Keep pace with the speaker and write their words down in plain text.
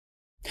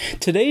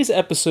Today's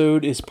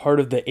episode is part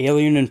of the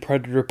Alien and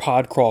Predator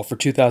PODCRAWL for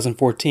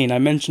 2014. I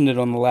mentioned it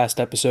on the last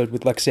episode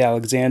with Lexi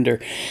Alexander.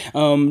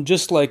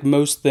 Just like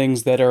most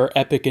things that are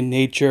epic in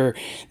nature,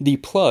 the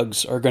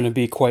plugs are going to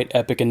be quite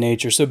epic in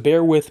nature, so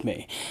bear with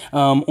me.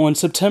 On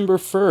September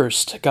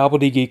 1st,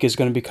 Gobbledygook is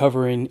going to be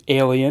covering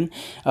Alien.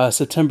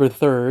 September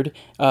 3rd,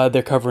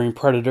 they're covering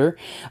Predator.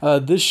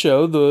 This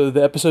show,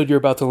 the episode you're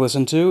about to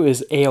listen to,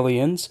 is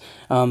Aliens,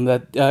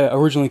 that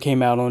originally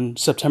came out on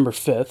September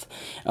 5th.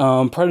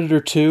 Predator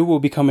 2 will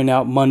be coming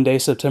out Monday,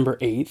 September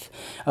 8th.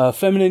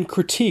 Feminine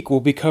Critique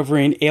will be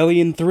covering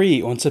Alien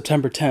 3 on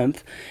September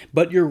 10th.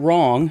 But You're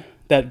Wrong,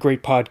 that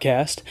great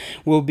podcast,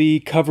 will be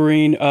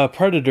covering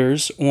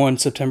Predators on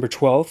September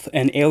 12th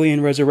and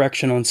Alien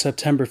Resurrection on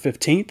September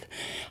 15th.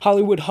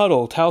 Hollywood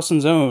Huddle,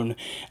 Towson's Own,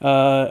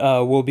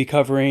 will be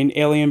covering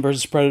Alien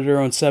vs. Predator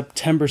on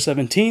September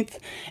 17th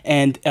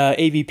and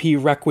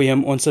AVP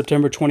Requiem on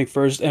September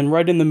 21st. And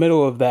right in the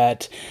middle of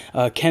that,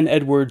 Ken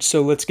Edwards'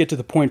 So Let's Get to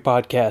the Point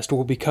podcast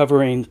will be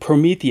covering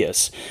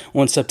Prometheus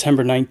on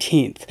September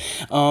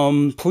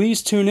 19th.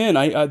 Please tune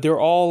in. They're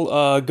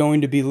all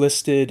going to be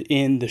listed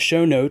in the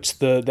show notes,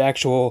 the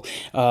actual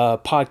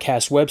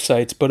podcast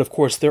websites, but of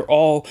course they're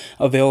all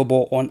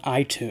available on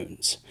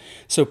iTunes.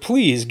 So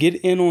please get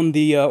in on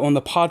the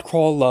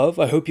PodCrawl love.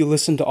 I hope you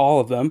listen to all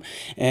of them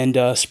and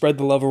spread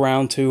the love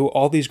around to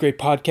all these great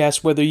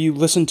podcasts, whether you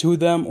listen to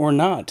them or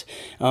not.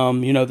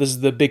 This is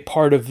the big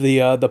part of the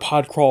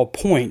PodCrawl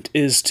point,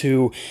 is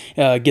to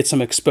get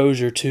some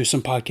exposure to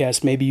some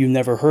podcasts maybe you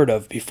never heard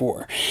of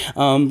before.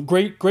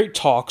 Great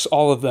talks,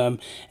 all of them,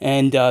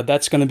 and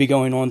that's going to be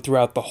going on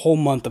throughout the whole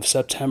month of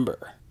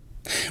September.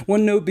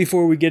 One note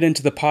before we get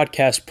into the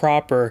podcast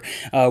proper,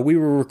 we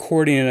were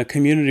recording in a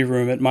community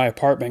room at my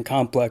apartment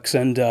complex,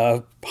 and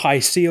high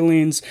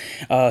ceilings,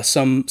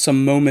 some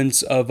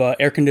moments of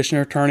air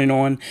conditioner turning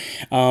on,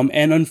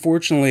 and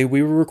unfortunately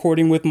we were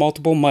recording with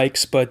multiple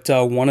mics, but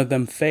one of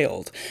them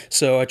failed.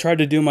 So I tried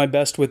to do my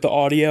best with the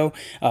audio.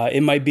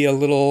 It might be a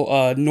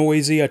little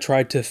noisy. I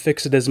tried to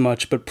fix it as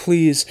much, but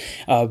please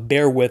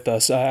bear with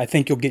us. I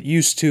think you'll get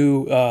used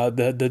to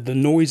the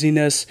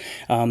noisiness,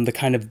 the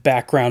kind of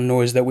background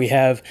noise that we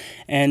have,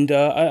 and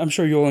I'm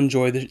sure you'll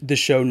enjoy the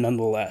show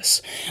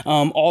nonetheless.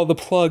 All the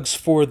plugs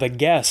for the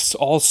guests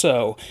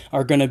also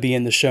are going to be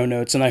in the show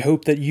notes, and I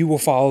hope that you will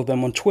follow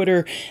them on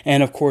Twitter,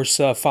 and of course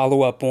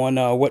follow up on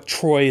what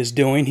Troy is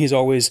doing. He's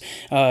always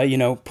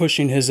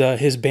pushing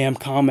his BAM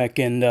comic,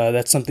 and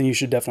that's something you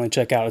should definitely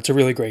check out. It's a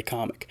really great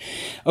comic.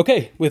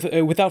 Okay,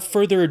 without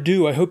further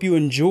ado, I hope you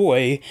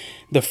enjoy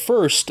the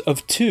first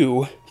of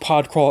two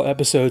PodCrawl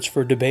episodes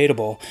for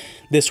Debatable.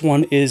 This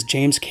one is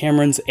James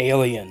Cameron's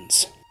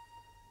Aliens.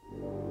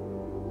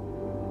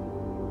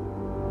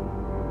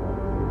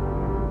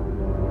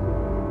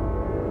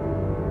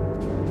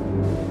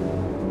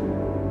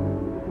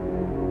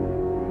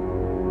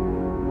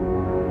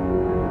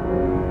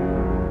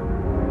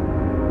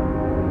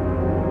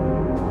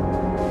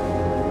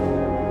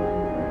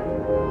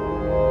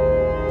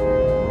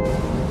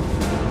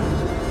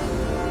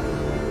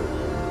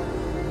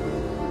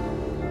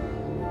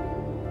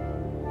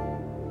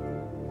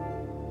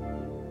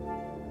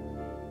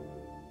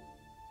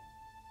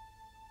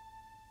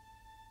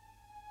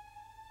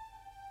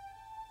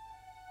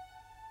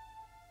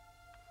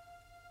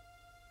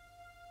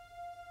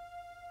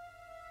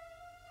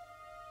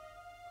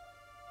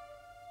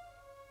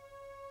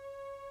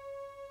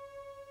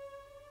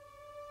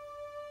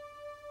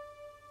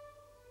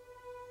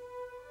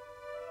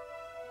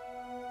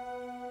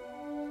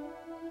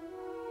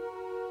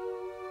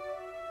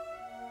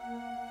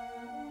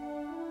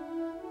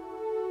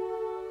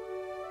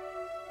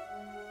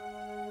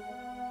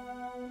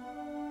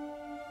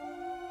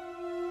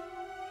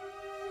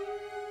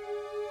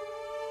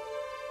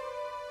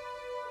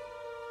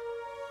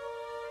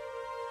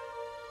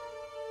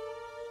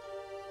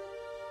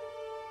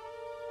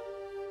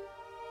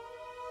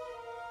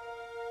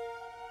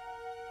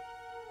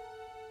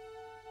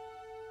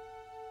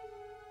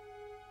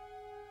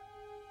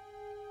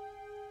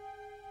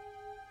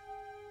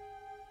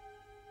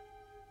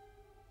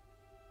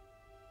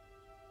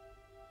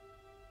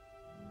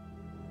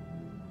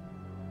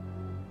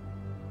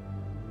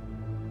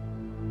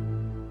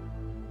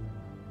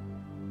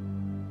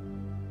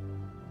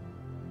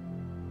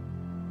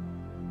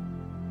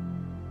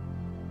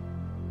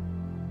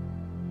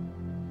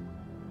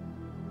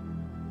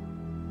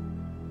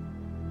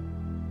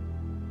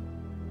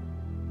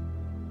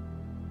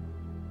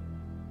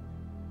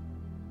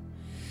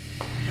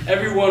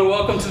 Everyone,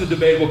 welcome to the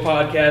Debatable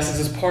Podcast. This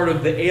is part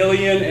of the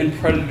Alien and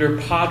Predator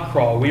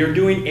PodCrawl. We are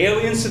doing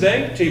Aliens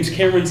today, James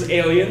Cameron's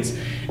Aliens,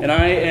 and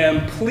I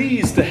am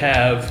pleased to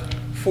have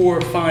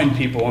four fine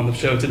people on the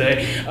show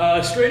today.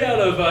 Straight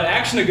out of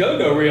Action A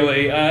Go-Go,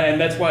 really,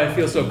 and that's why I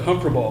feel so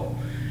comfortable,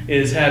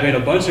 is having a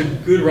bunch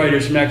of good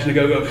writers from Action A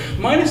Go-Go,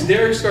 minus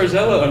Derek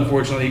Scarzella,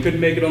 unfortunately. He couldn't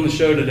make it on the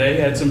show today,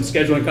 had some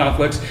scheduling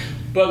conflicts,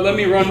 but let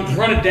me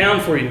run it down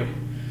for you.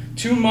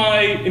 To my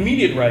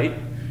immediate right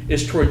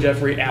is Troy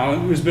Jeffrey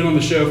Allen, who's been on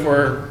the show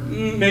for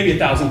maybe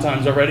 1,000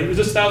 times already. Is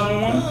this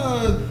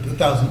 1,001?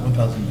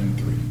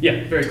 1003.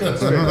 Yeah, very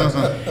close. Very close.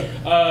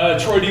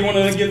 Troy, do you want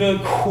to give a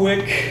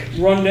quick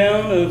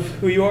rundown of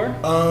who you are?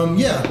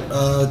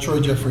 Troy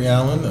Jeffrey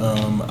Allen.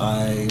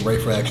 I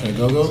write for Action A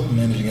Go-Go,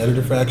 managing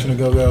editor for Action A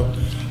Go-Go.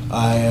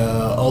 I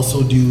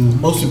also do,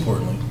 most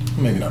importantly,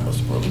 maybe not most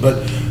importantly,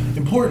 but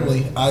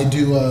importantly, I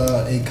do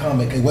a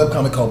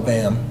webcomic called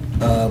BAM,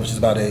 which is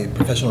about a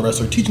professional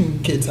wrestler teaching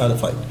kids how to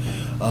fight.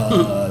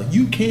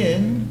 You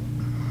can,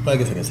 I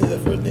guess I can say that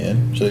for the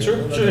end. Sure,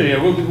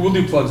 yeah, we'll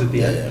do plugs at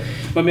the end. Yeah.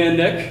 My man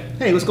Nick.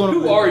 Hey, what's going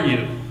on? Who are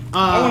you?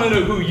 I want to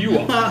know who you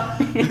are. I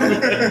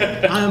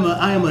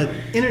am an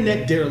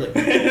internet derelict.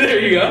 There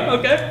you go.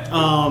 Okay.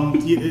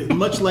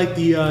 Much like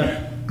the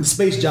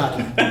space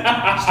jockey, just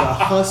a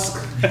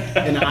husk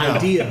and an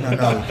idea. No, you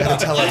gotta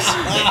tell us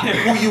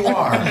who you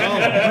are.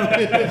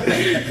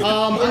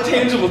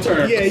 Tangible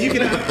terms. Yeah, you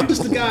can. I'm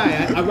just a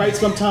guy. I write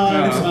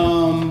sometimes.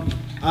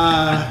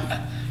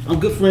 I'm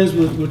good friends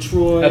with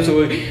Troy.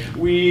 Absolutely.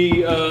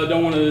 We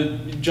don't want to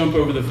jump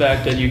over the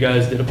fact that you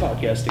guys did a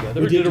podcast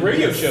together. We did a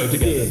radio show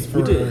together.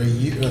 We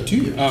did. 2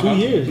 years. 2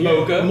 years.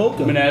 Yeah.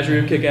 Mocha. Menagerie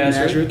of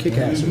Kickassery.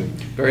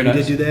 Very nice.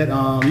 We did do that.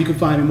 You can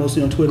find me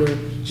mostly on Twitter,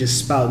 just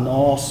spouting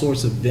all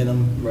sorts of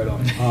venom. Right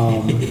on.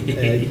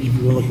 If you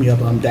want to look me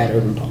up, I'm that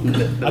Urban Punk.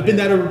 I've been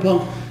that Urban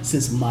Punk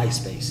since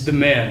MySpace. The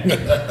man.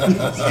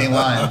 Ain't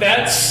lying.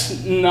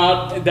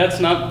 That's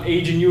not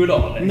aging you at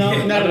all. Man.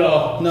 No, not at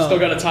all. No. Still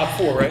got a top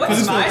 4, right?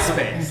 What's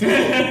MySpace?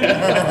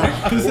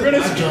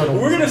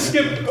 We're gonna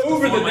skip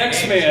over the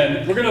next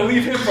man. We're gonna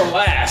leave him for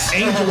last.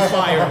 Angel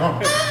Fire.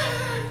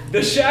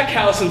 The Shack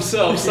House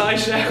himself, Cy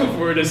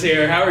Shackleford, is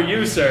here. How are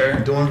you,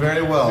 sir? Doing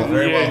very well.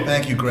 Very well.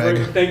 Thank you,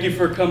 Greg. Thank you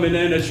for coming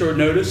in at short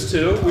notice,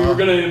 too. We were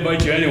going to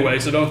invite you anyway,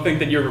 so don't think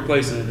that you're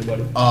replacing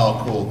anybody.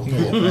 Oh, cool.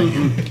 Thank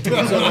you.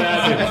 So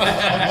happy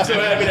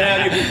to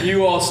have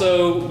you.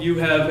 You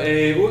have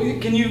a... Well,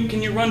 can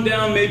you run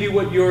down maybe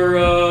what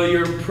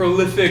your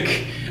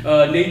prolific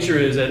nature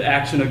is at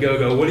Action A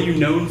Go-Go? What are you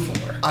known for?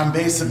 I'm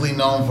basically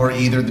known for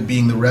either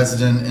being the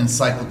resident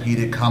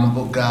encyclopedic comic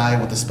book guy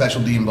with a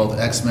specialty in both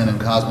X-Men and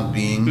cosmic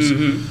beings.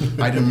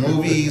 Mm-hmm. I do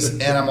movies,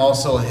 and I'm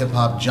also a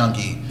hip-hop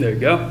junkie. There you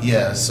go.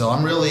 Yeah, so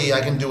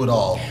I can do it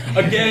all.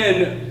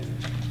 Again,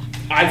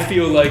 I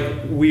feel like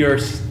we are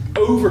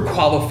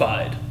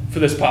overqualified for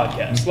this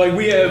podcast. Like,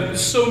 we have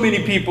so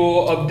many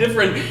people of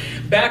different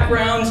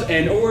backgrounds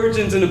and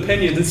origins and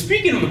opinions. And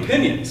speaking of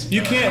opinions...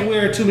 You can't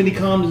wear too many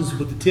condoms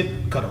with the tip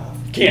cut off.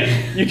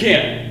 You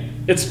can't.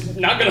 It's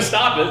not going to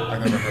stop it. I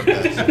never heard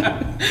that.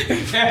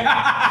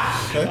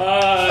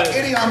 What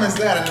idiom is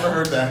that? I never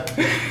heard that.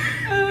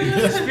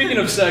 Speaking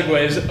of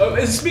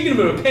segues, speaking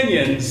of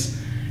opinions,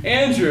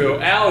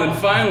 Andrew Allen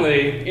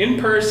finally in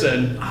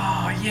person.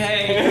 Oh,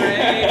 yay,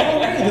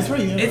 great. That's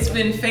right, yeah. It's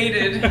been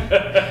faded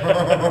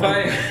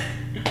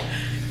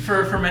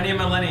for many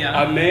millennia.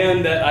 A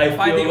man that I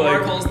by feel the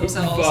oracles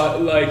themselves.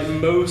 Like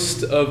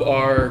most of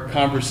our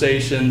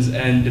conversations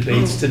and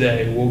debates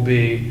today will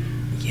be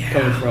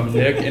coming from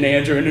Nick and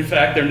Andrew, and in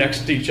fact they're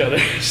next to each other,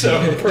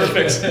 so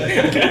perfect.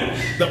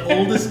 The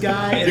oldest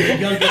guy and the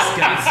youngest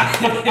guy.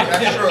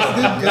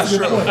 That's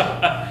true.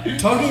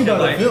 Talking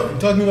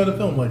about a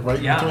film, like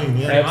right between.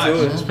 Yeah,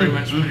 absolutely. It's pretty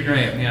much pretty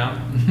great. Yeah.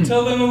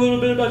 Tell them a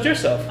little bit about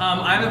yourself.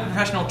 I'm a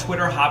professional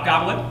Twitter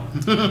hobgoblin.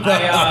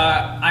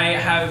 I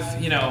have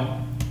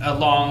a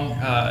long,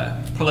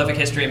 prolific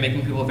history of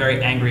making people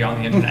very angry on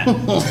the internet.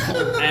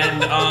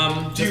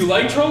 And do you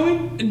like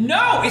trolling?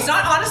 No, it's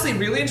not honestly,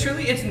 really and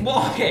truly. It's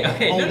okay.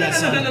 No.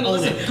 Listen,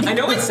 I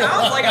know it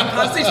sounds like I'm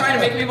constantly trying to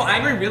make people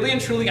angry. Really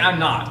and truly, I'm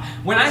not.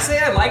 When I say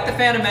I like the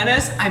Phantom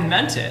Menace, I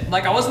meant it.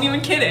 Like, I wasn't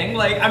even kidding.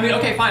 Like, I mean,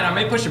 okay, fine, I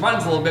may push your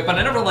buttons a little bit, but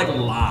I never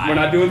lie. We're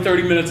not doing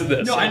 30 minutes of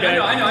this. No, okay?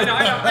 I know.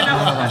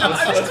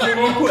 Let's move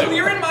on quick.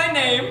 Clear in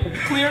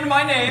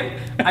my name.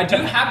 I do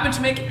happen to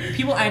make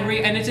people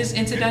angry, and it is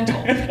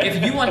incidental.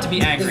 If you want to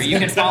be angry, you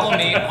can follow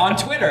me on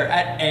Twitter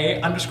at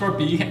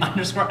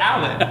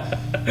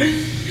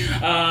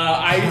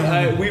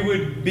 @A_B_Allen. We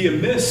would be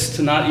amiss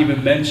to not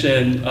even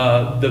mention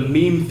the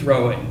meme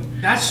throwing.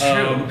 That's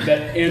true.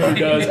 That Andrew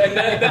does, and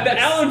that the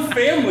Allen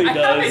family does.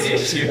 I have an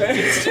issue.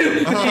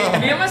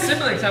 Me and my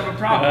siblings have a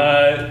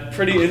problem.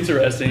 Pretty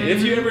interesting.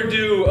 If you ever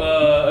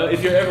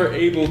if you're ever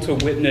able to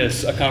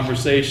witness a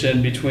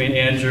conversation between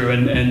Andrew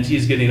and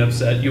he's getting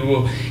upset, you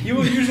will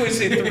usually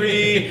see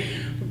 3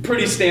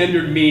 pretty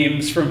standard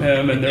memes from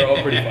him, and they're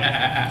all pretty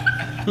fun.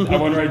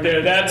 That one right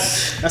there,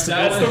 that's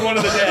the one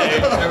of the day.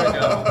 There we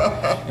go.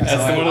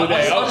 That's the one of the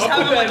day. I'll just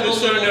have put that in the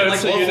show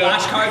notes like little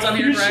flashcards on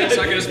here, Greg,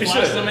 so I can just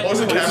flash them. What was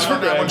the caption on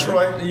that one,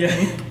 Troy? Yeah.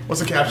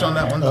 What's the caption on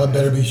that one?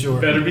 Better be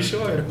sure. Better be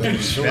sure. Be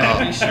sure.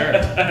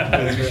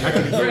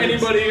 For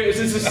anybody,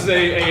 since this is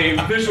a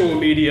visual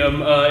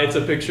medium, it's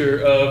a picture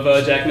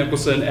of Jack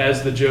Nicholson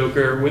as the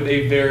Joker with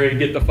a very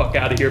get the fuck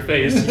out of here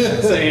face,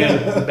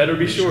 saying "better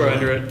be sure"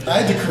 under it.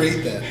 I had to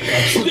create that.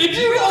 Did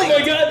you? Oh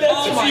my god,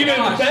 that's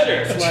even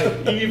better.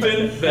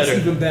 Even better.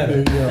 Even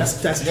better.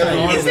 That's Is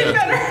it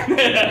better? I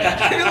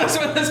feel like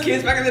some of those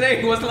kids back in the day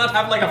who wasn't allowed to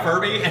have like a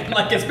Furby, and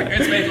like his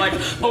parents made like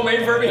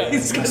homemade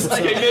Furbies.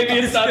 Maybe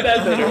it's not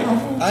that better.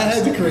 I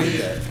had to create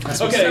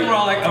that. Okay, We're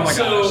all like, oh my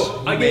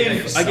so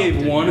gosh. I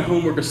gave one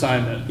homework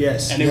assignment.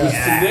 Yes. And it was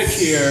to Nick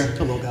here,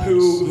 Hello, guys.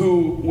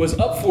 who was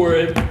up for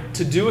it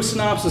to do a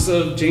synopsis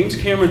of James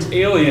Cameron's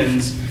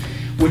Aliens,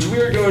 which we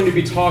are going to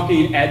be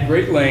talking at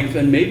great length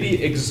and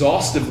maybe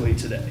exhaustively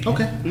today.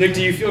 Okay. Nick,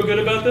 do you feel good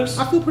about this?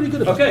 I feel pretty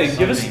good about Okay, this.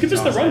 give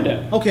us the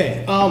rundown.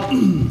 Okay,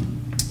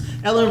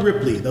 Ellen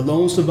Ripley, the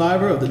lone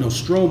survivor of the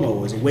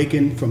Nostromo, is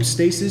awakened from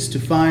stasis to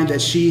find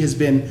that she has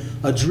been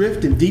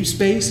adrift in deep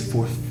space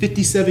for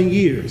 57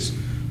 years.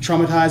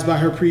 Traumatized by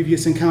her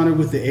previous encounter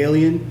with the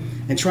alien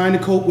and trying to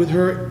cope with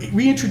her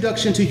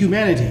reintroduction to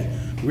humanity,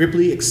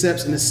 Ripley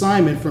accepts an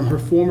assignment from her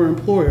former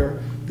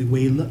employer, the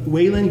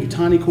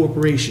Weyland-Yutani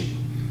Corporation,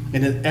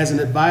 and as an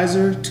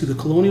advisor to the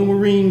Colonial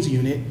Marines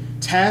unit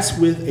tasked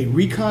with a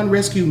recon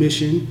rescue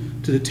mission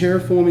to the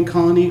terraforming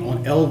colony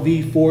on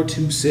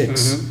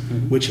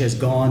LV-426, which has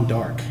gone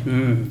dark.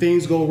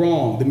 Things go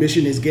wrong. The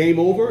mission is game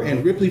over,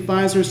 and Ripley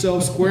finds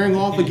herself squaring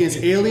off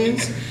against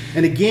aliens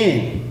and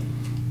again.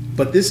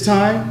 But this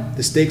time,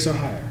 the stakes are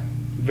higher.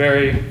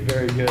 Very,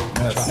 very good.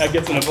 That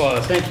gets an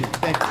applause. Thank you.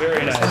 Thank you.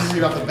 Very Let's nice.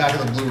 read off the back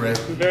of the Blu-ray.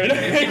 Very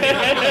nice.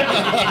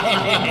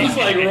 He's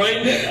like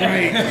writing it.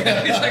 Right.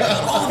 He's like,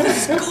 oh,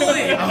 this is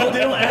good. I hope they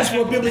don't ask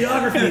for a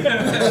bibliography.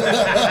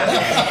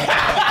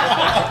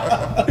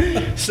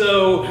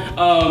 So,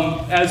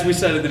 as we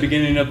said at the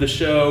beginning of the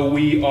show,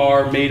 we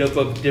are made up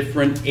of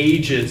different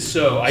ages.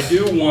 So, I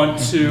do want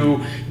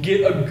to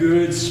get a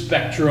good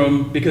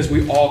spectrum because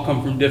we all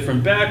come from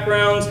different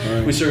backgrounds.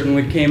 Right. We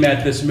certainly came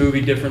at this movie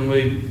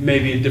differently,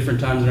 maybe at different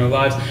times in our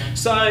lives.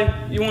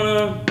 Sai, you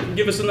want to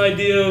give us an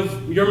idea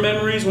of your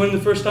memories when the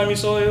first time you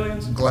saw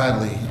Aliens?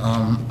 Gladly.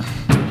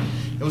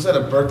 It was at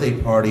a birthday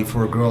party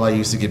for a girl I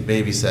used to get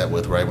babysat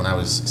with, right, when I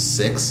was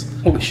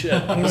 6. Holy shit,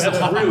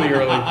 that's really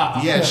early.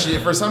 Yeah,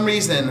 for some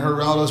reason, her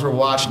relatives were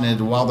watching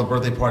it while the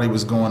birthday party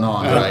was going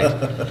on, right?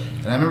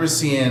 And I remember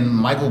seeing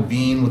Michael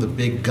Biehn with a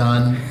big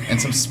gun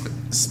and some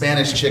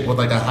Spanish chick with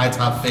like a high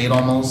top fade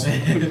almost.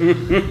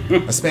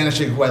 A Spanish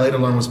chick who I later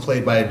learned was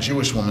played by a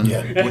Jewish woman.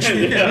 Yeah. Which,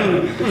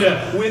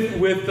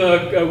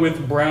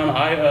 with brown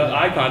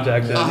eye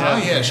contact.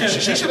 yeah. She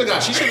should have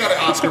got an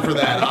Oscar for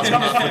that. Oscar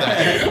for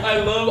that. I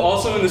love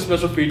also in the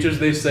special features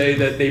they say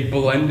that they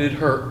blended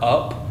her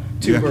up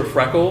to her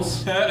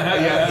freckles.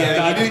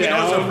 Yeah. You didn't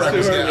know her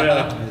freckles.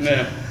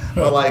 Yeah.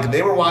 But like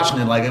they were watching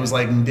it, like it was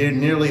like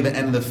nearly the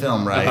end of the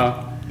film, right?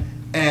 Uh-huh.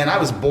 And I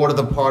was bored of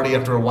the party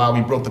after a while.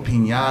 We broke the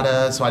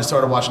piñata, so I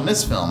started watching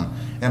this film.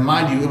 And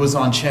mind you, it was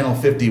on Channel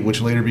 50,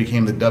 which later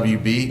became the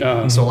WB.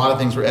 Uh-huh. So a lot of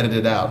things were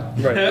edited out.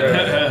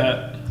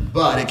 Right.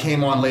 But it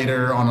came on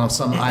later on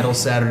some idle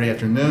Saturday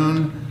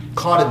afternoon.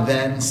 Caught it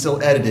then, still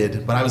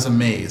edited, but I was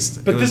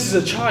amazed. But this is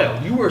a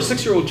child. You were a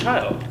 6-year-old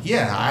child.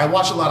 Yeah, I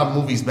watched a lot of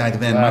movies back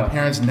then. Wow. My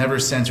parents never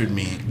censored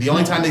me. The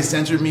only time they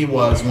censored me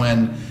was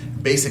when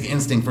Basic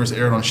Instinct first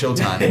aired on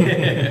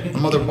Showtime. My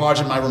mother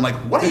barged in my room like,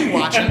 what are you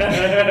watching?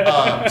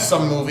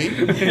 Some movie.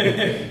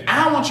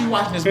 I don't want you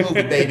watching this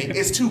movie, baby.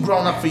 It's too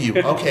grown up for you.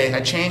 Okay,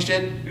 I changed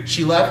it.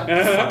 She left.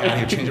 Fuck out of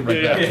here. Change it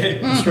right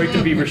back. Straight to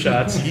Bieber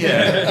shots.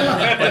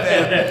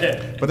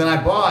 Yeah. But then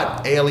I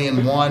bought Alien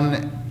and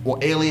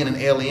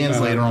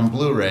Aliens later on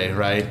Blu-ray,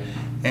 right?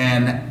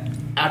 And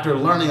after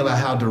learning about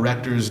how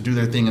directors do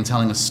their thing and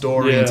telling a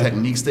story and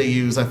techniques they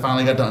use, I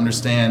finally got to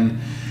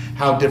understand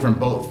how different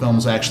both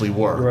films actually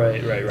were.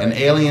 Right. And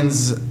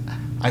Aliens,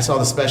 I saw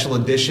the special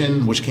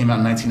edition, which came out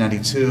in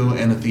 1992,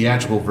 and the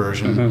theatrical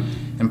version.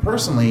 And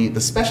personally,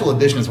 the special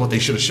edition is what they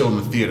should have shown in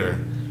the theater.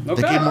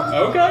 Okay.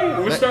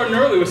 We're starting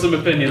early with some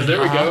opinions.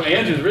 There we go.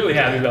 Andrew's really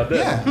happy about this.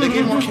 Yeah, they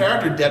gave more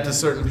character depth to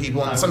certain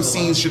people, and some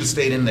scenes should have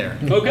stayed in there.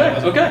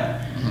 Okay.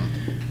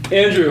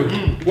 Andrew,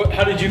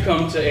 how did you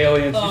come to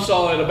Aliens? You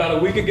saw it about a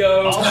week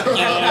ago.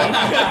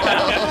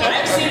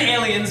 I've seen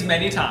Aliens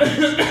many times.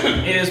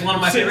 It is one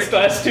of my Since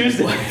favorite. last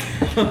Tuesday.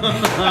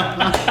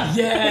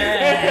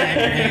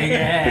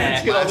 Yeah.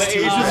 Let's get all the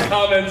Asian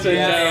comments in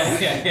now.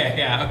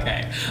 Yeah,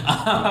 okay.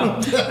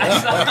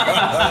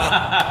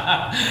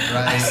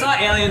 Right? I saw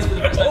Aliens for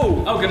the first time.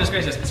 Oh. Oh, goodness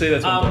gracious. Say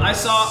that sometime. I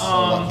So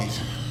saw lucky.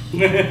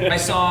 I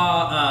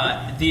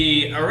saw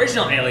the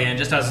original Alien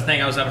just as a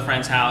thing. I was at a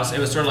friend's house. It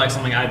was sort of like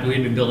something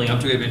we'd been building up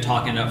to. We'd been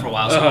talking about for a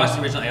while. So I watched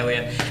the original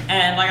Alien,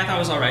 and like I thought it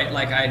was all right.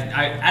 Like I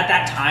at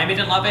that time I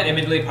didn't love it.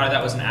 Admittedly, part of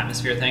that was an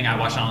atmosphere thing. I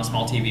watched it on a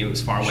small TV. It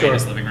was far away in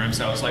his living room,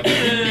 so I was like,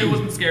 it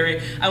wasn't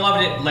scary. I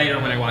loved it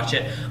later when I watched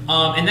it.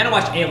 And then I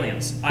watched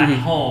Aliens at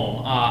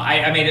home.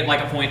 I made it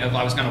like a point of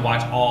I was going to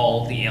watch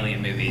all the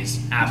Alien movies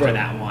after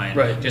that one,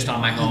 just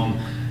on my home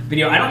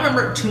video. I don't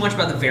remember too much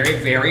about the very,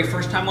 very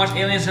first time I watched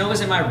Aliens. I know it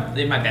was in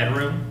my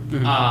bedroom.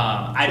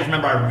 I just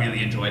remember I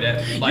really enjoyed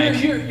it.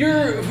 Like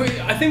You're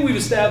I think we've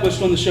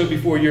established on the show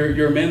before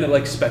you're a man that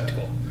likes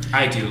spectacle.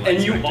 I do. Like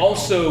And you spectacle.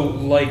 also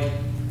like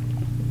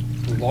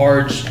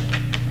large,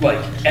 like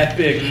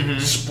epic,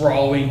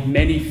 sprawling,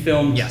 many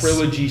film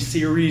trilogy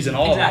series and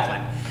all Exactly.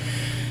 that.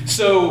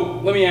 So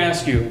let me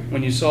ask you: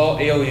 when you saw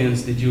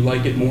Aliens, did you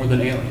like it more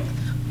than Alien?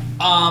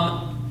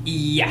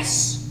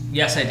 Yes,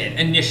 I did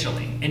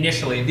initially.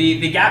 initially.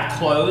 The gap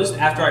closed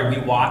after I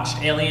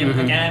rewatched Alien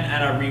again,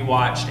 and I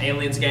rewatched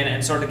Aliens again,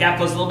 and sort of the gap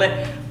closed a little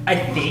bit. I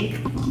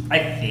think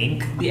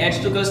the edge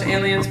still goes to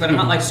Aliens, but I'm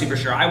not like super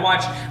sure.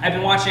 I've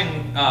been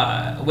watching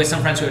with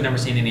some friends who have never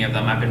seen any of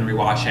them. I've been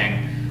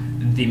rewatching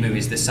the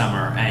movies this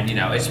summer, and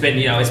it's been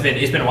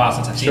a while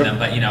since I've seen them,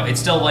 but it's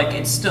still like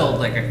a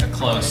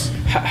close.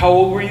 How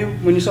old were you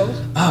when you saw this?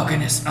 Oh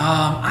goodness,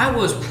 I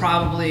was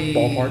probably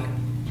ballpark.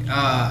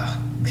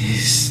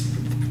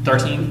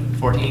 13,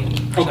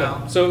 14 or okay.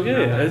 So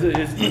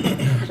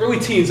it's early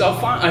teens.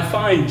 I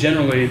find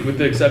generally, with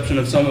the exception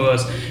of some of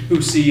us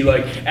who see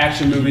like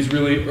action movies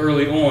really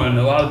early on,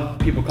 a lot of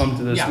people come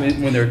to this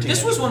when they're teens.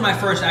 This was one of my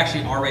first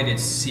actually R-rated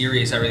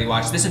series I really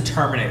watched. This and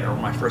Terminator were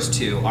my first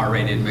two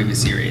R-rated movie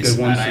series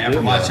that I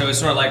ever watched. So it was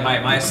sort of like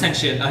my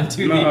ascension up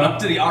to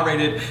the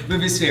R-rated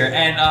movie sphere.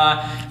 And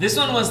this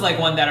one was like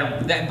one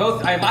that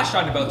both I latched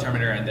on to both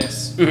Terminator and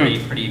this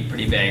pretty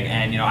big.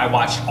 And I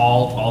watched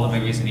all the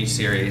movies in each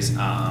series.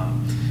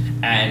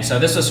 And so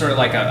this was sort of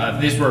like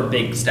these were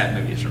big step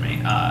movies for me.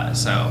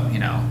 So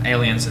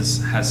Aliens is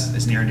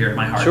near and dear to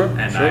my heart,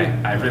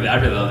 I really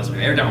love this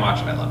movie. Every time I watch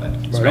it, I love it.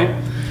 It's great.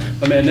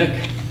 My man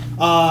Nick.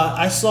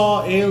 I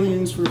saw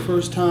Aliens for the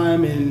first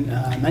time in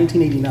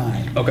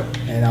 1989. Okay.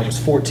 And I was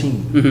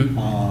 14.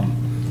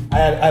 I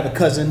have a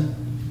cousin.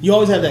 You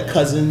always have that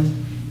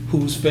cousin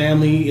whose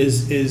family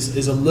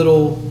is a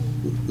little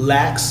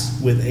lax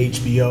with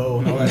HBO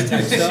and all that type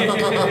of stuff.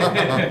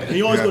 And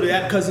you always go to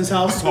that cousin's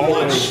house to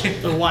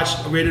watch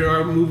rated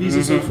R movies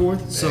and so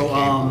forth. So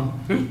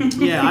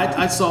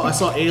I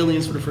saw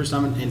Aliens for the first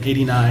time in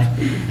 '89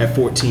 at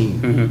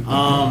 14.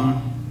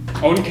 On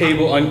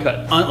cable,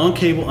 uncut. On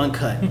cable,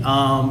 uncut.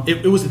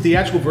 It was the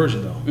theatrical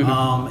version though,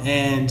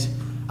 and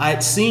I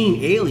had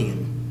seen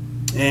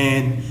Alien,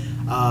 and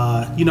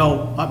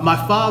my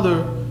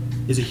father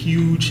is a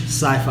huge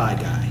sci-fi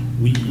guy.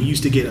 We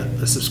used to get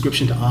a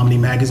subscription to Omni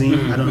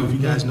magazine. I don't know if you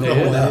guys know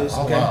what that is.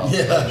 Oh, wow.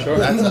 Yeah, sure.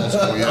 That's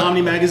cool, yeah.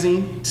 Omni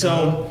magazine.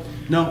 So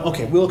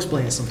we'll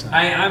explain it sometime.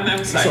 I'm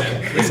excited.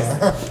 It's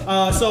okay.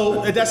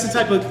 So that's the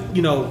type of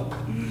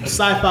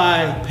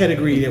sci-fi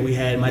pedigree that we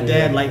had. My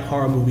dad liked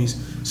horror movies,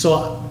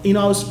 so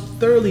I was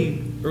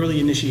thoroughly early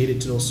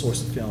initiated to those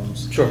sorts of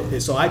films. Sure.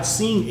 So I'd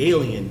seen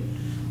Alien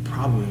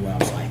probably when I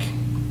was like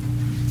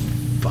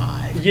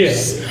 5.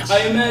 Yes,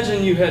 I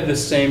imagine you had the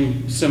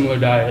similar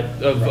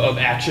diet of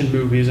action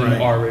movies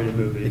and R-rated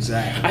movies.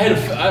 Exactly. I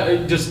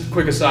had just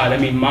quick aside. I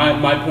mean,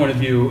 my point of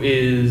view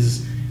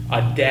is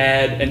a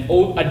dad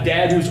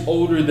who's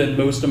older than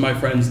most of my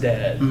friends'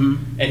 dad,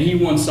 and he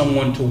wants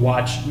someone to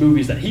watch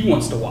movies that he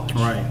wants to watch.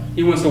 Right.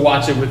 He wants to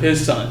watch it with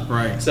his son.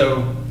 Right.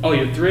 So,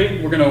 you're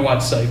 3, we're gonna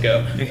watch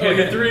Psycho.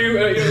 You're 3,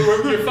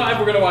 you're 5,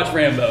 we're gonna watch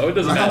Rambo. It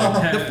doesn't matter.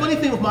 The funny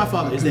thing with my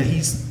father is that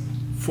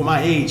for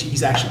my age,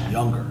 he's actually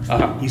younger.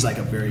 He's like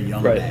a very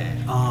young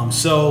dad.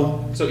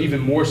 So even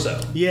more so.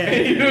 Yeah.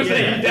 He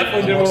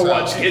definitely didn't want to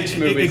watch kids'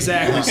 movies.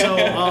 Exactly. So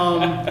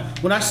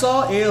when I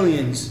saw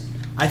Aliens,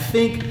 I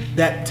think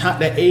that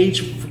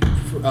age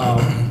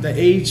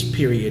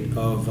period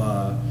of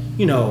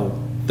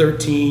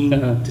 13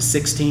 to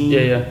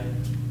 16.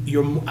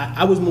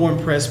 I was more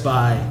impressed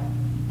by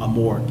a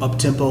more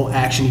up-tempo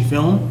action-y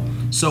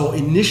film. So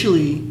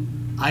initially,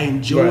 I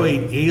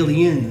enjoyed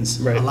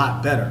Aliens a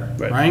lot better,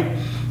 right?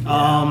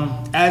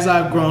 As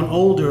I've grown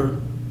older,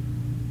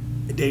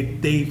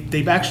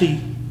 they've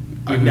actually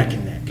are neck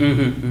and neck.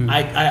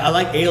 I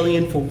like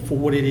Alien for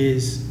what it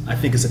is. I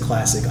think it's a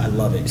classic. I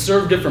love it.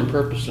 Serve different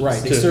purposes.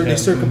 Right. They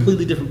serve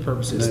completely different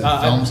purposes.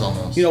 Films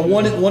almost.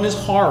 One is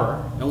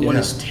horror and one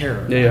is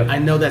terror. Yeah. I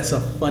know that's a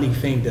funny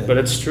thing to. But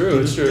it's true.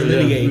 It's true.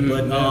 Delineate.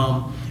 But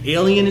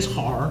Alien is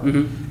horror,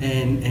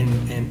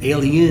 and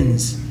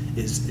Aliens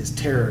is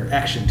terror,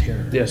 action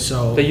terror. Yes.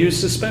 So they use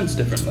suspense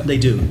differently. They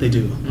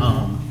do.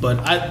 But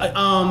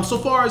I so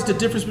far as the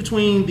difference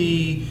between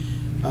the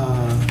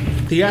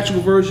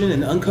theatrical version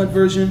and the uncut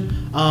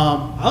version,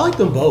 I like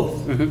them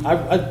both. We're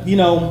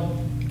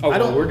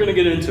gonna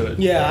get into it.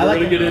 Yeah, we're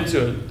gonna get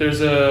into it.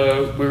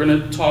 We're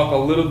gonna talk a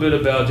little bit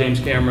about James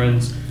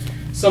Cameron's.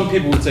 Some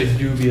people would say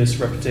dubious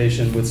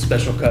reputation with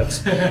special cuts.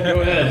 Go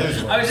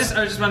ahead. I was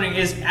just wondering,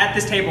 is at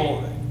this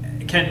table,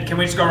 can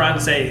we just go around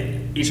and say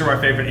each of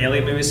our favorite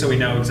Alien movies so we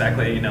know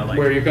exactly, like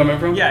where you're coming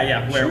from?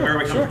 Yeah, where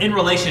we come from in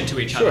relation to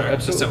each other,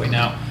 absolutely. so we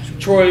know.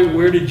 Troy,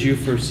 where did you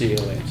first see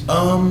Aliens?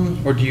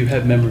 Or do you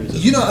have memories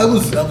of it? I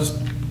was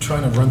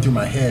trying to run through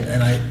my head,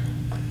 and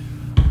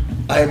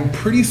I'm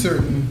pretty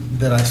certain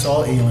that I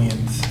saw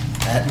Aliens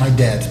at my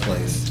dad's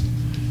place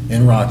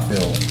in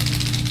Rockville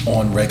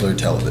on regular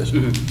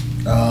television.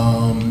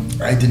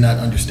 I did not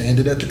understand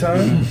it at the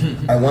time.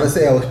 I want to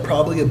say I was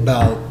probably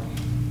about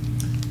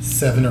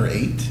 7 or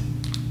 8.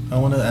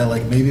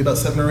 Maybe about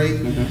 7 or 8,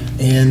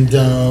 and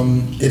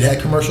it had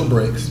commercial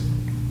breaks.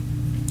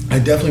 I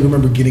definitely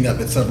remember getting up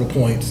at several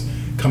points,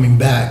 coming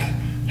back,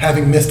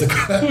 having missed a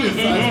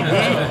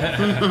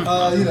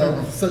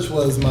such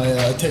was my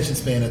attention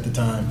span at the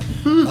time.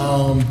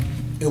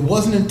 It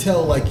wasn't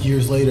until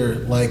years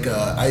later,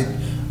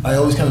 I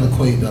always kind of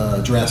equate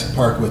Jurassic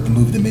Park with the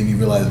movie that made me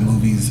realize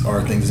movies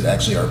are things that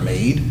actually are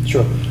made.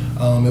 Sure.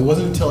 It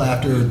wasn't until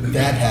after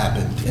that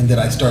happened and that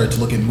I started to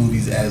look at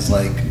movies as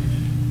like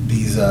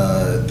these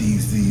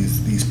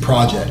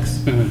projects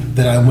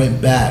that I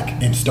went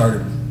back and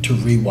started to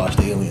rewatch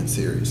the Alien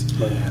series.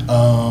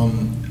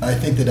 I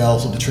think that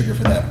also the trigger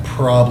for that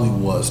probably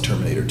was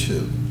Terminator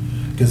 2.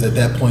 Because at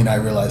that point I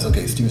realized,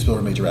 okay, Steven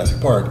Spielberg made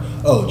Jurassic Park.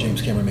 Oh,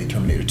 James Cameron made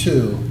Terminator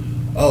 2.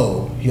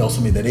 Oh, he also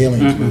made that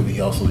Aliens movie.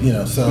 He also,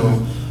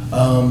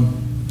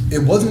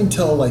 it wasn't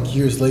until like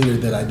years later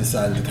that I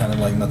decided to kind of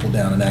like knuckle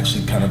down and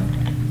actually kind of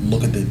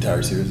look at the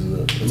entire series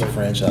as a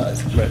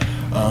franchise. Right.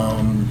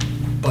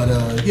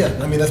 Yeah,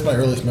 I mean that's my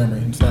earliest memory.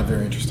 It's not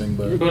very interesting,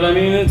 but I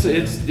mean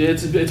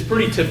it's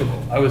pretty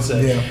typical, I would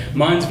say. Yeah.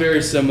 Mine's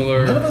very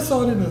similar. None of us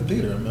saw it in the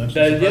theater. I'm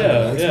actually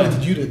I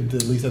expected you to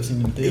at least have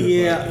seen it in the theater.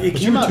 Yeah, but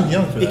you were too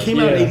young for that. It came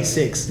out in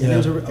 '86, and it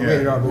was a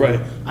rated R movie. Right.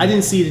 I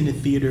didn't see it in the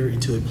theater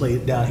until it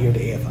played down here at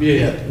the AFI.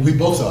 Yeah. We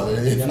both saw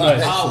it.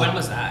 Nice. Oh, when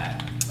was that?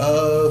 4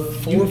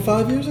 or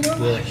 5 years ago.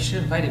 Oh, you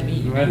should have invited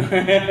me.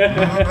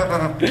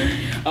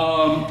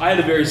 I had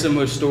a very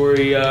similar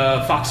story.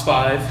 Fox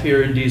 5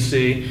 here in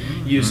DC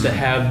used to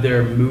have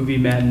their movie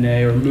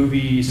matinee or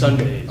movie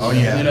Sundays. Oh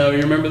yeah. You know,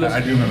 you remember this? I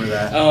do remember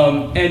that.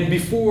 And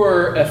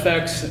before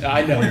FX,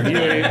 I know.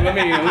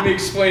 let me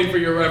explain for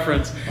your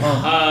reference.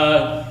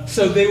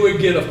 So they would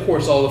get, of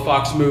course, all the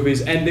Fox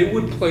movies, and they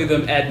would play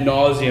them ad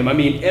nauseum. I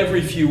mean,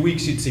 every few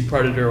weeks you'd see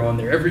Predator on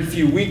there. Every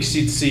few weeks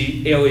you'd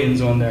see Aliens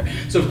on there.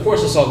 So of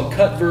course I saw the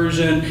cut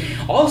version.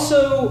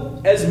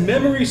 Also, as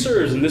memory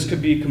serves, and this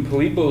could be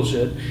complete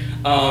bullshit,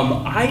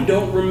 I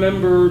don't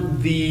remember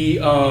the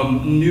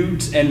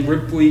Newt and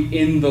Ripley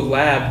in the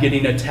lab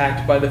getting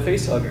attacked by the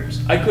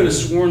facehuggers. I could have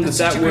sworn That's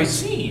that such a great was.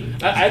 scene.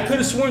 I could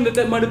have sworn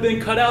that might have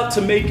been cut out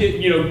to make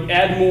it,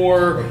 add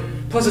more.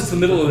 Plus, it's the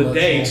middle of the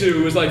day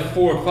too. It was like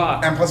 4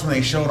 o'clock. And plus, when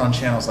they show it on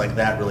channels like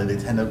that, really, they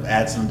tend to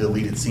add some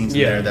deleted scenes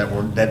in there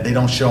that they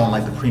don't show on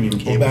like the premium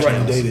cable back in the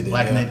channels. day they did,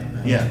 Back in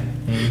the- yeah.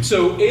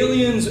 So,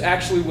 Aliens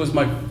actually was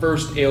my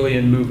first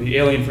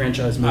Alien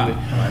franchise movie.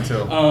 Mine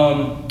too.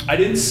 I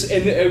didn't,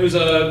 and it was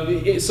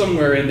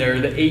somewhere in there,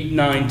 the 8,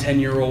 9,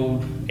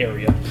 10-year-old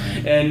area,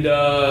 and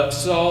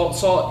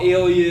saw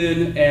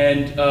Alien,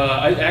 and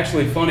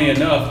actually, funny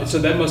enough, so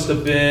that must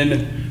have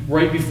been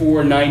right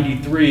before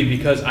 '93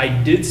 because I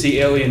did see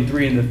Alien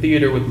 3 in the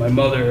theater with my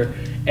mother,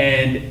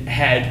 and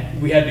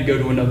we had to go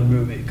to another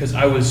movie because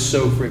I was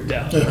so freaked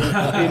out in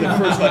the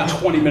first like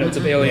 20 minutes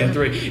of Alien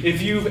 3.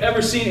 If you've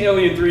ever seen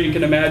Alien 3 and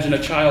can imagine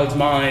a child's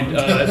mind,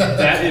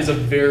 that is a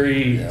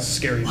very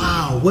scary movie.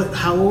 Wow,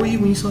 how old were you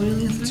when you saw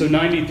Alien 3? So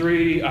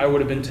 93, I would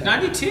have been 10.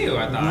 92,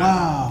 I thought.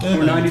 Wow.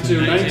 Or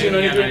 92, 93.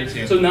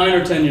 92. So 9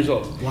 or 10 years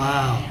old.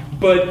 Wow.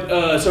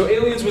 But, so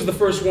Aliens was the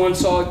first one,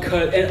 saw it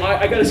cut, and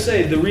I gotta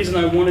say, the reason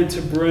I wanted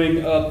to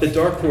bring up the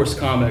Dark Horse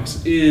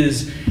comics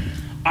is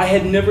I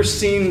had never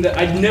seen that,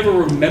 I'd never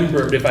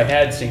remembered if I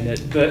had seen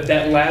it,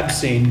 that lab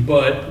scene,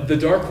 but the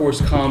Dark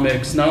Horse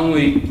comics not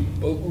only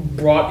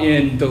brought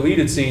in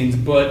deleted scenes,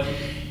 but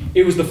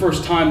it was the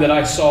first time that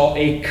I saw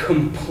a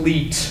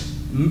complete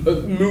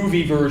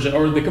movie version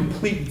or the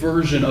complete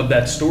version of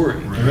that story.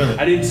 Really?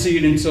 I didn't see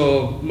it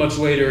until much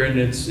later in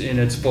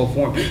its full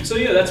form. So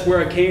yeah, that's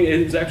where I came.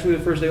 It was actually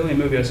the first Alien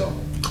movie I saw.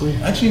 Cool.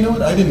 Actually, you know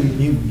what?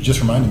 You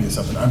just reminded me of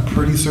something. I'm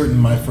pretty certain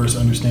my first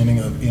understanding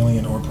of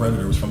Alien or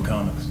Predator was from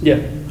comics.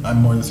 Yeah. I'm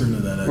more than certain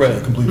of that. Actually, Right.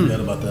 I completely forgot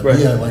about that. Right.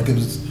 But yeah, like I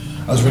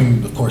was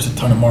reading, of course, a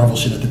ton of Marvel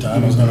shit at the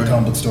time. I was going to a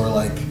comic book store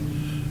like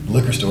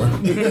liquor store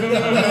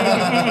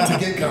to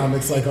get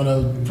comics like on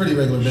a pretty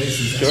regular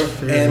basis. Sure.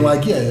 And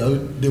like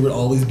there would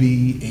always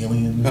be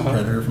Aliens,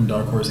 Predator from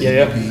Dark Horse,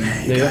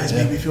 AVP. You guys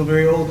make me feel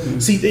very old.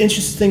 See, the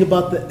interesting thing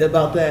about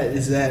that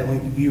is that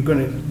when we're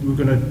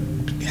gonna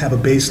have a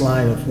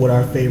baseline of what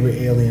our favorite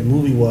Alien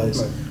movie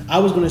was. Right. I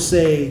was gonna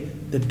say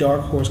the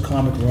Dark Horse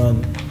comic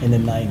run in the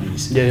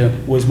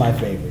 '90s was my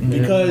favorite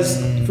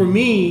because for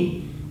me.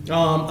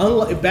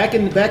 Unlike back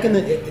in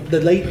the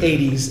late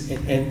 '80s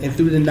and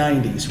through the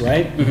 '90s,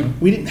 right?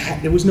 We didn't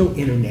have. There was no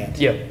internet.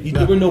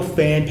 There were no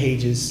fan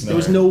pages. There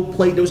was no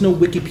There was no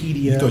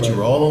Wikipedia. You thought you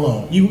were all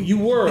alone. You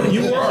were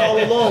all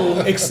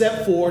alone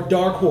except for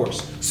Dark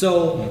Horse.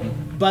 So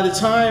by the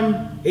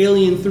time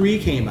Alien 3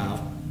 came out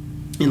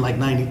in like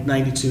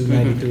 92,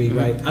 93,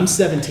 right? I'm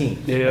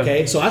 17.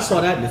 Okay, so I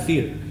saw that in the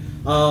theater.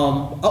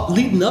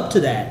 Leading up to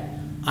that,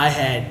 I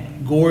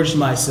had gorged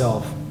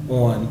myself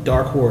on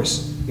Dark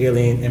Horse,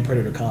 Alien, and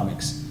Predator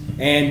comics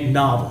and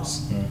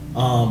novels,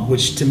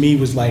 which to me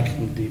was like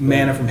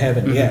manna from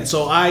heaven. Yeah.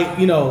 So I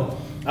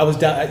was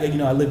down.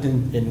 I lived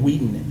in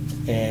Wheaton,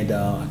 and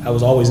I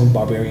was always in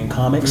Barbarian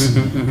Comics,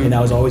 and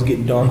I was always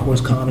getting Dark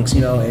Horse comics.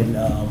 And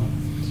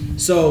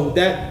so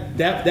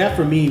that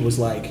for me was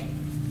like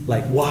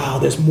wow,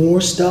 there's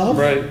more stuff.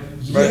 Right.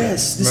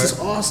 Yes, this is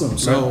awesome.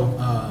 So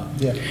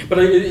But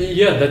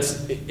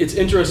it's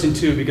interesting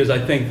too because I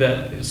think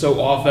that so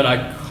often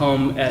I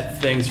come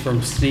at things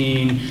from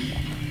seeing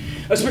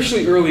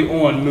especially early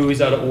on,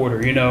 movies out of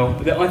order. You know,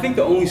 I think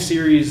the only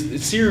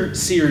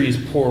series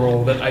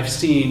plural that I've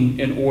seen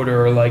in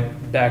order are like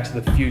Back to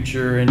the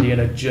Future,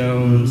 Indiana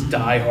Jones,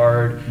 Die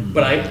Hard.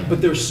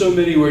 But there's so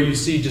many where you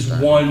see just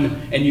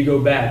one and you go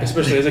back,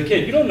 especially as a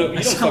kid. You don't know. You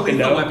don't fucking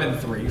know. Weapon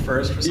 3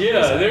 first. For some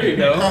Yeah, reason. there you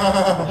go.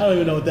 I don't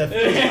even know what that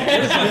feels like.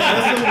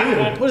 That's so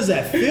weird. What does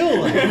that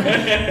feel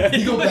like?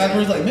 You go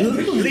backwards like, man,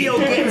 Leo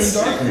gets-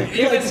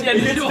 It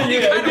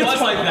kind of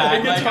was like that.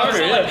 It gets Like, I was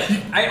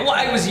harder,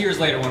 like, it was years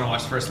later when I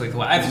watched first Lethal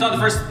Weapon.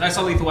 I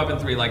saw Lethal Weapon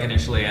 3 like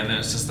initially, and then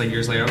it's just like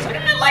years later. I was like,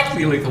 I like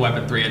Lethal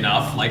Weapon 3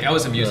 enough. Like I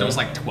was amused. I was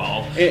like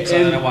 12, so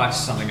then I watched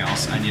something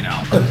else, and you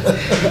know.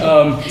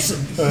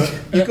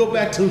 You go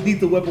back to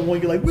Lethal Weapon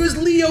 1, you're like, where's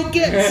Leo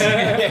Getz?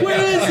 Where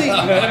is he?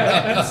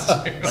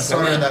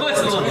 Started that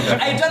first one.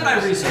 I had done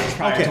my research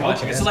prior to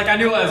watching it, so like I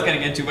knew what I was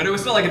getting into, but it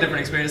was still like a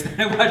different experience. Then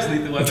I watched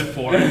Lethal Weapon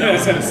 4, and that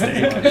was a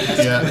mistake.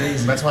 Yeah,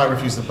 that's why I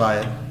refuse to buy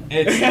it.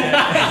 It's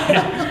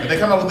If they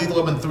come out with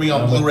Lethal Weapon 3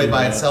 on Blu-ray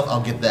by itself,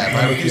 I'll get that.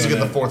 But I refuse to get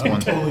the fourth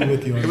one. totally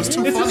with you on It was that.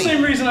 too It's funny. the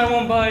same reason I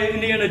won't buy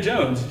Indiana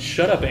Jones.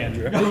 Shut up,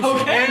 Andrew.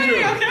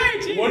 okay.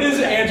 Geez. What is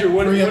Andrew?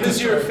 What Bring up is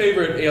the your story.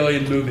 favorite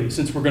Alien movie?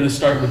 Since we're going to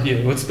start with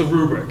you, what's the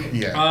rubric?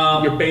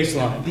 Yeah. Your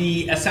baseline.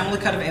 The assembly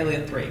cut of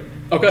Alien 3.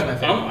 Okay. Is my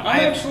favorite one.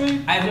 I've that's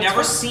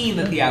never fine. seen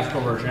the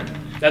theatrical version.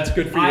 That's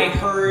good for you.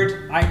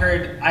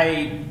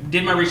 I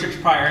did my research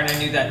prior, and I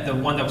knew that the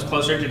one that was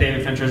closer to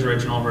David Fincher's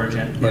original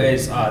version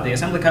is the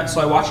assembly cut.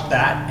 So I watched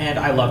that, and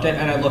I loved it.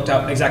 And I looked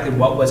up exactly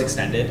what was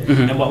extended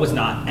and what was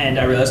not, and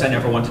I realized I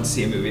never wanted to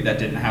see a movie that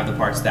didn't have the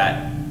parts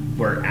that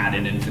were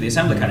added in for the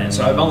assembly cut in.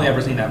 So I've only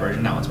ever seen that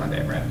version. That one's my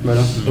favorite. Right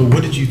on. But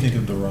what did you think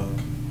of The Rock?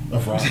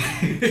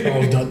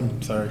 Charles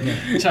Dutton, sorry.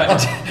 He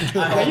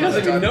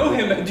doesn't even know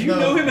him. Do you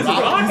know him as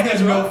Rock?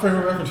 He's got no frame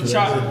of reference.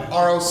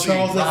 ROC.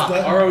 Charles S. Rock.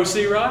 Dutton.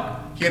 ROC Rock?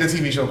 He had a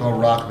TV show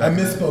called Rock. I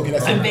misspoke. And I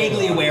said I'm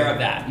vaguely aware of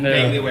that. Yeah.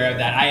 Vaguely aware of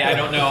that. I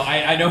don't know.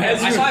 I know him.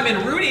 I saw him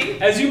in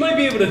Rudy. As you might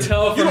be able to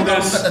tell You from don't know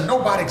this, nothing to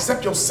nobody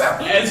except yourself.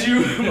 as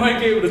you might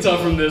be able to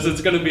tell from this, it's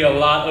going to be a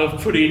lot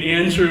of putting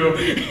Andrew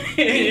in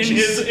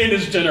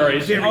his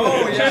generation.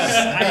 Oh yes,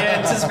 I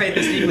anticipate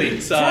this deeply.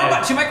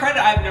 Side. To my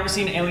credit, I've never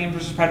seen Alien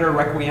vs Predator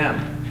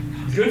Requiem.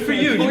 Good for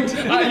you. You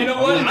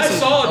know what? I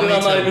saw it, and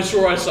I'm not even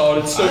sure I saw it.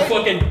 It's so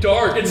fucking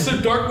dark. It's so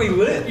darkly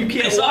lit. You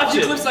can't watch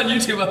it. Clips on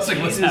YouTube. I was like,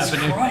 what's Jesus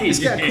happening? Christ. It's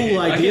got cool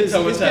I can't ideas.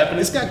 tell what's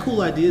happening. It's got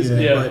cool ideas in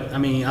it, Yeah. but I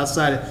mean,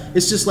 outside of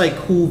it's just like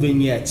cool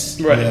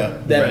vignettes. Right. Yeah.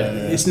 That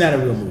it's not a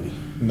real movie.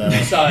 No.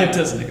 Side.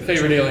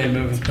 Favorite alien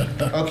movie.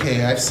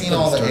 Okay, I've seen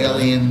all the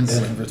aliens,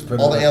 Alien versus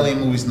Predator. all the alien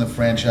movies in the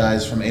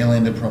franchise from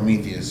Alien to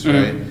Prometheus,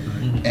 right?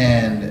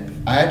 And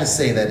I have to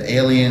say that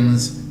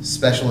Aliens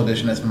Special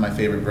Edition has been my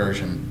favorite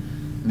version.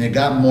 And they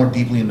got more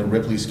deeply into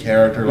Ripley's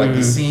character, like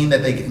the scene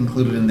that they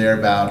included in there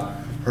about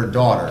her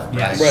daughter.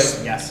 Yes.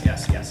 Right. Yes.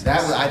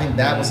 That was, I think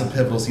that was a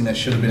pivotal scene that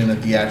should have been in the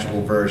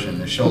theatrical version.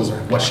 It shows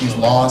what she's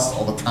lost,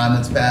 all the time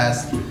that's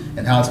passed,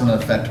 and how it's going to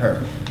affect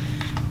her.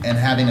 And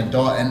having a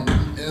daughter, and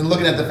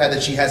looking at the fact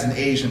that she hasn't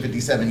aged in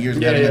 57 years,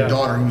 and having a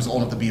daughter who's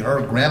old enough to be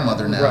her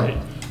grandmother now. Right.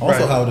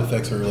 Also, how it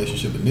affects her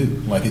relationship with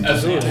Newt. Like, it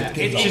just Absolutely.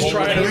 takes a She's whole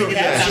trying to different-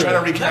 Yeah, she's trying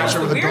to recapture That was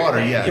with the her weird daughter,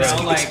 thing, yeah. you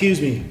know, like- Excuse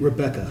me,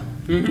 Rebecca.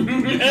 Only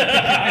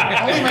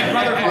my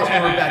brother calls me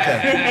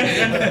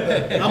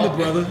Rebecca. I'm a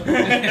brother.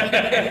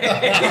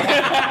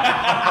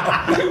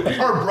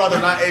 Her brother,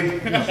 not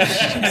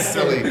a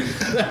silly.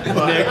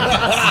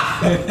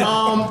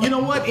 But You know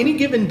what? Any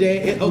given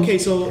day.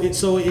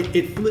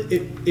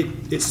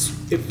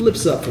 It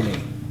flips up for me.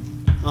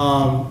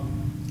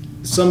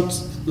 Some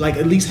like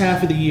at least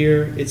half of the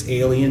year it's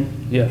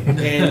Alien, Yeah.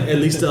 and at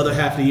least the other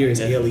half of the year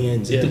is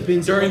Aliens. It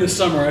depends. During the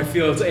summer, I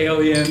feel it's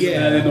aliens,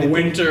 Yeah. and in the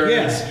winter,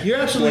 Yes, you're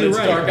absolutely when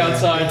it's right. dark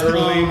outside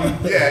early.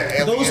 yeah,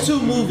 Alien. Those two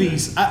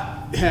movies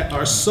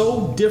are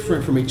so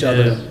different from each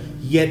other,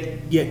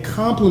 yet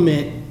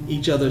complement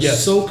each other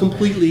Yes. so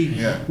completely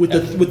Yeah. with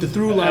the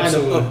through line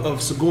Absolutely.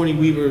 of Sigourney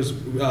Weaver's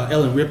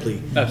Ellen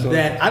Ripley. Absolutely.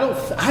 That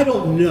I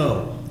don't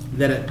know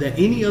that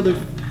any other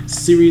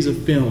series of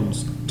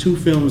films, two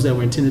films that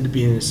were intended to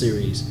be in a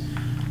series,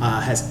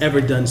 has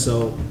ever done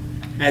so.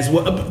 As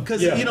well,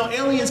 because Yeah.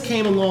 Aliens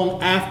came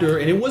along after,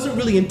 and it wasn't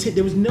really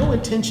there was no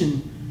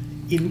intention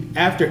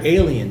after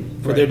Alien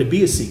for there to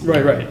be a sequel.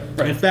 Right.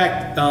 In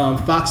fact,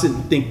 Fox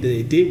didn't think that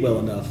it did well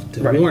enough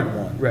to Right. warrant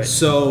one. Right.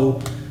 So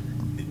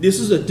this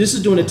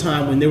is during a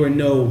time when there were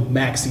no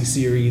maxi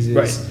series,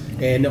 Right.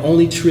 and the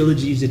only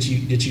trilogies that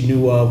you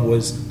knew of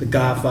was The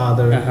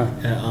Godfather,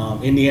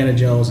 Indiana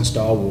Jones, and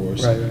Star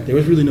Wars. Right. There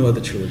was really no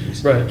other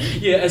trilogies. Right.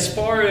 Yeah, as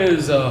far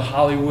as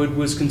Hollywood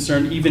was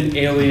concerned, even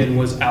Alien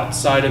was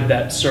outside of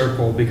that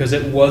circle because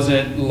it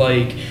wasn't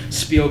like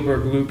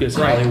Spielberg, Lucas,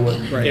 Hollywood.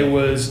 Right. It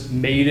was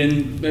made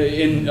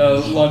in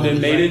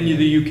London, made in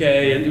the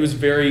UK, and it was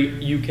very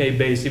UK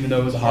based, even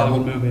though it was a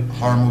Hollywood movie.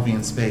 Horror movie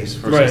in space,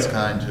 first of its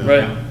kind, too.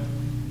 Right.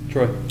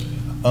 Troy.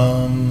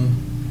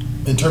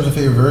 In terms of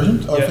favorite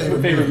versions? Or Yeah,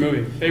 favorite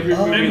movie. Favorite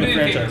movie in the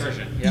franchise.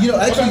 version. You know,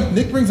 actually,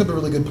 Nick brings up a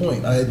really good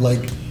point.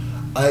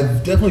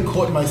 I've definitely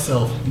caught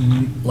myself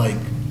like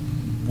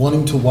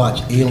wanting to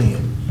watch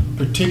Alien,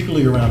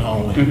 particularly around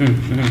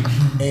Halloween.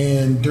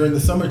 And during the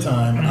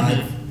summertime,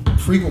 I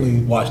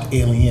frequently watched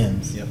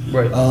Aliens.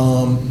 Right.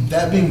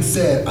 That being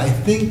said, I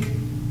think,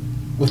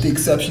 with the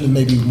exception of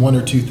maybe one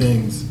or two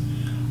things,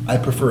 I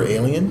prefer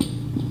Alien.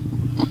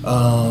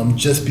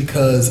 Just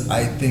because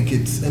I think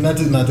it's, and not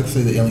to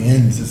say that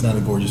Aliens is not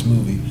a gorgeous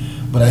movie,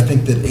 but I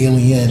think that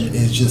Alien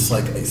is just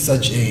like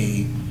such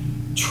a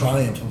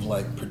triumph of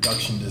like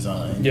production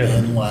design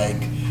and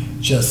like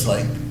just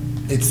like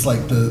it's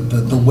like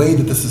the way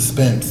that the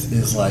suspense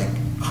is like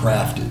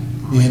crafted,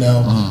 you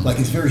know, like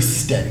it's very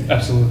steady.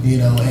 Absolutely. You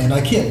know, and I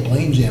can't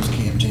blame James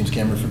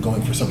Cameron for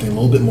going for something a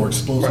little bit more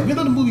explosive. Right. You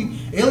know, the movie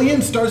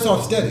Alien starts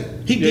off steady.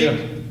 He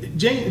did.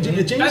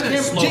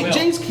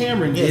 James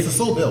Cameron. Yeah, it's a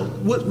slow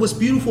build. What's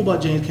beautiful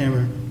about James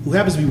Cameron, who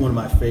happens to be one of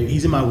my favorite,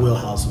 he's in my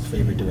wheelhouse of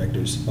favorite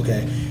directors.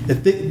 Okay,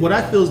 what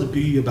I feel is the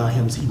beauty about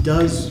him is he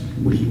does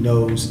what he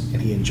knows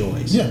and he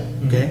enjoys. Yeah.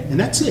 Okay, and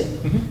that's it.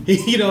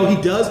 He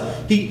does.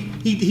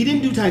 He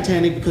didn't do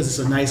Titanic because it's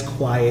a nice,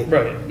 quiet,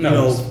 Right.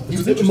 No, he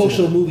was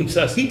emotional movie.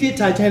 Obsessed. He did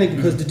Titanic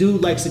because the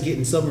dude likes to get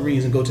in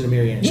submarines and go to the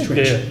Marianas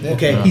Trench. Yeah.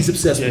 Okay, he's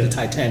obsessed with the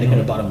Titanic and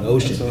the bottom of the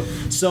ocean.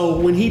 Absolutely. So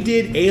when he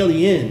did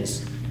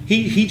Aliens,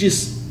 he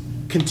just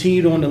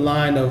continued on the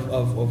line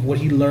of what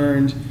he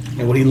learned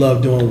and what he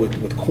loved doing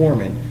with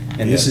Corman,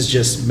 and this is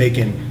just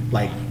making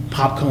like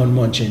popcorn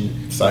munching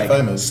Sci-fi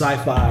like, movies.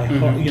 sci-fi,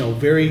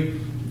 very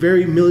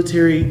very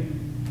military,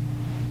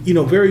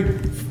 very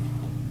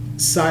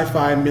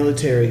sci-fi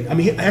military. I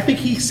mean, I think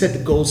he set the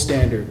gold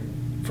standard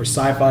for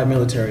sci-fi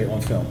military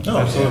on film. Oh,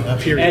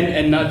 absolutely. Period.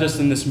 And not just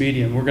in this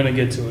medium. We're gonna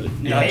get to it.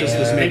 Not just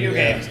this Video medium.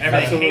 games, everything.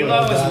 Absolutely.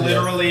 Halo is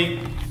literally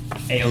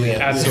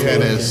Alien. Absolutely. Yeah,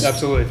 it is.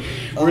 Absolutely.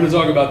 We're going to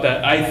talk about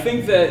that. I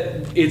think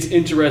that it's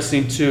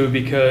interesting too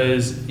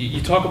because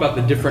you talk about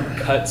the different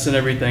cuts and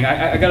everything.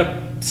 I got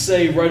to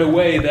say right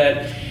away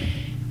that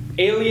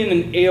Alien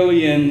and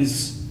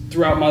Aliens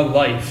throughout my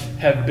life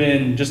have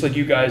been, just like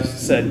you guys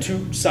said,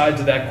 two sides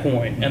of that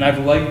coin. And I've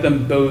liked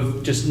them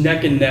both just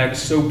neck and neck,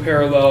 so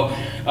parallel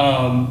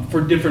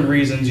for different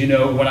reasons. You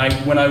know, when I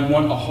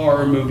want a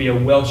horror movie, a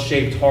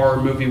well-shaped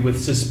horror movie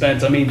with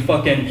suspense, I mean,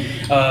 fucking,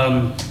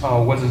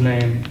 what's his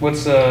name?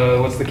 What's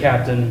the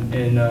captain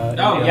in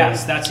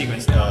Yes, that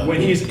sequence. when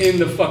he's in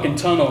the fucking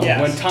tunnel, Yes.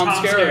 when Tom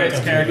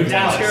Skerritt's character,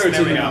 Dallas. in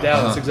There we go.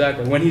 Dallas,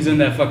 exactly. When he's in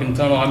that fucking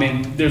tunnel, I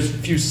mean, there's a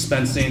few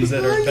suspense scenes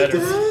that are better.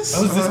 I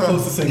was this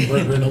close to saying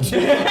Burt Reynolds.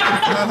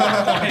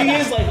 He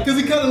is like,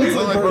 Because he kind of looks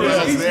like Burt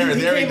Reynolds.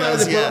 There he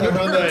does, yeah.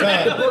 Around that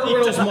time. the Burt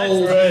Reynolds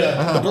mold.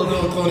 The Burt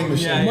Reynolds cloning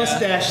machine. Yeah.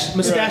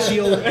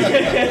 Mustachio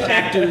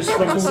actors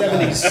from the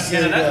 70s.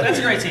 Yeah, that's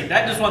a great scene.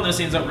 That is one of those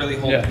scenes that really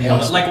hold. Yeah.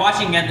 Like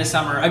watching again this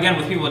summer, again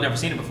with people who've never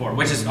seen it before,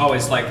 which is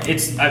always like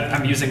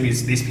I'm using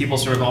these people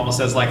sort of almost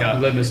as like a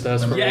Litmus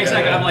test. yeah,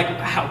 exactly. I'm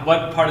like,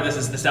 what part of this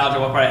is nostalgia?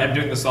 What part? I'm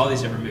doing this with all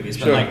these different movies,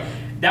 but Sure. like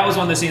that was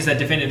one of the scenes that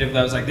definitively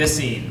I was like, this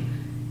scene,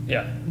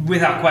 Yeah.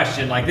 without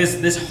question, like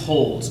this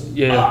holds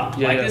up.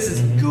 Like this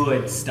is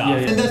good stuff. Yeah,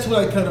 yeah.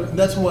 And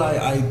that's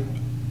why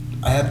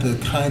I have to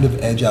kind of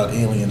edge out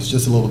Aliens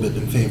just a little bit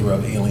in favor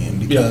of Alien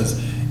because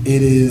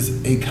it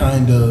is a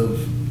kind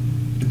of,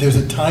 there's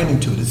a timing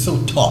to it. It's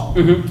so taut,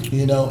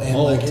 you know, and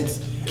like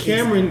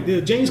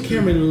James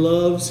Cameron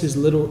loves his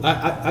literal.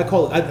 I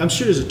call it. I'm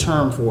sure there's a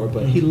term for it,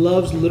 but he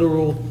loves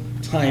literal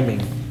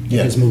timing in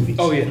his movies.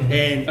 Oh, yeah.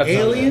 And That's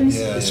Aliens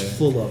Yeah, is yeah.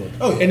 full of it.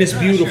 Oh, yeah. And it's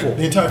beautiful.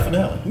 the entire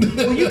finale.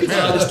 Well, you can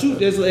tell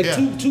there's like Yeah.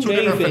 two Two main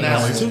different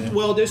things.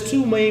 finales. There's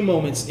two main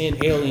moments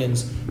in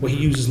Aliens where he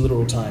uses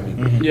literal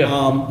timing. Yeah.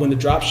 When the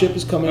dropship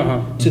is coming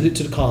to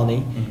the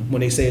colony,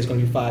 when they say it's going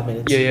to be 5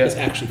 minutes, Yeah, yeah. it's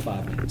actually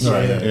 5 minutes.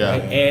 Right, yeah.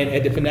 Right? And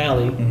at the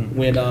finale,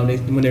 when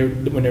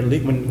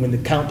the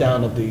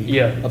countdown of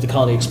the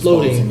colony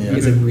exploding Exploding, yeah.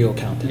 is a real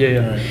countdown. Yeah,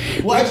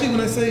 yeah. Well, actually, when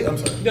I say, I'm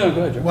sorry. No,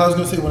 go ahead, Joe. Well, I was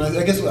going to say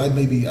I guess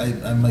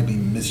I might be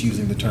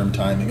misusing the term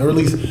timing, or at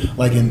least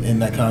like in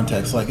that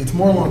context. Like it's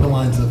more along the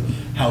lines of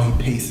how he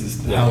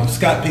paces, how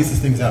Scott paces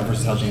things out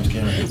versus how James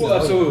Cameron paces Well,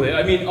 out. absolutely.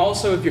 I mean,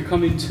 also, if you're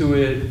coming to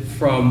it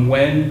from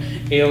when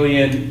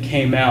Alien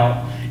came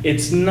out,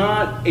 it's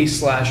not a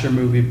slasher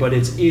movie, but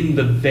it's in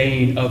the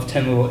vein of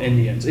 10 Little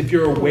Indians, if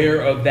you're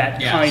aware of that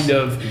Yes. kind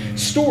of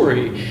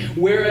story.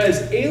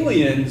 Whereas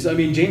Aliens, I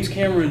mean, James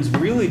Cameron's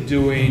really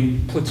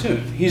doing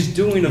Platoon. He's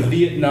doing a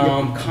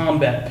Vietnam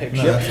combat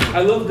picture. No, absolutely.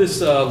 I love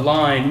this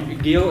line.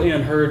 Gail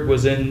Ann Hurd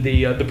was in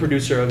the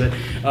producer of it.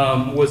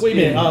 Wait a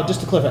minute,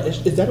 just to clarify,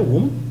 is that a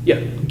woman? Yeah.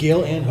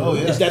 Gail Ann Hurd. Oh,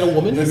 yeah. Is that a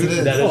woman? Yes, it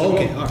is. That is a Oh,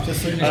 okay. woman. All right.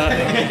 Just so you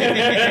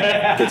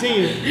know.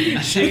 Continue.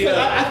 Because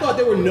I thought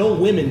there were no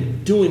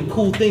women doing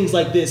cool things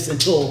like this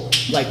until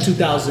like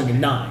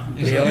 2009.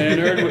 Gail Ann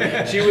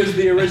Hurd, she was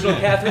the original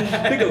Catherine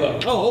Bigelow.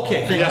 Oh,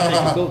 okay.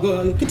 Thank you.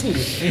 Go, continue.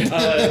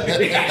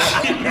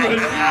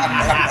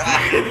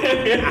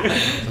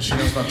 She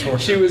knows about torture.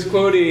 She was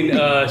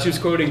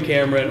quoting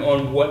Cameron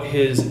on what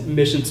his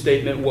mission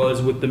statement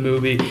was with the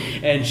movie,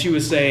 and she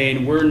was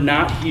saying, we're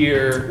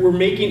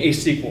making a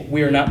sequel.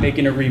 We are not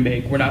making a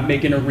remake. We're not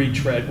making a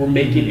retread. We're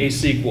making a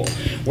sequel.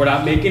 We're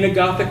not making a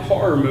gothic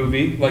horror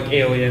movie like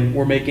Alien.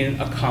 We're making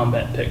a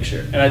combat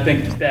picture. And I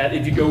think that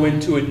if you go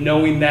into it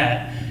knowing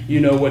that, you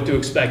know what to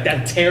expect.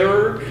 That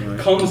terror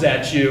comes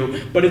at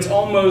you, but it's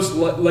almost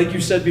like you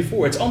said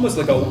before. It's almost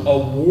like a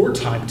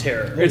wartime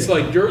terror. It's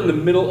like you're in the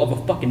middle of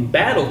a fucking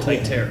battle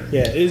type terror.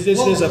 Yeah,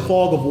 there's a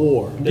fog of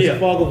war. There's a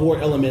fog of war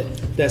element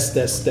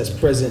that's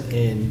present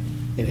in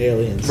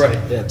Aliens. Right.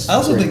 I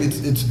also think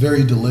it's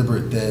very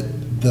deliberate that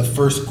the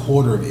first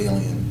quarter of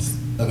Aliens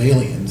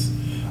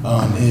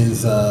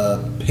is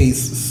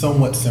paced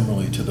somewhat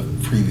similarly to the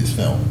previous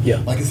film. Yeah.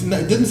 Like it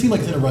doesn't seem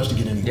like it's in a rush to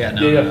get anything. Yeah,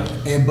 no.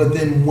 And but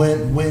then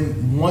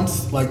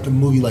once like the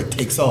movie like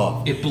takes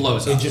off, It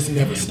blows it up. just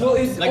never stops. Well,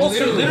 it's Like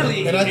also,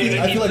 literally, And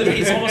I feel like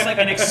it's almost like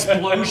an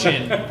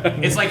explosion.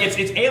 It's like it's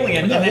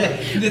alien, and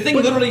then the thing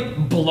literally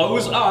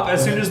blows up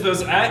as soon as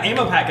those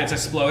ammo packets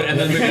explode, and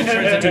then it turns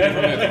into a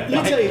different movie.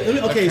 Let me tell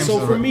you. Okay,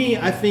 so for me,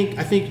 I think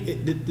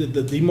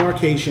the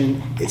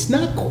demarcation, it's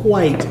not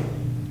quite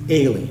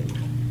Alien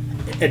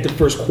at the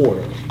first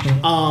quarter.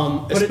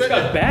 but it's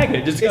got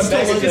baggage. It's got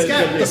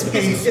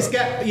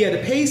the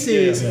pace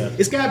is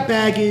it's got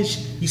baggage.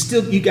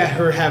 You got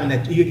her having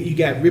that. You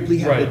got Ripley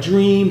having a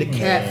dream. The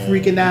cat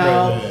freaking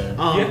out.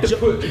 You have to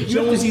put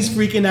Jonesy's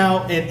freaking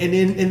out,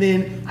 and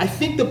then I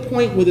think the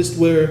point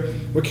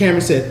where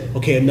Cameron said,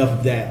 "Okay, enough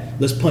of that.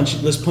 Let's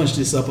punch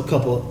this up a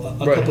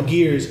couple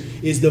gears."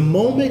 Is the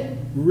moment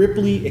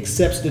Ripley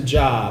accepts the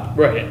job,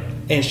 right.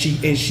 And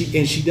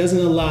she doesn't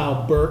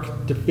allow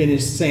Burke to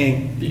finish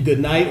saying good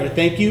night or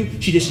thank you.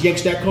 She just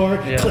yanks that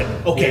card. Yeah. Click.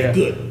 Okay, Yeah.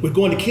 good. We're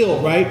going to kill,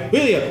 right?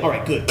 Really? All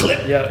right, good.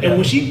 Click. Yeah, And yeah.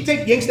 when she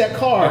yanks that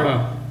card,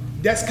 Uh-huh.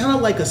 that's kind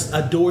of like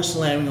a door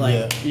slamming.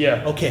 Like,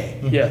 Yeah. okay,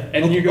 Yeah,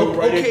 and you go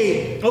right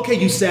okay,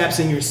 you saps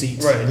in your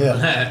seats. right.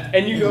 Yeah.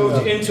 And you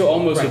go into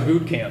almost a Right.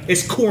 boot camp.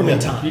 It's Corman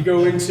You time.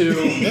 go into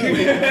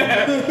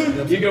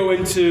you go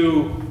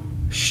into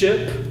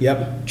ship,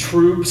 Yep.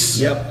 troops.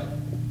 Yep.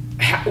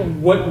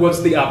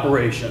 What's the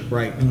operation?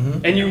 Right.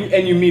 And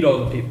you meet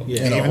all the people.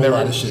 Yeah. And a Even whole their-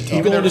 lot of shit. You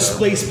talking go about to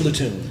Space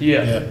Platoon.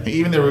 Yeah.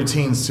 Even their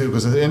routines too,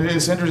 because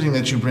it's interesting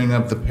that you bring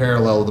up the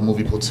parallel with the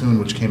movie Platoon,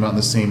 which came out in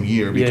the same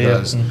year,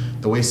 because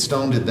the way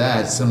Stone did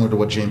that, similar to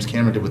what James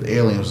Cameron did with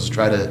Aliens, was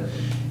try to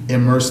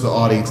immerse the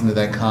audience into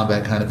that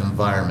combat kind of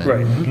environment.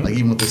 Right. Like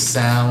even with the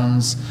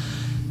sounds,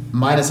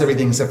 minus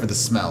everything except for the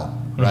smell,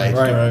 right?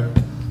 Right.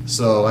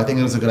 So I think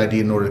it was a good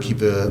idea in order to keep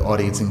the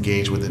audience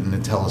engaged with it and to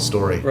tell a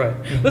story. Right.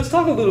 Let's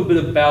talk a little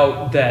bit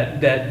about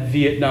that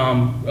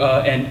Vietnam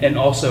and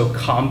also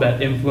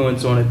combat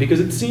influence on it, because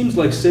it seems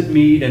like Sid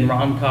Mead and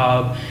Ron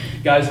Cobb,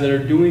 guys that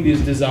are doing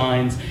these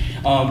designs,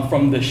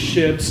 from the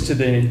ships to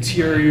the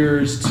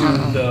interiors to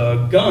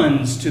the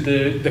guns to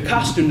the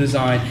costume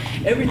design,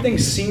 everything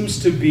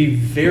seems to be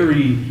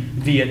very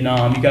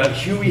Vietnam. You got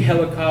Huey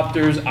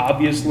helicopters,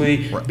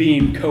 obviously,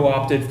 being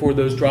co-opted for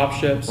those drop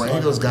ships. Were any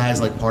of those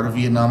guys like part of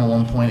Vietnam at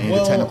one point and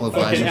Well, the technical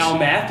Fucking advisors? Al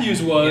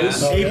Matthews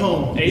was.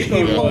 Apone.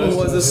 Apone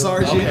was. a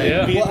sergeant. Okay. in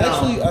Yeah. Vietnam.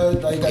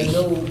 Well, actually, I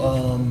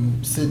know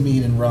Sid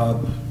Mead and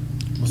Ron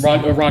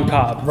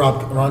Cobb.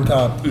 Ron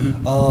Cobb.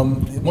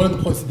 One of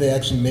the points that they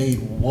actually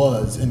made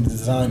was in the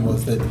design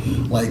was that,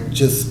 like,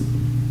 just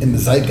in the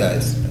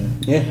zeitgeist,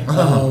 Yeah.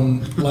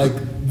 like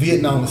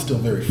Vietnam was still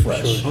very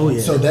fresh. Oh,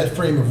 yeah. So that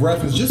frame of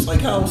reference, just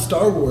like how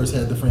Star Wars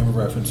had the frame of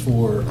reference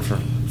for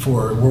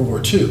World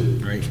War II.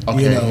 Right.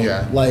 Okay, You know,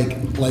 yeah. like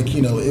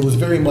it was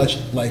very much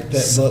like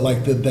that. But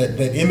like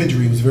that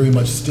imagery was very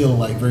much still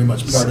like very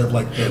much part of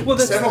like the. Well,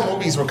 that's Several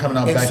movies were coming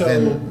out And back so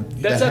then.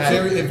 that's that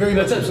had-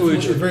 That's absolutely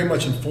It true. very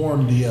much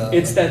informed the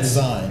It's that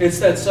design. It's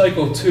that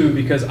cycle too,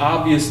 because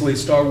obviously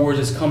Star Wars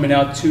is coming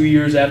out 2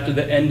 years after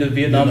the end of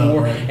Vietnam Vietnam,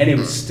 War, right. and it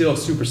was still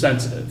super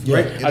sensitive. Yeah.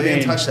 Right? They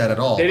didn't touch that at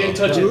all. They didn't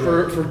touch it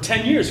for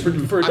 10 years, for a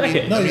I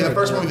decade. mean, yeah. the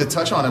first movie to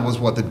touch on it was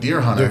what, The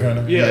Deer Hunter? Deer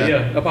Hunter.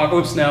 yeah.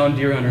 Apocalypse Now and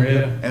Deer Hunter.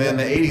 Yeah. And then in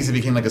the 80s, it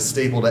became like a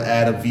staple to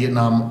add a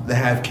Vietnam, to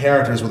have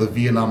characters with a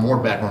Vietnam War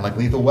background, like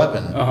Lethal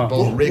Weapon. Uh-huh.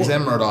 Both Riggs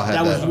and Murdaugh had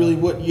That that. was really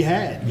what you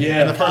had.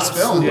 Yeah. In the first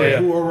film. Yeah.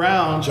 Who were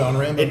around John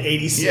Rambo. in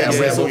 '86 Yeah, and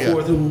Rambo, so yeah.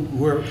 forth, who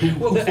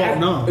Well, fought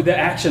Vietnam. the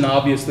action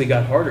obviously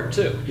got harder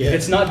too. Yeah.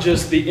 It's not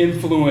just the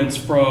influence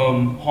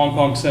from Hong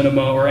Kong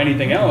cinema or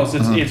anything else.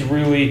 It's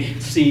really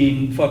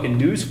seeing fucking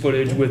news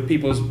footage with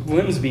people's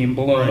limbs being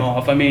blown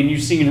off. I mean,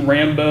 you've seen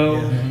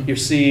Rambo, you're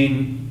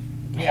seeing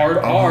hard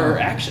R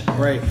action.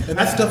 Right. And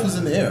that stuff was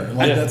in the air.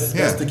 Like Yeah. that's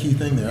Yeah. the key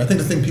thing there. I think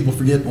the thing people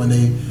forget when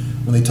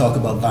they talk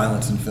about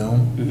violence in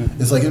film,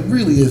 it's like it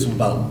really is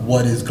about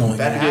what is going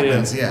That on.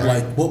 happens, yeah.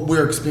 Like what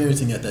we're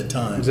experiencing at that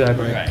time.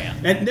 Exactly. Right, yeah.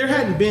 And there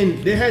hadn't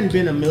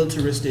been a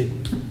militaristic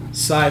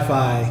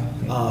sci-fi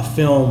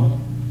film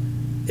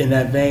in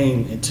that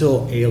vein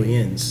until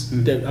Aliens.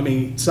 I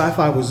mean,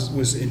 sci-fi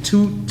was in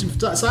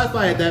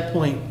sci-fi at that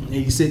point in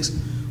 '86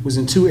 was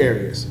in two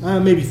areas,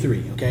 maybe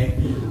three. Okay,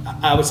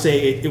 I would say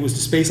it was the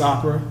space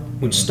opera,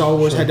 which Star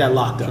Wars had that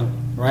locked up,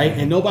 right?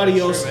 And nobody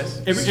else,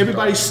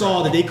 everybody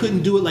saw that they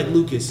couldn't do it like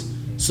Lucas.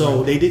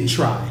 So they didn't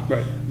try.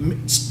 Right.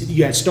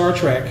 You had Star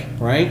Trek,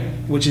 right,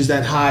 which is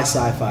that high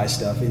sci-fi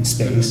stuff in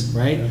space,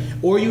 right?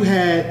 Or you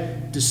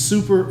had the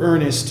super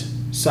earnest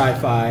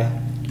sci-fi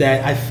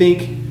that I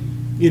think,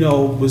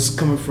 was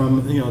coming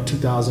from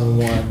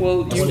 2001.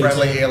 Well,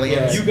 Friendly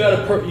Aliens. you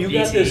got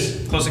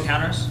this. Close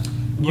Encounters.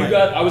 You Right.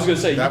 got. I was gonna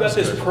say That you was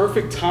got this good.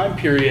 perfect time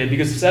period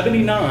because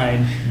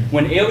 '79,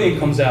 when Alien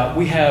comes out,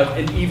 we have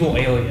an evil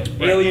alien.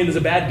 Alien is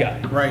a bad guy.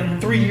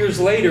 Right. 3 years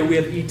later, we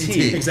have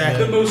E.T.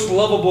 Exactly. The most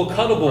lovable,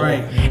 cuttable.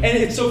 Right. And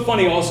it's so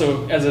funny.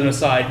 Also, as an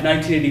aside,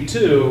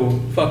 1982,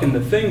 fucking The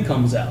Thing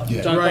comes out.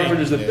 Yeah. John Right.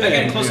 Carpenter's The Thing.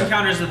 Again, Close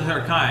Encounters of the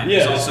Third Kind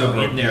is Yeah. also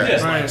in there. Yeah.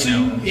 It's like, Right. So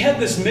you had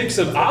this mix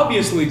of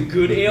obviously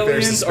good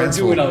aliens are suspenseful.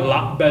 doing a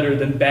lot better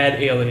than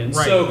bad aliens.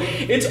 Right. So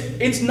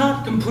it's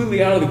not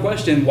completely out of the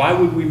question. Why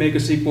would we make a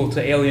sequel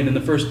to Alien in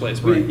the first place?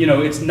 Right.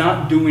 It's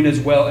not doing as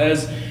well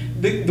as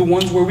the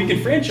ones where we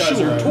can franchise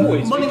our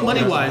toys.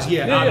 Money wise,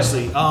 yeah, Yeah,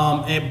 obviously.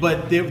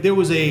 But there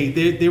was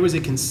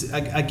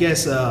I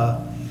guess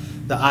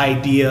the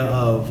idea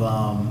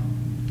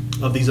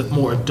of these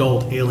more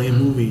adult alien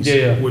movies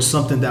was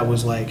something that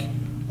was like,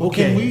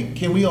 okay,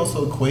 Can we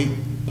also equate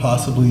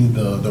possibly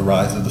the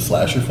rise of the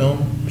slasher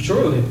film?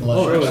 Surely.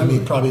 Like, I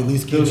mean, probably at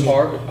least give Those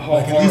horror,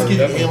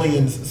 definitely.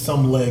 aliens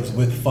some legs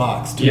with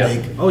Fox to Yeah.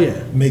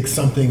 make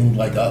something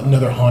like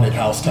another haunted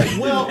house type.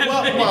 well.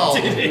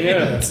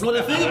 Yeah. Well,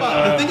 the thing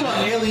about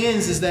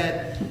aliens is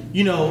that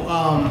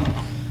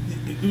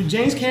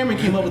James Cameron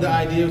came up with the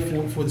idea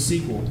for the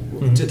sequel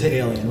to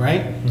Alien,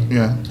 right?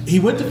 Yeah. He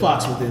went to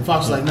Fox with it.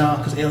 Fox was like, nah,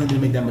 because Alien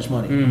didn't make that much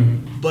money.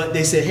 But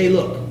they said, hey,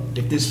 look,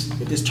 if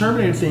this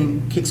Terminator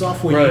thing kicks off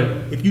for Right. you,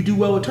 if you do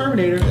well with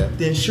Terminator,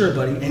 then sure,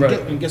 buddy. And,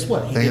 Right. and guess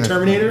what? He They did had-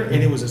 Terminator,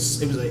 and it was a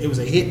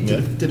hit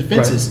to the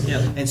fences. Right.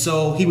 Yeah. And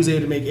so he was able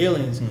to make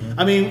Aliens.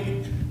 I mean,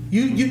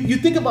 you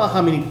think about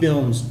how many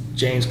films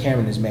James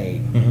Cameron has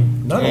made.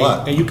 Not a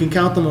lot. And you can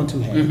count them on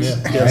two hands,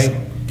 right?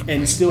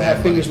 And still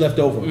have fingers left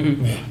over.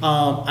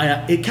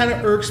 It kind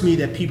of irks me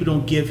that people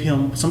don't give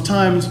him.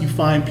 Sometimes you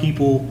find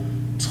people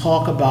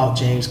talk about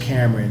James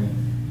Cameron.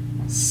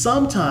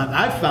 Sometimes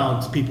I've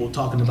found people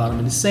talking about him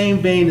in the same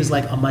vein as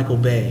like a Michael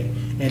Bay,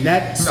 and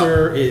that,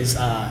 sir, is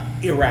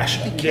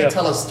irrational. Can't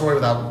tell a story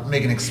without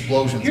making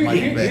explosions.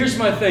 Here's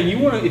my thing.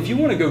 If you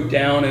want to go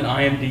down an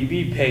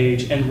IMDb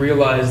page and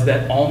realize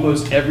that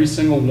almost every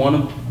single one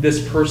of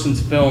this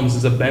person's films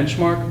is a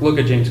benchmark, look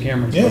at James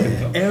Cameron's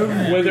fucking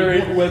film. Whether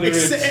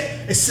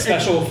it's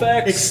special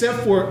effects, except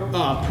for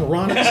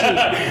Piranha 2.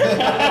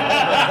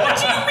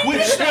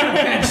 which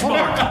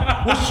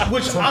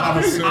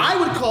I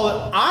would call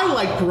it. I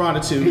like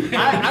Piranha 2.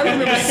 I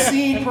remember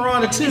seeing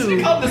Piranha 2. Is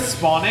it called The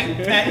Spawning?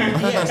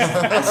 Yes,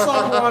 I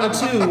saw Piranha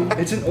 2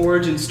 it's an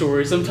origin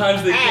story.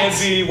 Sometimes they can't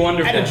be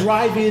wonderful. at a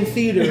drive-in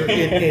theater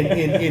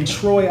in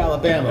Troy,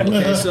 Alabama.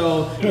 Okay,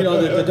 so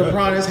the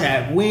piranhas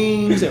had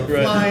wings, they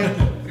were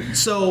flying.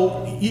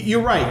 So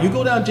you're right. You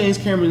go down James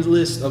Cameron's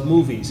list of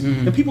movies,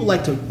 and people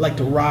like to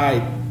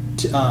ride,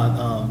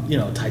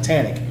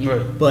 Titanic.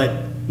 Right. But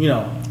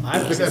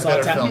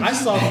I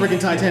saw freaking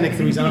Titanic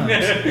 3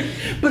 times.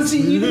 But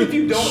see, even if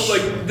you don't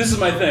like, this is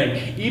my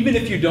thing. Even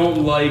if you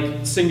don't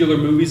like singular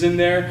movies in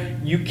there,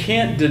 you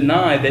can't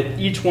deny that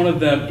each one of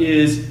them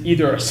is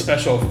either a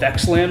special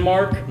effects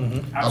landmark,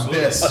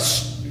 Abyss.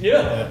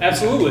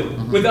 absolutely.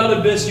 Without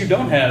Abyss, you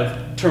don't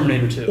have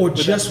Terminator 2. Or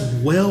just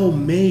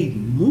well-made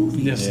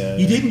movies. Yes. Yeah,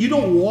 You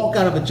don't walk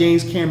out of a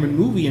James Cameron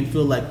movie and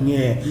feel like,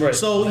 yeah. Right.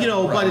 So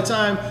by the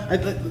time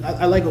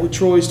I like what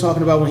Troy's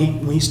talking about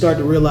when he started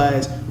to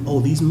realize,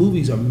 these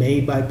movies are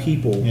made by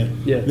people. Yeah.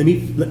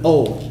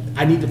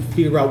 I need to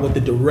figure out what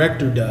the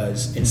director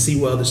does and see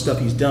what other stuff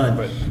he's done.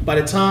 Right. By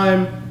the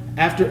time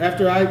after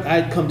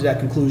I'd come to that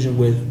conclusion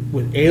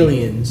with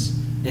Aliens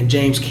and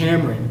James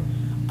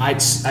Cameron, I'd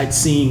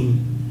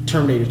seen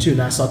Terminator 2,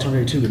 and I saw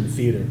Terminator 2 in the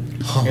theater.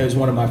 It was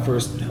one of my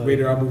first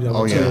rated R movies I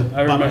went to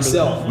by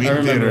myself.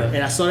 Wheaton Theater.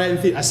 And I saw that in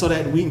theater. I saw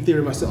that in Wheaton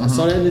Theater myself. I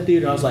saw that in the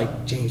theater. I was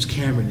like, James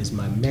Cameron is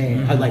my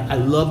man. I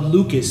love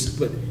Lucas,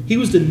 but he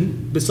was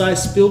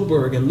besides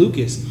Spielberg and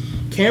Lucas,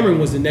 Cameron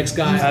was the next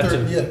guy.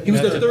 He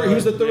was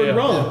the third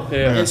rung.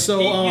 Yeah. And so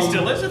he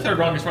still is the third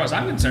rung as far as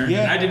I'm concerned.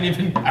 Yeah.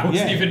 And I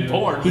wasn't even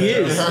born. He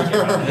is.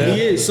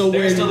 He is. So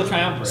They're still the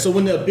triumvirate. So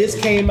when the Abyss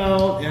came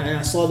out, and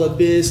I saw the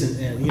Abyss,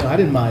 and I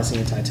didn't mind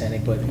seeing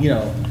Titanic, but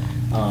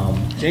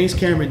James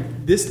Cameron,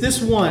 this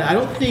one, I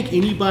don't think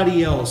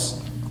anybody else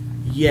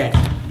yet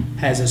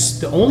has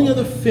the only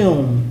other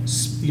film,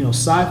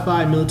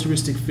 sci-fi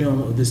militaristic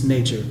film of this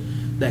nature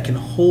that can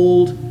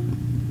hold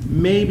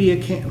maybe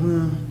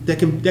that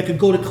could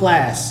go to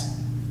class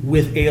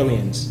with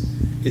Aliens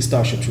is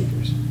Starship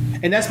Troopers.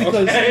 And that's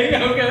because Okay.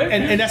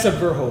 and that's a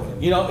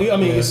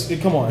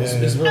Verhoeven. Come on. It's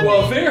Verhoeven.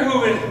 Well,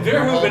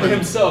 Verhoeven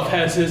himself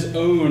has his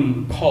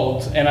own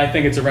cult, and I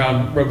think it's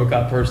around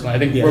RoboCop personally. I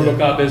think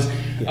RoboCop is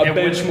a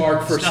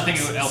benchmark for nothing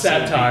else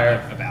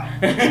satire.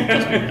 about.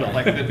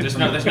 There's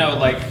no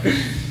like.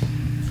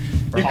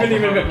 You couldn't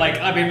even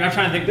I'm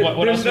trying to think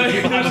what else would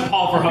people have a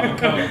Paul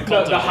Verhoeven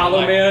cult. The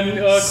Hollow Man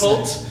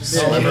cult.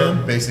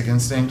 Sliver, Basic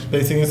Instinct.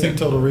 Basic Instinct,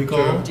 Total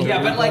Recall.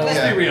 Yeah, but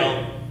let's be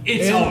real.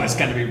 It's always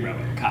gonna be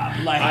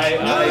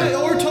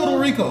RoboCop. Or Total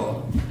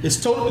Recall. It's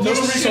Total Recall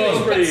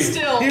is pretty.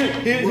 Still,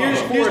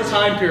 For a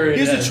time period.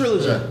 Here's a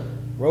trilogy: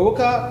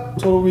 RoboCop,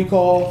 Total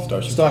Recall,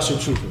 Starship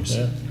Troopers.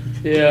 Yeah.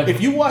 Yeah.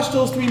 If you watch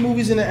those 3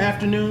 movies in the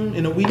afternoon,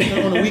 on a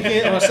weekend,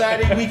 on a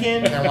Saturday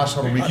weekend, Can't watch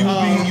the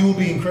weekend. You will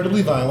be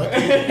incredibly violent.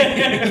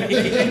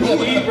 You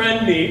will eat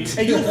red meat.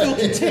 and you'll feel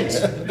content.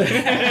 You'll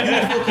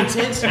feel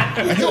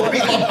content. You'll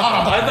be on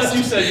bottom. I thought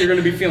you said you're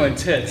going to be feeling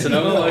tits, and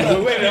I'm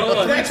like, wait, hold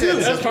on. That too.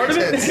 That's part of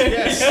it?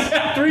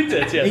 Yes. 3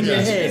 tits, yes. In your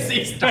yes. head.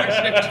 See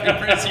Starship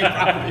Troopers, you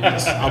probably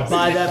just. I'll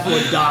buy that for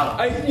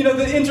 $1. You know,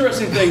 the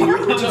interesting thing,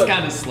 Hormones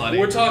kinda slutty.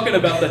 we're talking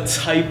about the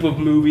type of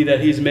movie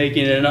that he's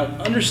making, and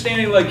I'm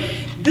understanding, like,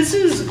 this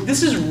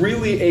is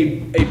really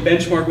a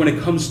benchmark when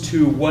it comes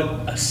to what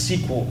a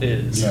sequel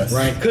is. Yes.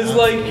 Right. Because,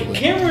 like,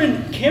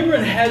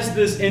 Cameron has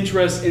this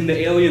interest in the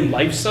alien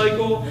life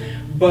cycle,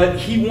 but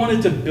he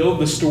wanted to build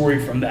the story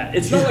from that.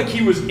 It's not like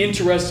he was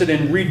interested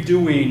in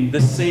redoing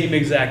the same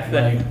exact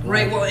thing.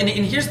 Right, well, and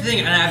here's the thing,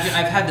 and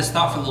I've had this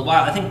thought for a little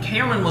while. I think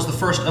Cameron was the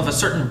first of a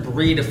certain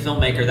breed of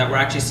filmmaker that we're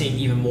actually seeing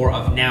even more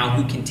of now,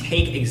 who can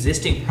take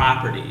existing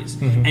properties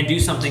and do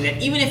something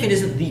that, even if it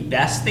isn't the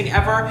best thing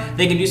ever,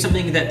 they can do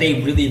something that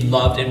they really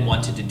loved and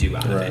wanted to do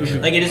out of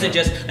it. Like, it isn't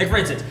just, like, for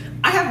instance,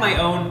 I have my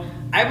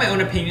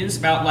own opinions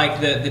about, like,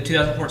 the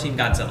 2014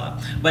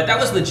 Godzilla, but that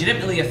was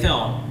legitimately a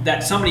film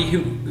that somebody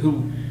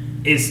who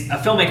is a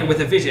filmmaker with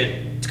a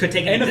vision could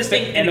take an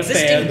existing fan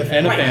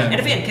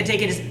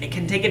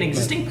can take an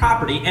existing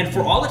property, and for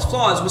all its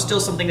flaws was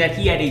still something that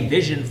he had a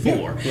vision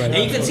for.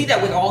 And you can see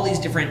that with all these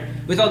different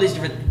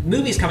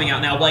movies coming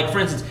out now. Like, for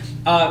instance,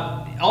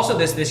 also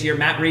this year,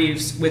 Matt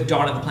Reeves with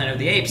Dawn of the Planet of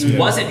the Apes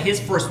wasn't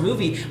his first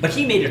movie, but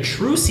he made a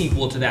true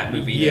sequel to that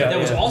movie that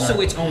was also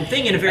its own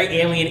thing in a very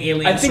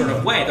alien sort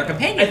of way. They're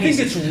companion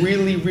pieces. I think it's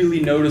really, really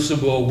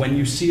noticeable when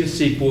you see a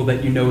sequel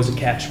that you know is a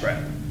cash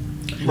grab.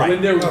 Right.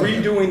 When they're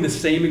redoing the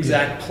same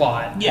exact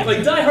plot. Yeah.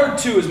 Like Die Hard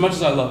 2, as much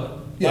as I love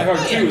it. Die Hard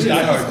 2 is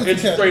Die Hard.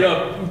 It's straight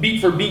up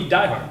beat for beat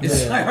Die Hard.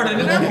 It's Die Hard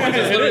in an airport.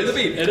 That's literally the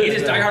beat. It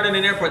is Die Hard in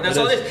an airport. That's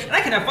all it is. And I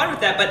can have fun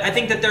with that, but I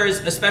think that there is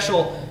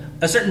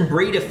a certain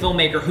breed of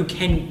filmmaker who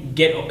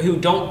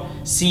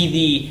don't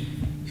see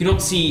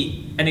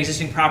an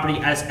existing property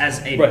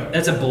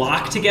as a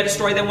block to get a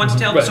story they want to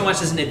tell, but so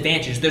much as an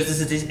advantage. There's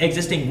this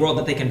existing world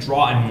that they can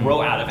draw and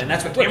grow out of, and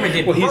that's what Cameron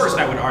did first,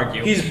 I would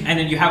argue. And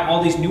then you have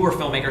all these newer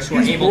filmmakers who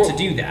are able to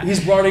do that.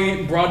 He's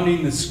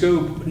broadening the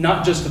scope,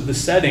 not just of the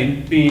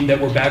setting, being that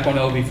we're back on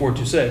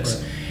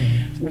LV-426.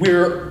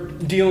 We're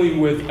dealing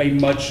with a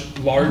much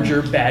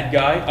larger bad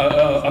guy,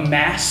 a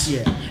mass,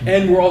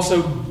 and we're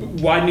also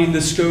widening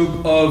the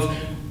scope of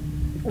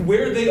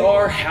where they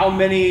are, how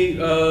many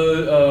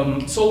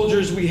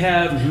soldiers we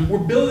have. We're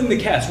building the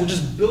cast. We're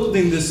just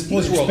building this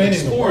world,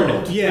 exploring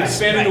it. Yeah,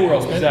 expanding the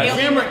world.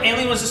 Exactly.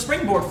 Alien was a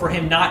springboard for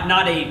him, not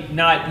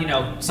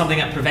something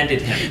that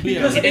prevented him.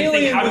 Because he didn't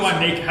think,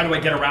 Alien how do I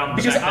get around?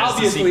 Because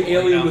obviously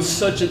Alien was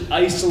such an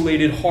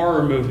isolated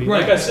horror movie,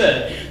 like I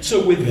said.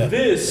 So with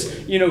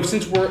this,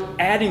 since we're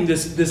adding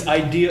this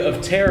idea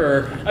of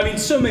terror, I mean,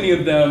 so many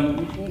of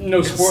them,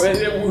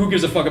 who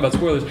gives a fuck about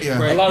spoilers? Yeah.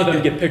 A lot of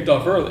them get picked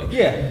off early.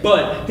 Yeah.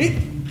 But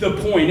the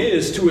point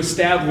is to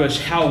establish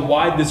how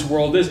wide this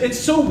world is. It's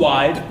so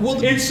wide.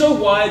 It's so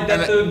wide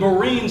that the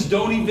Marines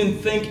don't even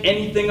think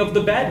anything of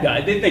the bad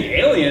guy. They think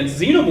aliens,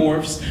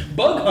 xenomorphs,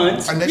 bug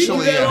hunts. Initially,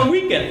 we do that on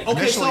weekends.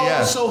 Okay,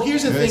 so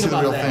here's the thing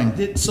about that.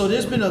 Thing. So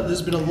there's been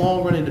a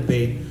long running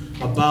debate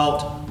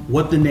about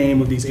what the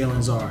name of these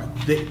aliens are,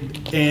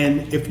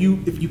 and if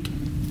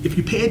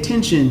you pay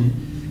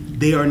attention,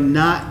 they are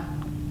not.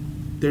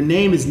 Their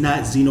name is not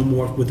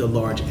xenomorph with a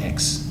large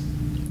X.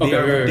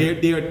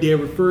 They're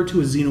referred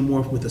to as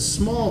xenomorph with a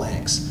small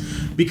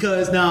x,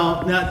 because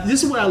now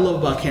this is what I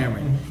love about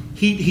Cameron.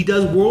 He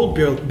does world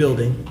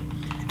building,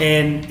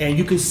 and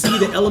you can see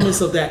the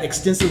elements of that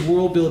extensive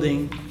world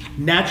building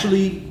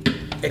naturally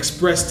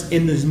expressed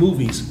in these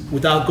movies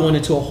without going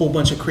into a whole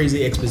bunch of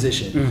crazy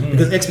exposition,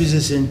 because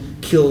exposition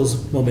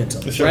kills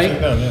momentum,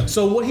 right?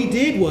 So what he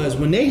did was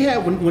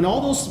when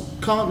all those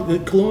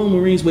colonial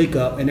Marines wake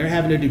up and they're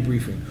having their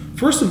debriefing.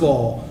 First of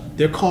all,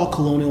 they're called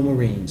colonial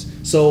Marines.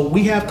 So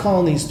we have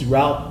colonies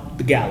throughout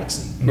the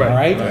galaxy, all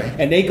right?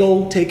 And they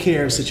go take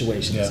care of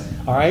situations,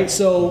 all right?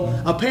 So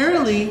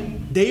apparently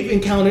they've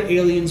encountered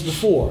aliens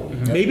before.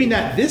 Maybe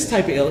not this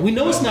type of alien. We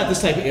know it's not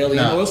this type of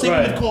alien, or else they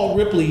would have called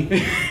Ripley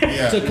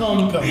to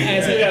come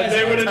as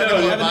they would have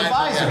known. an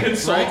advisor.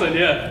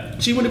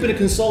 Consultant, She would have been a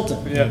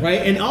consultant,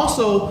 right? And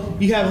also,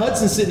 you have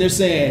Hudson sitting there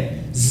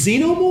saying,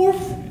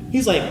 xenomorph?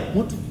 He's like,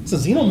 what it's a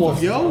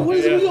xenomorph, yo? What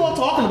is we all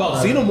talking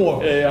about?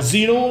 Xenomorph.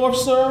 Xenomorph,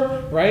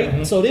 sir?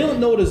 Right? So they don't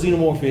know what a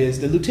xenomorph is.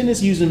 The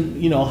lieutenant's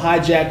using,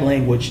 hijacked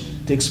language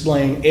to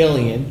explain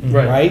alien,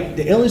 right?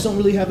 The aliens don't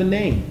really have a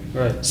name.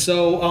 Right.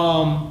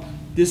 So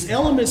this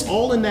element's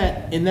all in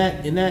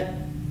that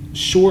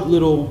short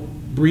little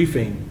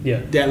briefing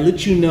that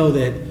lets you know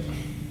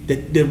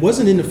that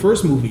wasn't in the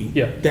first movie.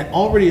 That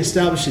already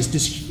establishes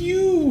this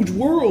huge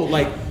world,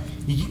 like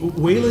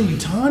Wayland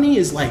Yutani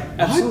is like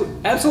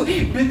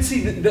absolutely. But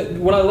see,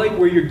 what I like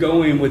where you're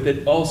going with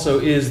it also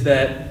is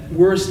that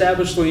we're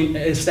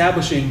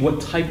establishing what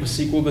type of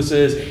sequel this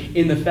is,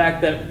 in the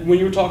fact that when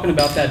you were talking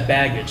about that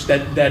baggage,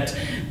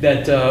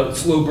 that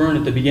slow burn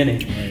at the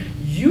beginning,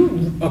 you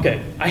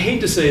okay, I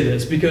hate to say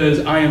this because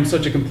I am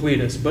such a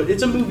completist, but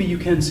it's a movie you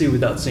can see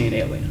without seeing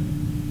Alien.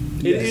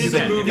 It is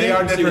a movie. They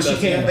are you can see different.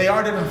 without seeing. They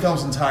are different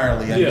films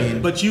entirely. I Yeah.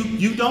 mean, But you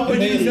don't. But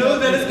you know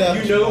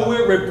that you know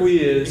where Ripley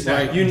is.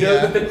 Right. You know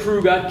Yeah. that the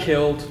crew got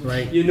killed.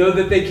 Right. You know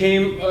that they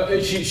came.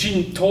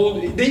 She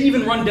told. They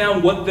even run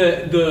down what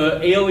the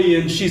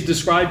alien she's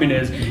describing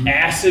is.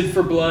 Acid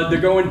for blood. They're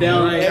going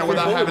down. Right. yeah, every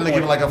without bullet having to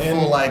point. give like a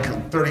full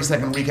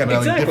 30-second recap of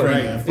Exactly. different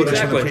Right. footage from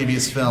Exactly. the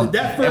previous film.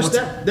 That And first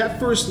what's- that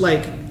first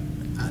like.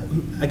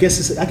 I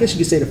guess you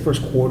could say the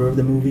first quarter of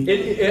the movie.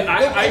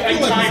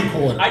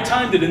 I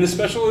timed it in the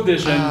special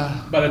edition.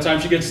 By the time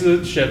she gets to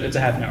the ship, it's a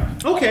half an hour.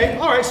 Okay,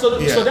 all right. So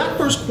Yeah. that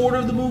first quarter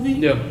of the movie,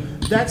 Yeah.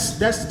 that's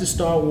the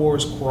Star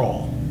Wars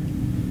crawl.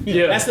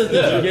 Yeah. That's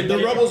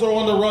the rebels are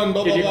on the run.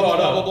 Blah blah Get blah caught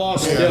blah up. blah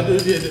blah.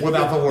 Yeah.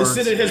 Without the words.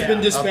 The Senate has been Of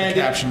the disbanded.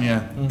 caption,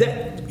 yeah.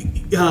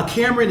 That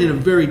Cameron, in a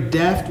very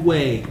daft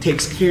way,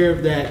 takes care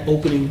of that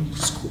opening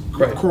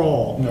Right.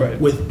 crawl Right.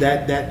 with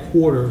that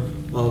quarter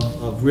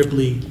of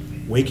Ripley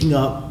waking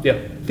up. Yeah.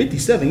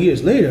 57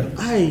 years later.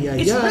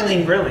 It's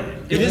really brilliant.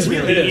 It is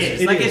really really-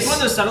 is. it Like is. it's one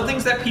of those subtle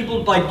things that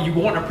people you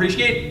won't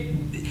appreciate.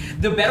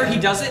 The better he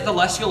does it, the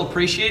less you'll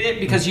appreciate it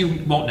because you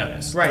won't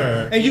notice. Right.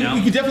 And you know?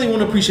 you definitely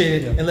won't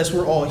appreciate it unless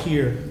we're all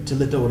here to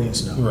let the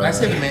audience know. Right. I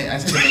say the main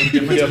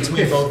difference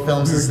between both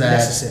films is that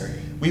Necessary.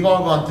 we've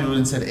all gone through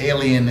and said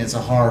Alien is a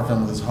horror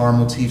film with its horror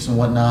motifs and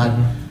whatnot.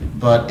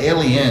 But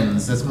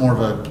Aliens, that's more of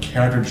a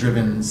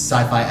character-driven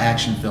sci-fi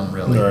action film,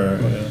 really.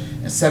 Right.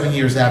 And 7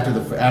 years after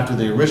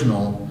the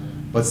original,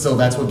 but still,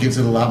 that's what gives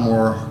it a lot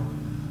more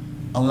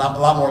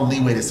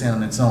leeway to stand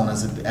on its own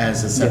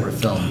as a separate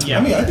film. Yeah.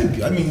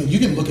 I mean, you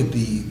can look at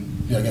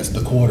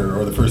the quarter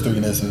or the first 30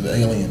 minutes of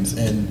Aliens,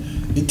 and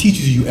it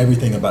teaches you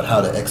everything about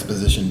how to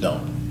exposition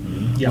dump.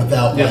 Yeah.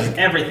 Without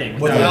Everything.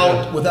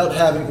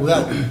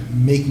 without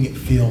making it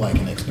feel like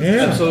an exposition.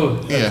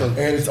 Absolutely. Yeah. And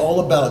it's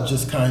all about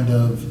just kind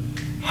of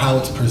how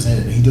it's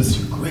presented. And he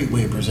does a great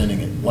way of presenting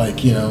it.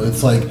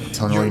 It's like,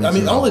 Tell you all you need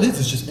to know. all it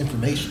is just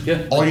information.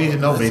 Yeah. All you need to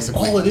know, That's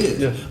basically. all it is.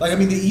 Yeah.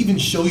 They even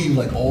show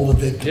you all the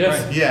victims.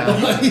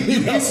 Yeah. Yeah.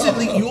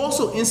 You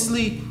also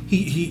instantly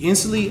he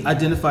instantly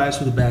identifies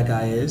who the bad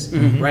guy is,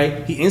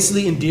 right? He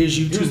instantly endears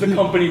you to Who's the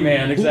company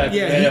man? Exactly.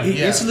 He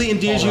Yeah. instantly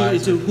endears you All right.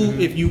 into who.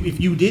 If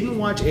you didn't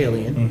watch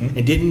Alien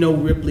and didn't know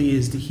Ripley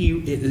is the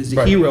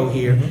Right. hero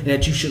here and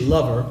that you should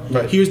love her,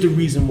 Right. here's the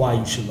reason why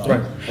you should love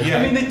her. Yeah.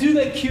 I mean, they do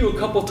that cue a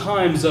couple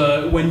times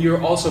when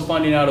you're also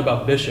finding out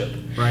about Bishop.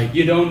 Right.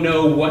 You don't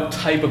know what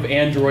type of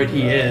android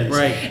he is.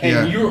 Right. And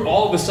Yeah. you're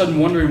all of a sudden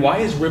wondering, why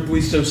is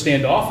Ripley so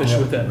standoffish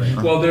with him?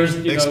 Well, there's,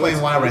 They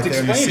explain why right it's there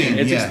in the explaining. scene,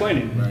 It's yeah.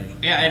 explaining.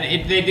 Yeah,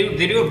 and they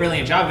do a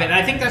brilliant job of it. And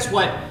I think that's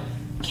what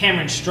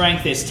Cameron's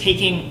strength is,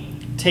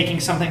 taking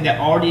something that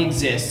already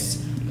exists,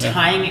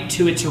 tying it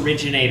to its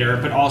originator,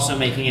 but also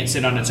making it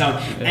sit on its own.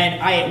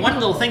 And one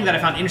little thing that I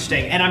found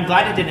interesting, and I'm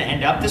glad it didn't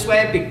end up this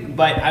way,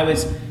 but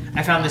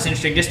I found this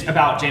interesting just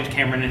about James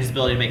Cameron and his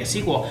ability to make a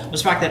sequel,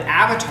 was the fact that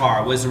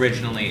Avatar was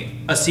originally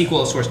a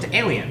sequel of sorts to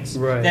Aliens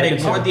Right. that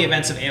ignored the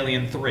events of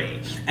Alien 3.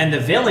 And the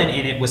villain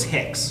in it was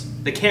Hicks.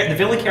 The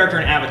villain character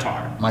in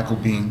Avatar Michael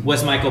Biehn.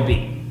 was Michael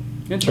Biehn.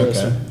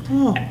 Interesting.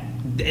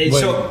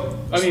 So,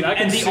 I mean, I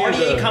can and the see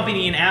RDA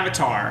company in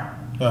Avatar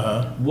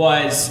Uh-huh.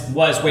 was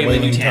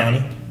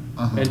Weyland-Yutani.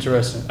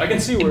 Interesting. I can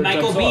see where it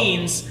Michael jumps off.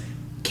 Bihn's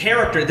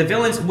character, the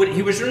villains,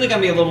 he was really going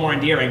to be a little more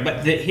endearing,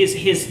 but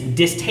his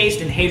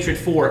distaste and hatred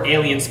for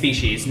alien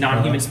species,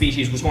 non-human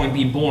species, was going to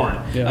be born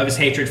of his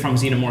hatred from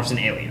xenomorphs and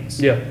aliens.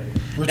 Yeah.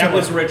 That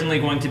was originally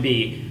going to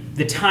be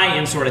the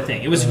tie-in sort of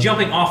thing. It was a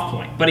jumping off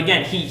point. But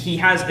again, he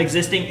has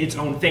existing its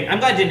own thing. I'm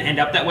glad it didn't end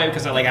up that way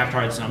because I like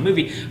Avatar as its own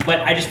movie.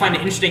 But I just find it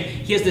interesting.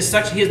 He has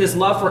this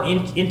love for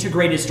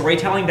integrated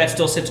storytelling that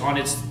still sits on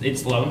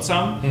its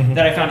lonesome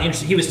that I found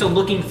interesting. He was still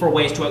looking for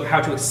ways to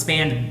how to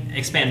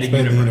expand the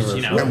universe.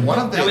 You know, And one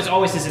of the- that was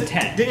always his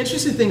intent. The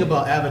interesting thing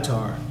about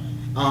Avatar,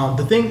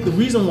 the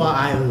reason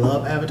why I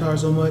love Avatar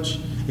so much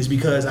is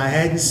because I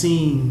hadn't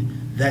seen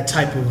that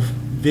type of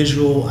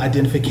visual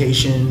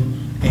identification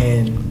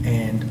and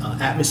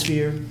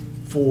atmosphere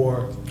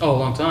for Oh, a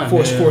long time.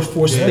 for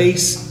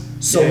space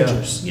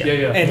soldiers. Yeah.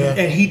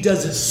 And he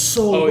does it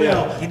so Oh, yeah.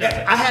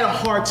 well. I had a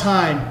hard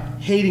time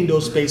hating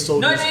those space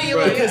soldiers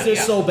because they're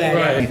so bad.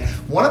 Right.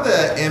 One of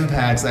the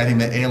impacts I think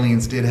that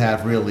Aliens did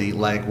have really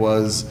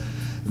was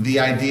the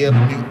idea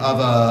of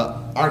a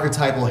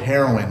archetypal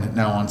heroine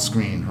now on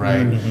screen,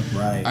 right?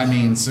 Right. I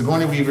mean,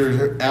 Sigourney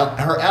Weaver,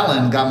 her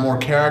Ellen got more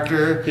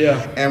character,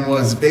 and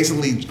was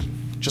basically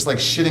just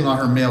shitting on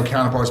her male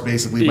counterparts,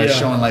 basically by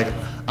showing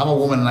I'm a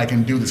woman and I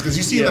can do this. Because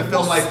you see in the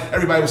film,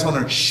 everybody was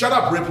telling her, "Shut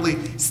up, Ripley,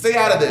 stay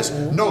out of this."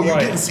 No, you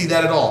didn't see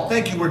that at all.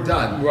 Thank you, we're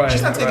done. Right,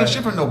 She's not taking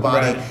shit from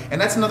nobody, Right.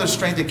 and that's another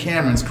strength of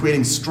Cameron's,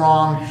 creating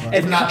strong,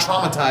 if not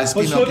traumatized,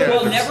 female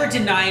characters. Well, never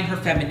denying her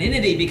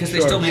femininity because they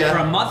still make her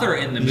a mother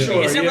in the movie.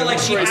 Sure, It's never yeah, like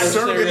she right.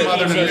 absolutely Surrogate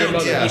mother to is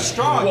Newt, yeah.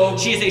 strong. Well,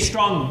 she is a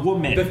strong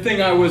woman. The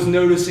thing I was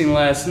noticing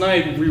last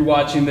night,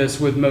 rewatching this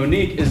with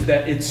Monique, is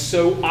that it's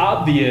so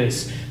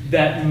obvious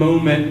that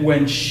moment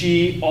when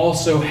she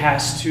also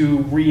has to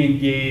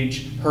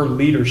re-engage her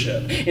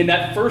leadership. In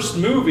that first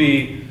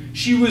movie,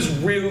 she was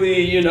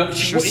really,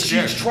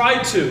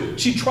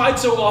 she tried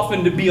so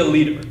often to be a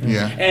leader.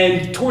 Yeah.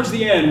 And towards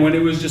the end, when it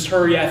was just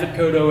her, Yaphet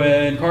Kotto,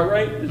 and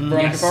Cartwright,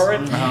 Veronica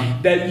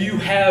Cartwright, that you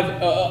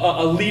have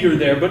a leader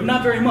there, but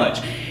not very much.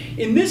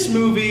 In this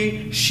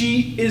movie,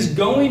 she is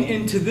going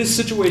into this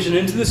situation,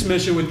 into this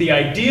mission with the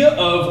idea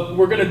of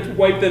we're going to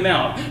wipe them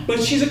out.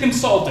 But she's a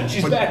consultant.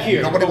 She's back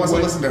here. Nobody wants to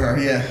listen to her.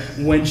 Yeah.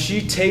 When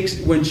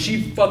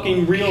she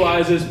fucking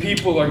realizes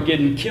people are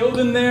getting killed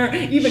in there,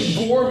 even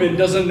Gorman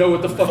doesn't know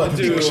what the fuck to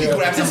do. She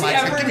grabs Does the he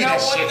mic ever and give me know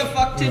that what shit. the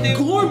fuck to do?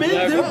 Gorman,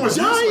 they're Gorman was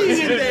dying useless.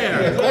 in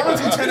there.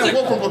 Gorman's Lieutenant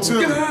Wolf from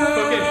Platoon.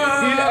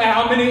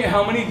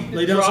 How many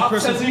Lay down drops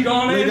suppressive- has he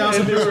gone lay in? down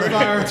And suppressive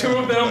fire. two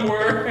of them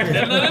were.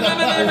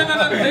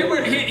 No. They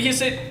were. He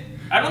said.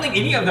 I don't think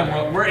any of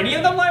them were any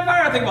of them live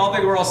fire. I think all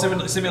they were all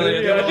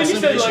simulated. Yeah, I think he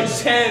said like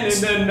 10 and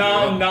then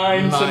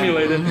 9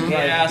 simulated.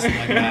 Yeah, something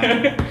like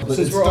that.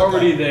 Since we're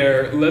already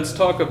there, let's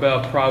talk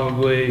about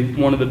probably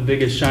one of the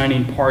biggest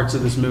shining parts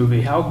of this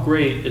movie. How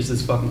great is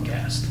this fucking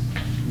cast?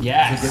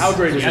 Yes. How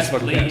great is Yes, this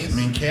fucking please. cast? I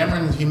mean,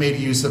 Cameron, he made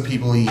use of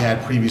people he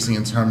had previously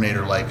in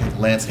Terminator, like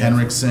Lance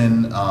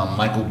Henriksen,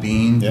 Michael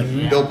Biehn,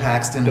 Yep. Bill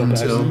Paxton, Bill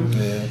too.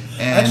 Yeah.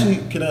 And- Actually,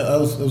 can I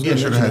was going Yeah, to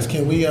sure, mention go this.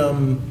 Can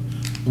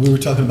we were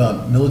talking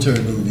about military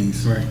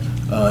movies, Right.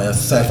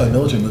 Sci-fi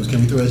military movies.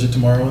 Can we throw Edge of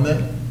Tomorrow in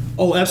there?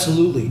 Oh,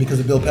 absolutely. Because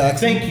of Bill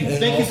Paxton? Thank you. And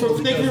Thank you also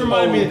for because-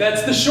 reminding me.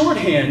 That's the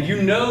shorthand.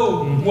 You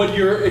know what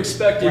you're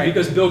expecting Right.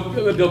 because Bill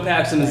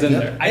Paxton is in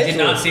there. I did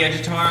not see Edge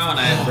of Tomorrow, and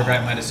I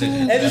regret my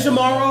decision. Edge of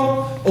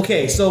Tomorrow.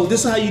 Okay, so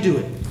this is how you do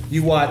it.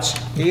 You watch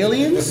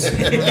Aliens,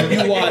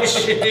 you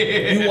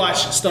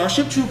watch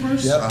Starship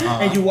Troopers, Yep.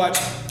 and you watch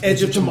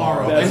Edge of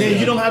Tomorrow. And then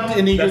you don't have to,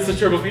 and then That's you're, the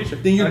triple feature.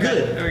 then you're Okay,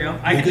 good. there we go.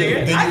 I can dig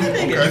it. Then I can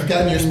dig it. You've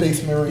gotten your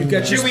Space Marine. You've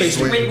got your Should we,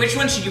 space. wait, which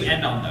one should you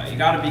end on though? You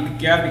gotta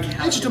be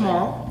Edge of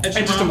Tomorrow. Edge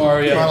of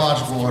Tomorrow, yeah.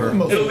 Chronological order.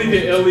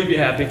 It'll leave you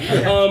happy.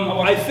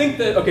 I think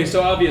that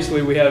so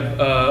obviously we have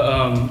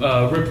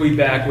Ripley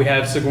back, we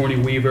have Sigourney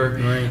Weaver,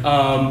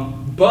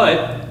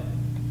 but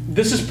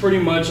this is pretty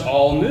much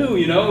all new.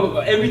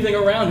 Everything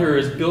around her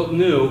is built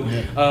new.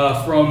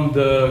 From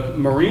the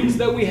Marines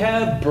that we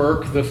have,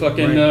 Burke, the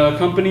fucking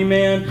company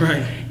man,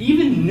 Right.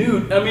 even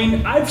Newt. I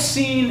mean, I've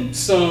seen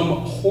some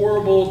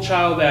horrible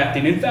child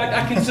acting. In fact,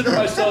 I consider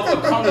myself a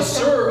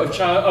connoisseur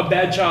of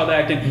bad child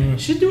acting.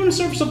 She's doing a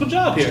serviceable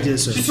job here. She did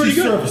She's pretty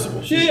good.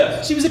 serviceable.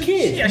 Yeah. She was a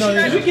kid. Yeah,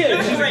 She's a kid.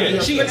 She's a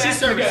kid. She But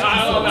she's okay,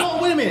 No,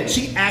 wait a minute.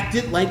 She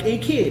acted like a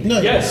kid. No,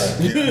 Yes.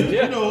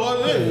 You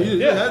know,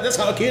 that's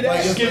how a kid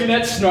acts. Just give him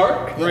that snark,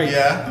 Right.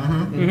 Yeah.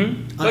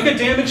 like a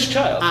damaged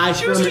child.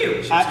 She was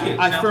cute. She was cute,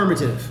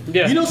 Affirmative.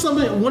 Yeah. You know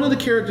something? One of the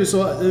characters. So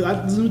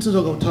let me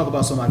talk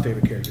about some of my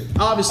favorite characters.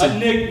 Obviously,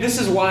 Nick, this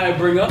is why I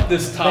bring up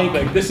this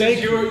topic.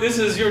 Thank you. This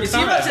is your Is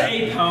he about to time.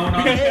 ape hone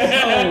on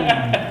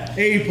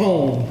a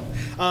poem.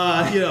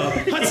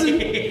 Hudson.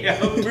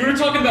 We were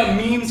talking about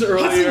memes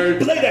earlier.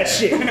 Hudson, play that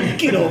shit.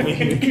 Get over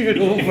here. Get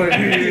over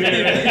here.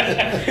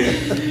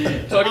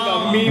 Talking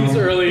about memes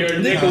earlier.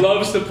 Nick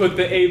loves to put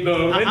the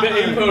A-bone on. Yeah,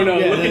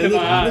 Look into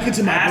my eye. Look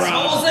into my brown.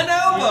 assholes and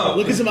elbow?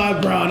 Look into my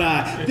brown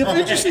eye. The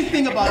interesting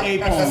thing about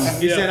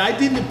Apone is that I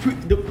didn't.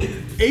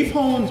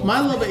 Apone's my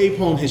love of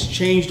Apone has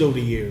changed over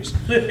the years.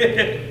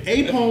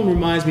 Apone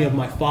reminds me of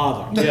my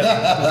father.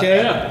 Yeah.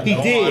 Okay, Yeah. he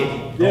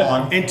did. Go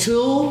on.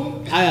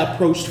 Until I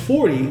approached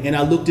 40 and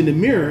I looked in the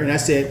mirror and I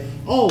said,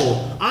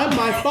 "Oh, I'm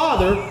my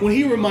father," when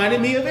he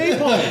reminded me of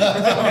Apone.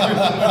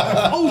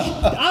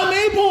 Oh, I'm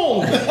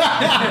Apone.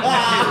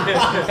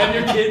 Have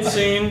your kids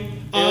seen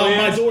My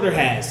Aliens? daughter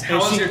has.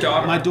 How old's your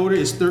daughter? My daughter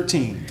is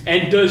 13.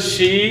 And does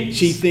she?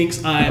 She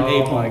thinks I am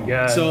Oh Apone. my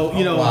God. So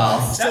you know, wow.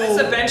 so That is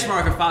the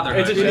benchmark of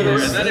fatherhood. It's a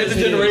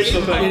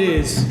generational thing. It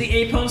is. The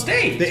apone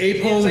state. The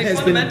Apone It's like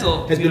has been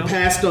fundamental, you know?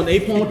 passed on. The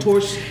Apone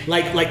torch,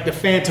 like the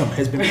Phantom,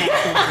 has been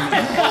passed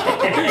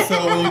on.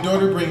 So when your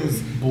daughter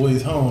brings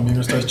boys home, you're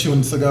gonna start chewing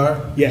the cigar?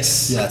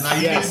 Yes. Yes. Now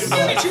you Yes.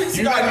 need to do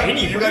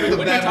you gotta do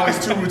the Bad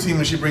Boys 2 routine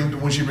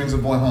when she brings a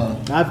boy home.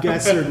 I've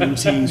got certain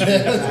routines.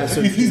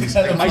 He's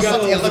got I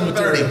got the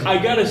 11:30. I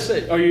gotta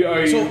say, are you?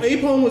 So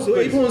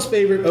Apone's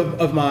favorite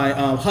of my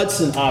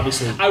Hudson,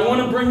 obviously. I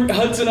want to bring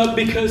Hudson up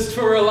because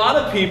for a lot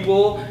of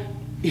people,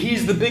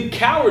 he's the big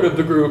coward of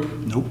the group.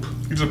 Nope.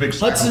 He's a big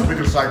Hudson-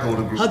 psycho of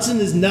the group.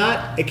 Hudson is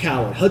not a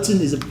coward. Hudson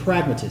is a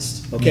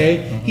pragmatist. Okay,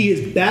 he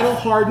is battle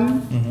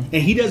hardened,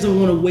 and he doesn't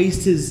want to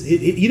waste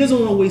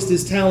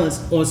his talents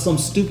on some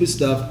stupid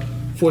stuff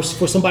for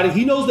somebody.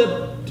 He knows that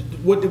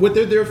what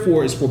they're there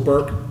for is for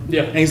Burke.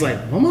 Yeah. And he's like,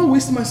 I'm not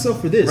wasting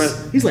myself for this.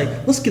 Right. He's like,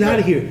 let's get out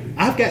of here.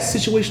 I've got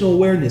situational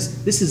awareness.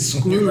 This is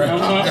screwed.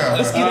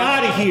 Let's get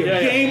out of here. Yeah,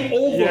 yeah. Game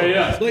over.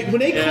 Yeah. Like when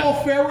they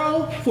call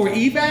Pharaoh for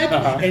evac,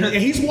 and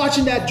he's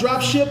watching that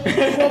drop ship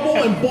crumble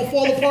and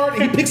fall apart,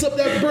 and he picks up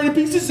that burning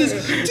piece and says,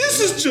 "This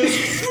is just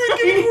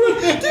freaking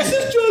great. This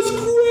is just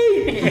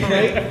great."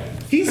 Right?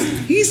 He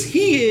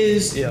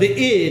is the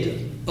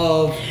id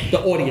of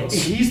the audience.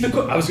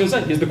 I was gonna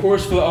say he's the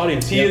chorus for the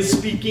audience. He is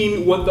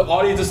speaking what the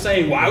audience is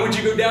saying. Why would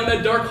you go down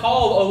that dark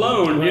hall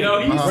alone? Right. You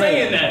know, he's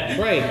saying that.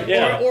 Right.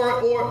 Yeah.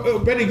 Or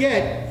better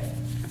yet,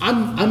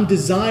 I'm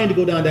designed to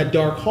go down that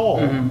dark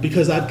hall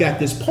because I've got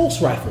this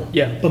pulse rifle.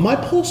 Yeah. But my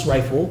pulse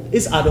rifle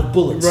is out of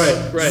bullets.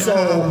 Right.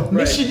 So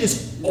mission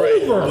is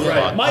over.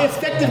 Right. My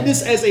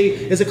effectiveness as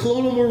a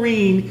colonial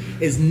marine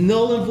is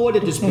null and void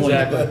at this point.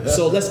 Exactly.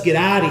 So let's get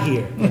out of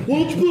here.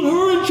 Why don't you put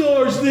her in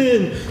charge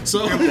then?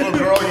 So Little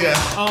girl,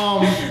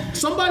 yeah.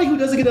 somebody who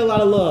doesn't get a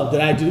lot of love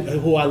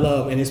who I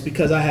love, and it's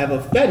because I have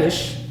a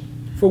fetish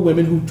for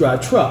women who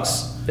drive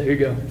trucks. There you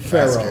go.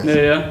 Pharaoh.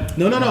 Yeah.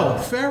 No.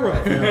 Pharaoh.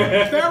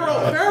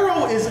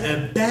 Pharaoh is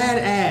a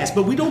badass,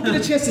 but we don't get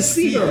a chance to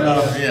see her.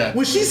 Yeah.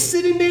 When she's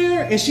sitting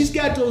there and she's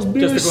got those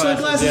mirror Just the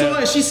glasses, sunglasses yeah. on,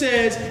 and she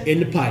says, "In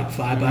the pipe,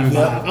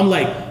 5x5." I'm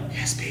like,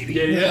 yes, baby.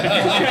 Yeah.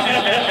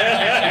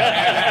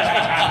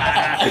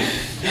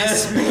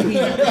 Yes, baby.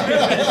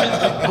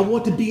 I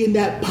want to be in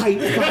that pipe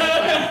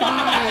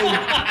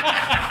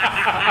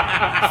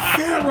 5x5.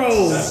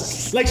 Pharaoh.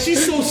 Like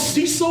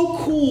she's so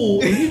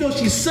cool, and you know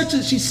she's such a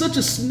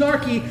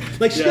snarky.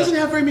 Like she doesn't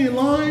have very many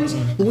lines,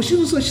 but when she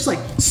looks like she's like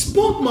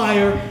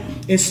Spunkmeyer,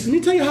 and let me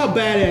tell you how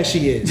badass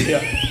she is.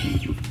 Yeah.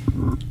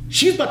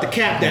 She's about to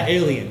cap that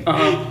alien.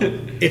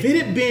 If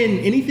it had been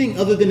anything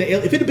other than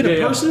if it had been a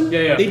person,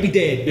 they'd be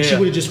dead. Yeah, She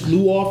would have just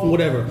flew off and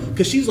whatever.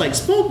 Because she's like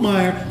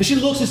Spunkmeyer, and she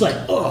looks just like,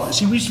 oh,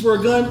 she reaches for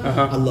a gun.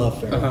 I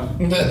love Pharaoh.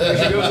 She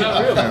goes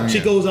out real. She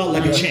goes out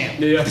like a champ.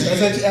 Yeah.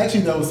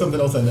 Actually, that was something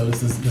else I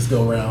noticed this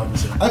go around.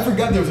 I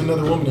forgot there was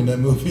another woman in that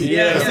movie.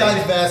 Yeah.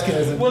 Besides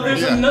Vasquez. And Well,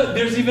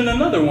 there's even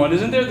another one,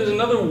 isn't there? There's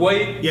another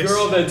white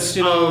girl that's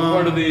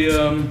part of the.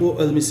 Well,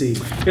 let me see.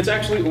 It's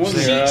actually on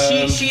there.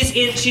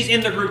 She's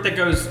in the group that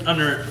goes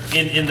under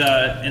in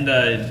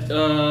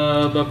the.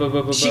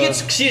 She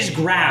gets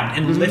grabbed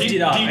and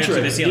lifted up into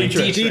the ceiling.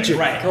 Dietrich,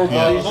 right?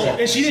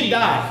 And she didn't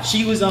die.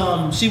 She was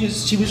cocoon.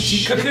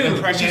 She's good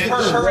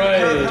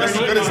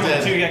as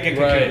dead.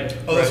 Right.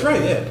 Oh, that's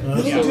right. Yeah.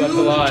 Still left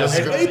alive.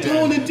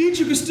 Atone and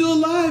Dietrich are still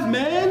alive,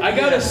 man. I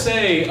gotta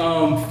say,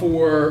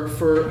 for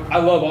I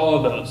love all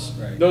of those.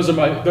 Right.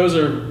 Those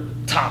are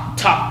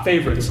top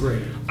favorites.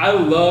 Great. I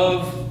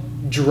love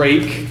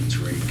Drake.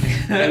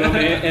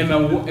 and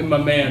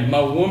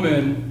my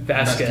woman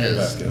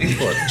Vasquez.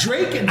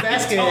 Drake and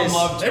Vasquez.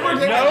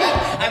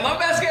 I love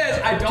Vasquez.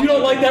 I don't. You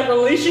don't like that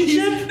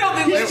relationship? No,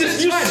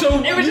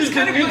 It was just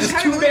kind of weird.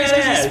 too He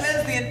badass.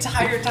 spends the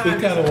entire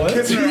time. Kind of what?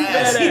 Kissing her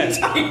ass. The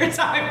entire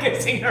time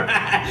kissing her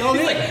ass.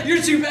 He's like,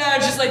 "You're too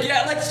bad." She's like,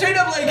 "Yeah," like straight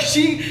up, like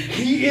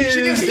he is.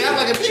 She gets down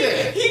like a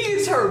chick. He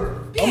is her.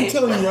 I'm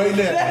telling you right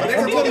now. They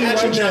were both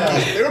action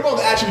junkies. They were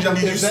both action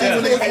junkies. You see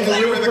when they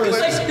deliver the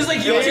clips? He's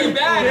like, "You're too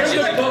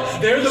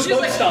bad." They're the she's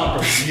book like-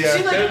 stompers. Yeah.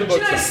 She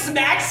like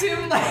smacks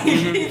him like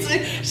he's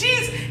like,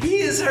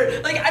 he is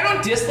her. Like I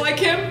don't dislike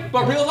him,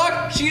 but real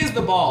luck, she is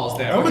the balls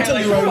there. I'm gonna tell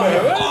you right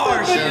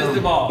now. She is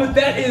the balls. But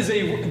that is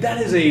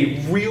a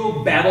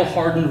real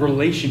battle-hardened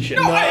relationship.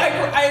 No,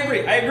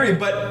 I agree,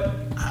 but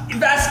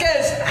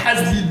Vasquez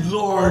has the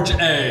large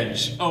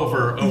edge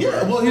over.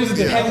 Yeah, well, here's the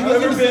thing. Have you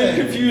ever been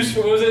confused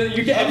for?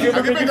 Have you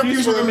ever been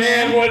confused for a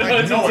man? What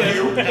Like, no,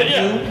 Hudson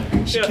said?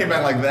 you. She came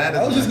out like that.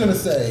 I was just gonna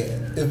say,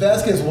 if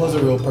Vasquez was a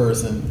real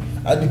person,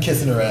 I'd be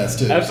kissing her ass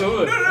too.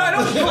 Absolutely. No, I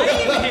don't blame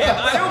him.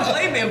 I don't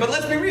blame him, but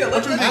let's be real.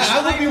 Let's be real.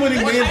 I would be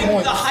winning game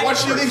points. What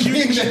do you think? You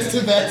think next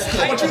to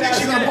Vasquez? What do you think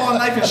she's gonna pull a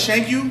knife and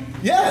shank you?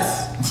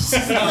 Yes.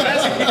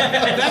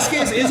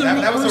 Vasquez is a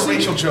real That was a person.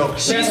 racial joke.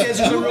 Vasquez is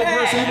a real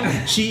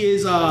person. She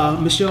is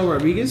Michelle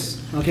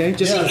Rodriguez. Okay,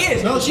 just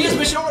She is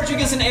Michelle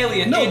Rodriguez in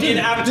Alien, in there's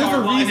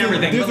Avatar, and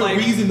everything. There's But like, a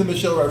reason that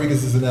Michelle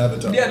Rodriguez is an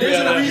Avatar. yeah, there's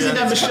There's a a reason. reason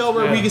that Michelle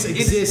Rodriguez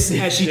exists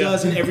as she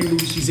does in every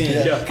movie she's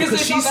in. Yeah. Because they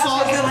saw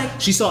Vasquez, they're like-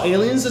 she saw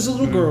Aliens as a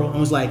little girl and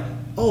was like,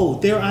 oh,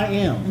 there I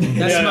am.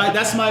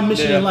 That's my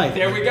mission in life.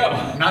 There we go.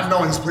 Not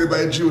knowing it's played by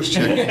a Jewish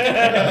chick.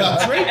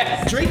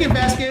 Drake and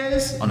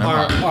Vasquez never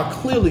mind. are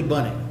clearly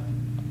bunning.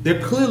 They're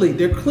clearly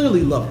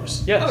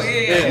lovers. Yes. Oh,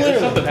 yeah. There's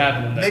something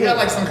happening there. They got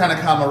like some kind of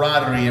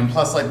camaraderie, and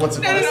plus, like, what's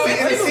it called?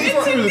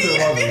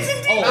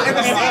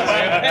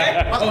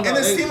 In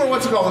the scene where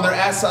what's it called when they're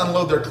asked to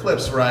unload their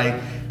clips, right?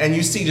 And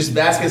you see just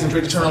Vasquez and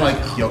Drake turn on like,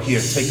 yo, here,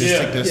 take this,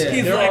 take this.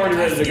 Yeah. They're already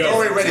ready to They're go.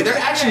 already ready. They're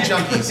action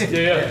junkies.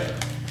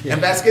 Yeah. And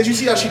Vasquez, you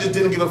see how she just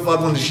didn't give a fuck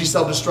when she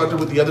self-destructed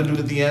with the other dude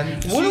at the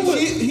end? He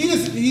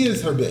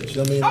is her bitch.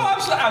 I mean,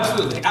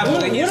 Absolutely.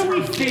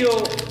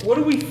 What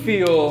do we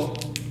feel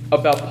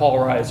about Paul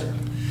Reiser?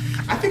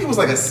 I think it was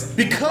like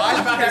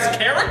About his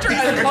character?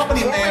 He's a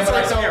company man, but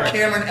I saw Character.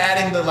 Cameron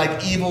adding the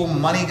like evil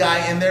money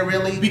guy in there.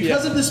 Really,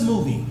 Because of this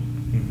movie,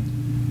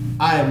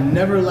 I have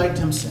never liked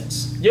him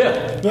since.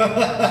 Yeah. You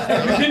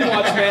didn't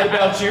watch Mad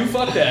About You?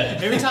 Fuck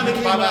that. Every time it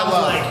came Bye out, Bye I was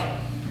Love.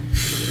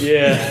 like,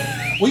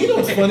 Yeah. well, you know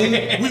what's funny?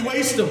 we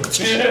waste him.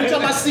 Every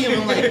time I see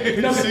him, I'm like,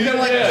 nothing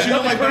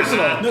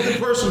personal. Nothing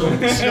personal.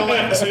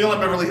 So you don't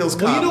like Beverly Hills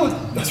Cop. Well, you know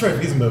what? That's right.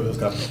 He's a Beverly Hills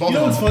Cop. You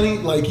know what's funny?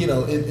 Like, you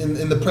know,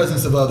 in the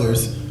presence of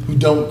others who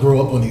don't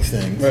grow up on these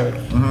things. Right.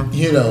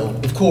 You know,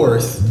 of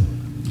course.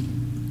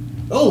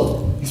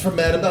 Oh, he's from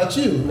Mad About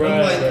You. And Right,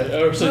 I'm like, right.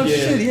 Oh, so, yeah.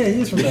 shit, yeah,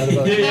 he is from Mad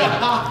About You.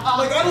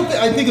 Like,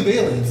 I think of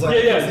aliens.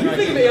 Like, Yeah. You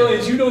think of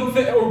aliens, you don't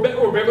think, or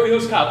Beverly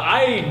Hills Cop.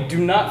 I do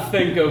not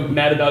think of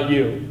Mad About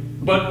You,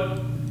 but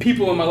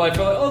people in my life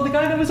are like, oh, the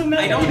guy that was a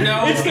Mad I don't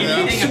know It's the pink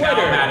anything about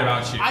sweater. Mad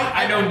About You.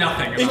 I know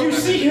nothing about If you it.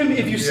 see him,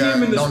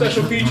 in the no,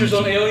 special no, features no.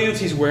 on Aliens,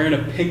 he's wearing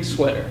a pink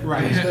sweater.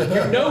 Right.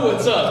 You know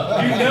what's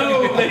up. You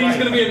know that he's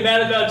gonna be in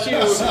Mad About You.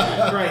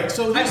 Right.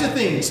 So here's the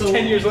thing. So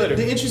 10 years later.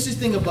 the interesting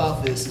thing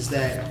about this is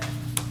that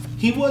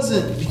he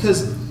wasn't,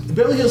 because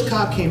Beverly Hills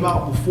Cop came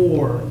out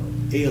before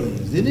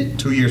Aliens, didn't it?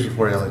 2 years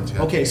before Aliens.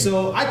 Yeah. Okay,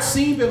 so I'd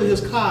seen Beverly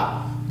Hills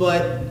Cop,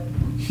 but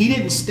he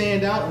didn't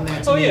stand out in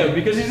that. To Oh me. yeah,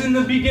 because he's in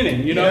the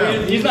beginning. You know,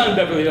 Yeah. he's not in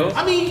Beverly Hills.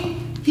 I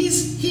mean,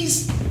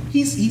 he's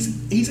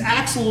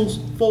Axel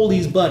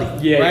Foley's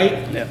buddy, Yeah, right?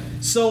 yeah.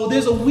 So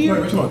there's a Right, weird.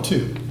 we're talking about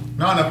 2.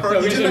 No, in the first.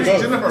 No, he's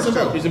in the first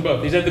two. He's in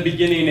both. He's at the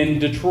beginning in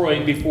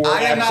Detroit before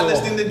I am Axel. not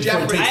listening to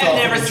Jeffrey. I have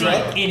never That's seen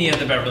right. any of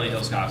the Beverly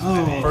Hills Cops.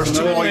 First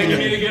two. Another thing you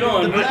need to get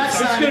on. The black There's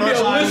side gonna be of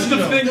a our list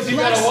lives, of things you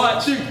gotta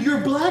watch. Your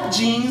black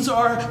jeans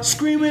are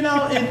screaming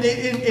out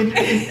in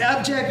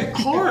abject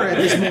horror at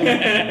this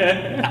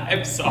moment.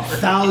 I'm sorry.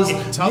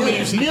 Thousands, Tell me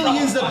you've seen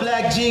millions of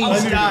black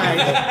jeans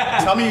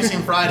died. Tell me you've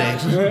seen Friday.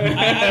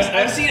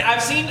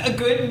 I've seen a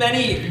good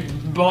many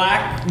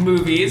black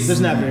movies.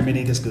 There's not very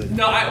many that's good.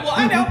 No,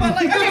 I know, but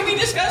like, okay, we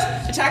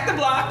discussed Attack the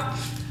Block.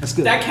 That's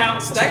good. That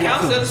counts. That's a That black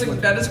counts. film.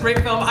 That is a great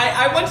film.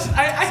 I It's not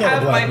a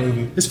have black my.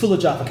 movie. It's full of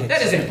Jaffa cakes.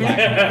 That is a black.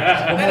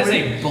 That is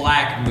a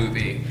black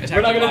movie. Attack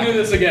We're not the gonna Block.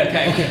 do this again.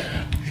 Okay.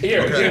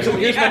 Here, Okay. here's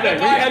my thing.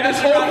 We had this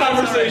whole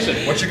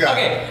conversation. What you got?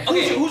 Okay.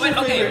 Who's your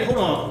but- favorite? Hold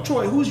on,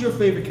 Troy. Who's your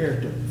favorite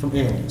character from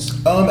Aliens?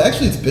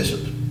 Actually, it's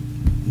Bishop.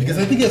 Because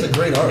I think he has a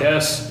great arc.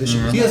 Yes.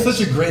 He has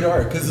such a great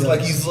arc because it's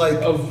like he's like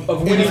Of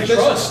and winning especially-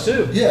 trust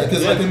too. Yeah,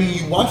 because like I mean,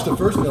 you watched the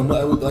first film.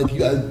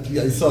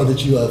 I saw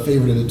that you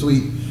favorited a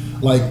tweet.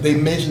 Like they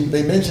mentioned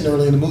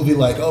early in the movie,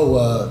 like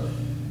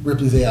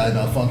Ripley's AI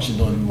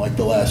malfunctioned on like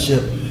the last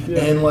ship,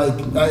 and like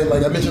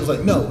I mentioned, I was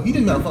like, no, he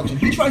didn't malfunction.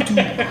 He tried to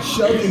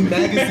shove a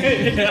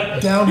magazine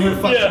down her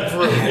fucking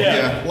throat.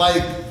 Yeah.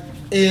 Like.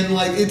 And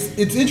like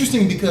it's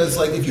interesting because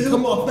like if you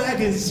come off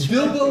Baggins.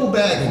 Bilbo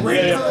Baggins.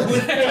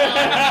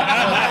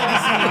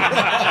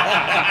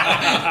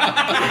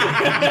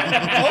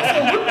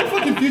 Also, what the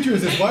fucking future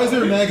is this? Why is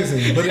there a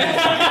magazine? But You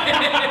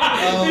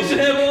should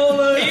have all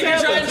the You can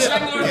try and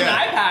strangle with an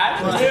iPad.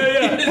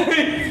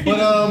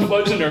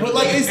 Yeah. but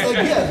like it's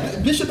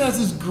like Bishop has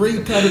this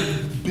great kind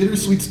of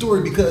bittersweet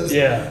story because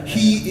Yeah.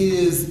 he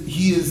is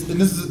and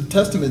this is a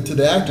testament to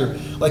the actor.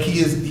 Like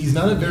he's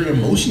not a very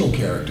emotional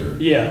character.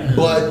 Yeah.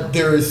 But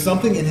there is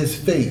something in his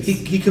face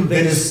He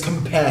conveys- that is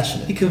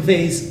compassionate. He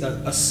conveys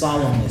a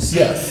solemnness.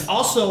 Yes.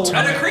 Also,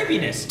 And a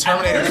creepiness.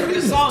 Terminator.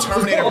 The song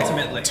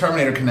ultimately.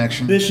 Terminator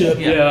connection. Bishop.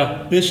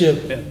 Yeah.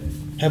 Bishop. Yeah.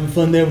 Having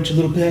fun there with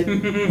your little pet.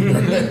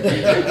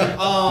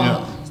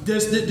 Yeah.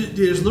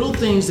 There's little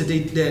things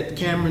that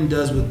Cameron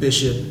does with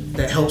Bishop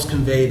that helps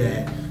convey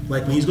that.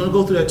 Like when he's gonna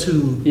go through that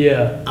tube.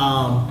 Yeah.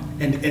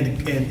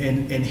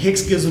 And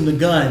Hicks gives him the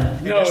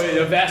gun. No,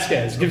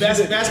 Vasquez. gives you the-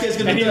 Vasquez gives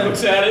him and the he gun.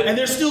 looks at it. And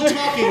they're still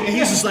talking, and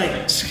he's just like,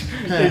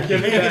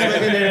 Give it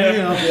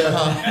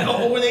back. And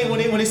or when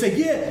they say,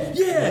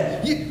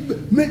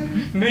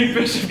 Make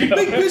Bishop go.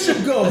 make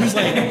Bishop go. He's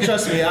like,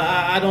 trust me,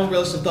 I don't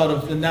relish the thought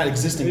of not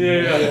existing.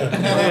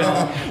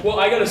 Yeah. Well,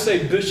 I gotta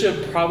say,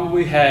 Bishop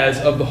probably has,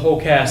 of the whole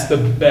cast, the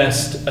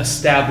best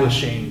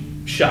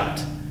establishing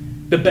shot,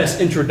 the best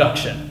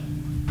introduction.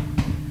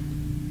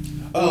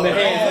 Oh, The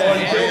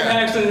hand, yeah, Bill yeah.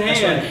 Paxton's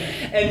hand.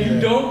 And you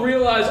don't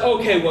realize,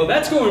 okay, well,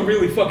 that's going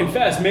really fucking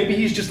fast. Maybe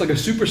he's just like a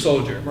super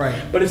soldier. Right.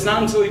 But it's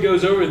not until he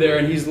goes over there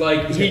and he's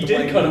like, He's he got the did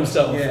white cut blood.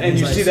 himself. Yeah, And he's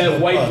you like see that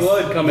white pus.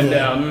 blood coming Yeah.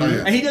 down. Oh,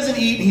 yeah. And he doesn't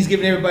eat. He's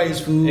giving everybody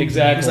his food.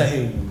 Exactly. He's like,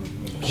 hey.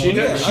 She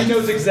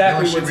knows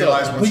exactly She what's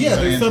realized up. when But she's yeah,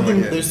 an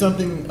there's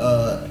something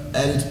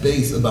at its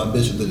base about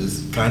Bishop that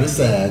is kind of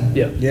sad.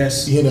 Yeah.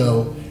 Yes. You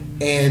know,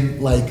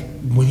 and like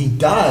when he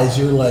dies,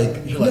 you're like,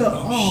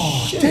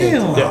 oh, shit.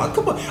 damn. Oh,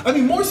 come on. I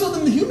mean, more so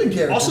than the human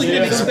character. Also, you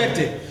didn't expect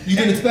it. You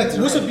didn't expect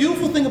it. What's right. a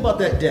beautiful thing about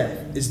that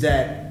death is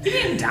that He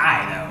didn't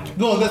die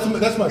No, that's my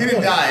He didn't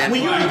point. die.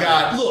 when you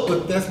got look,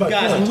 But that's my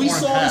guys, point. when we Torn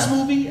saw this path.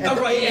 movie at,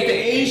 though. the, at the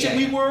age that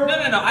we were,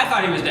 No. I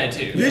thought he was dead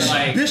too.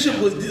 Like, Bishop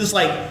was it's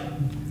like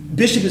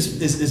Bishop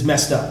is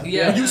messed up.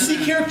 Yeah. When you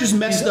see characters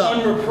messed up,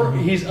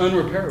 He's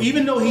unrepairable.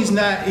 even though he's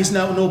not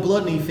no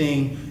blood or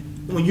anything.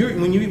 When you're a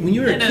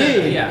No,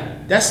 kid, yeah.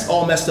 that's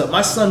all messed up.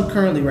 My son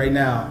currently right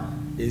now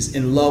is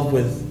in love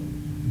with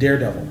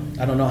Daredevil.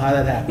 I don't know how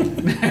that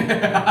happened.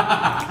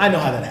 I know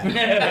how that happened.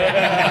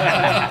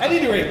 At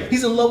any rate,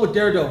 he's in love with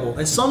Daredevil,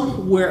 and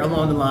somewhere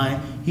along the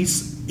line, he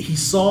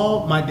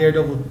saw my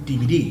Daredevil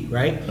DVD,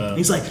 right?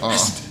 He's like,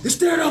 it's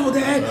Daredevil,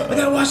 Dad. I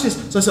gotta watch this.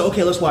 So I said,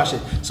 okay, let's watch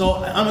it. So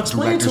I'm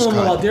explaining to him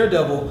Director's cut. about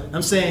Daredevil.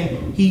 I'm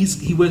saying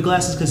he wears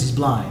glasses because he's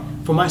blind.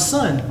 For my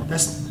son,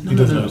 that's no.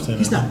 doesn't understand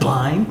He's that. not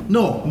blind.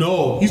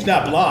 No, he's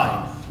not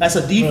blind. That's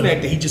a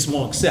defect that he just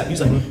won't accept. He's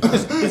like,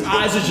 his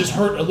eyes are just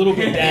hurt a little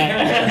bit,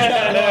 Dad. He's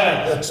not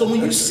blind. So when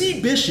you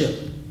see Bishop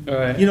All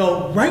right. You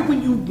know, right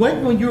when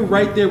you're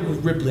right there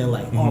with Ripley and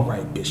like, all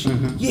right, Bishop,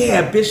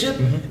 yeah, Bishop,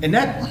 and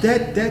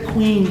that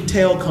queen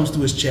tail comes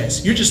through his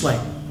chest. You're just like,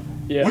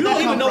 Yeah. you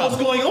don't even know what's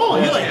going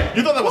on. You're like,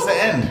 You thought that was the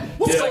end.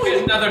 what's It's going like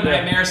on? another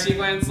nightmare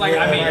sequence. Like,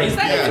 I mean, is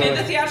that even in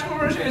the theatrical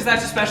version? Or is that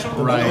just special?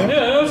 Right. Yeah,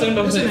 that was Okay,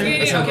 involved.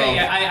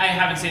 yeah, I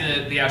haven't seen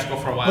the theatrical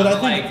for a while. But I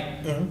Like,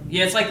 think-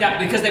 yeah, it's like that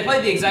because they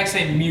play the exact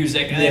same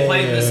music and they Yeah,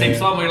 play yeah, the same yeah.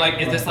 song. Where you're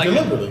like, is this like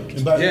Deliberately.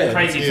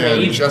 crazy Yeah,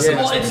 for each? just Well,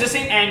 enough. it's the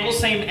same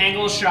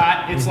angle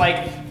shot. It's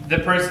like the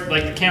person,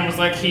 like the camera's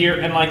like here,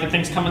 and like the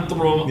thing's coming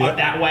through Yeah.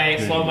 that way,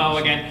 slow mo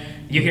again.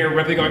 You hear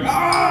Ripley going,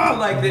 ah,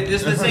 like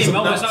this is the same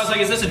moment. So I was like,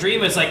 is this a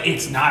dream? It's like,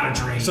 it's not a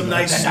dream. Some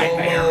nice The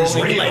nightmare is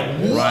slow-mo, real. like,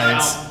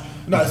 Right.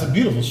 No, it's a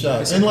beautiful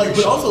shot, and like,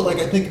 but also like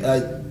I think,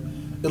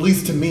 at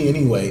least to me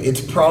anyway,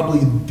 it's probably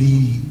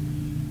the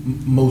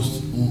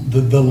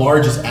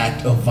largest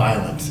act of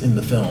violence in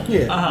the film.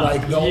 Yeah.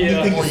 Like the only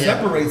Yeah. thing that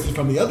separates it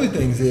from the other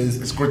things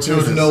is It's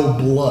gratuitous. there's no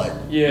blood.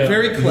 Yeah.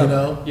 Very You clever.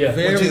 know, Yeah.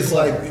 Very which is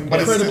clever. like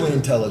But it's incredibly still-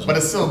 intelligent. But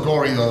it's still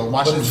gory though.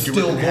 Watching But it's you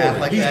still rip in half gory.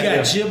 like He's that.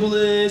 got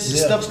giblets,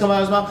 Yeah. stuff's coming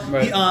out of his mouth.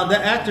 Right.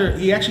 That actor,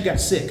 he actually got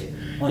sick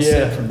on Yeah.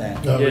 set from that.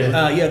 Oh, really?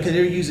 Yeah, because they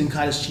were using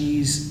cottage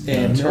cheese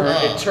and It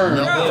turned.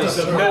 No. Gross.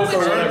 No. How No, would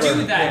you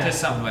do that yeah. to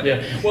somebody? Yeah.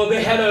 Well,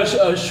 they had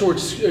a short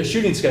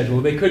shooting schedule.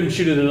 They couldn't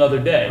shoot it another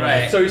day.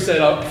 Right. So he said,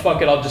 oh,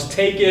 "Fuck it, I'll just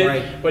take it."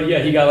 Right. But yeah,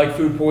 he got like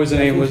food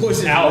poisoning and Food was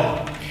poisoning,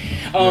 out.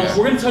 Yeah.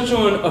 We're gonna touch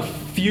on a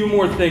few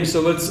more things,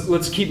 so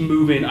let's keep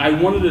moving. I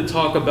wanted to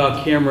talk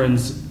about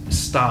Cameron's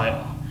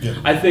style. Yeah.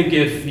 I think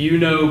if you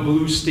know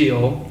Blue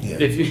Steel, Yeah.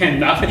 if you, and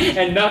not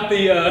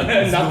the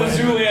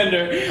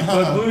Zoolander,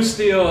 but Blue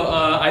Steel,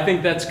 I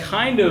think that's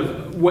kind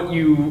of what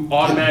you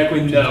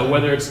automatically know,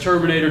 whether it's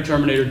Terminator,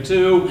 Terminator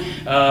 2,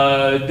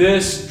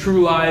 this,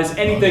 True Lies,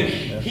 anything.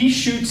 He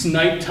shoots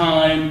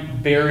nighttime,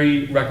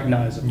 very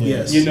recognizable.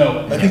 Yes. You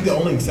know it. I think the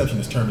only exception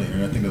is Terminator,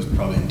 and I think that was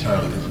probably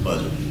entirely because of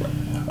budget.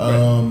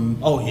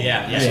 oh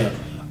Yeah, yeah.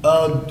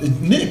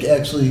 Nick,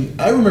 actually,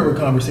 I remember a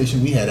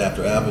conversation we had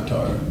after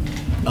Avatar,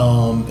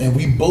 and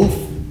we both,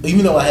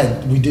 even though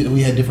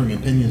we had different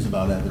opinions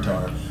about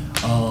Avatar,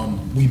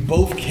 we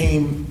both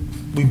came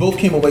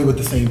away with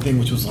the same thing,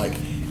 which was like,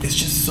 it's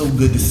just so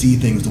good to see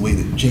things the way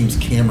that James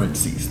Cameron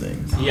sees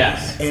things.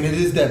 Yes. And it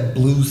is that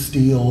blue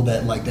steel,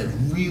 that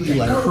really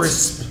like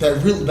crisp.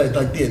 that really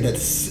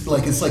that's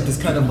like it's like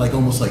this kind of like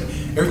almost like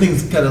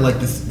everything's kind of like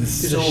this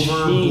There's a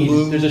silver sheen.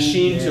 blue. There's a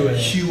sheen to it.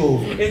 Hue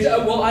over it. It's,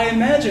 well, I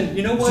imagine,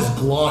 you know what? It's just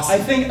glossy. I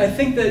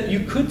think that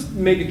you could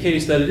make a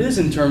case that it is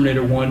in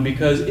Terminator 1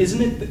 because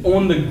isn't it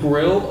on the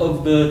grill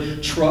of the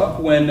truck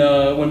when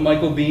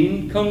Michael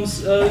Biehn comes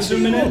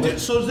zooming in?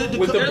 So With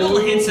the There are little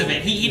blue- hints of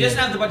it. He doesn't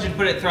have the budget to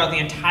put it throughout the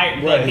entire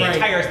Right. the Right.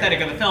 entire aesthetic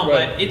of the film,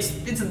 Right. but it's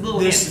a little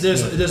hints.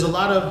 there's a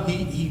lot of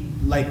he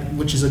like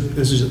which is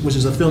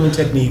a filming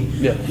technique.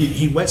 Yeah.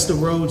 He wets the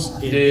roads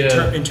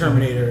in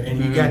Terminator,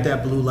 and you got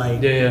that blue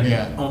light. Yeah.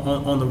 Yeah.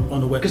 On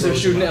the wet. Because they're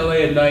roads. shooting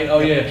LA at night. Oh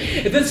yeah.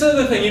 That's the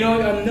other thing. You know,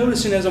 I'm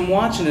noticing as I'm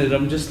watching it,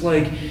 I'm just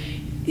like,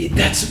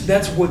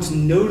 that's what's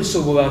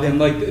noticeable about him.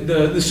 Like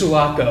the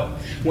Sulaco,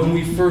 when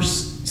we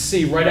first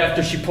see right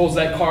after she pulls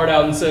that card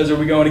out and says, "Are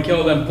we going to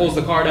kill them?" Pulls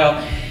the card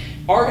out.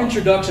 Our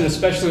introduction,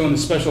 especially on the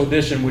special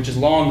edition, which is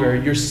longer,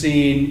 you're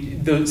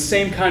seeing the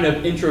same kind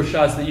of intro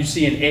shots that you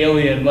see in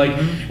Alien, like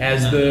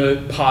as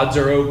the pods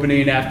are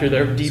opening after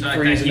their deep So like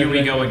freeze. that, and here we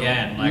everything. go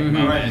again, like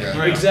moment. Yeah.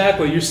 Right.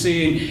 Exactly. You're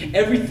seeing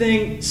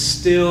everything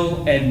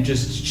still and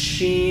just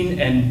sheen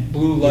and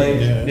blue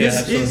light. Yeah.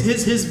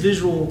 His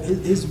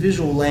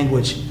visual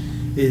language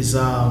is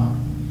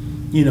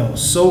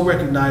so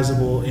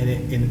recognizable, and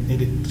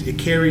it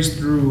carries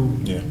through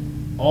Yeah.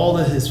 all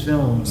of his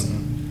films,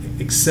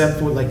 except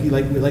for like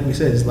we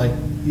said, it's like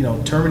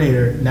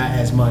Terminator, not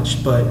as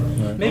much, but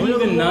Maybe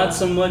even not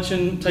so much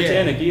in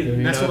Titanic either.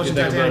 Not so much in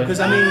Titanic, because because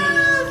I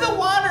mean. The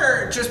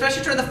water,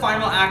 especially toward the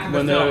final act of the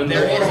When film, the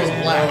there water was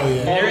is black. Oh,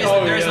 yeah.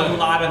 there's yeah. a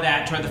lot of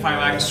that toward the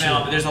final act of the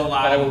film. But there's a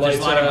lot All the of there's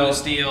a lot lights of blue out.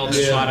 steel.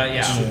 There's a lot of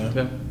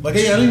Yeah. Like,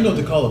 hey, I don't even know what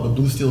to call it, but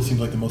blue steel seems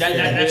like the most.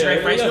 That's a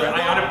great phrase.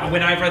 Yeah.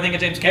 Whenever I think of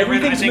James Cameron, I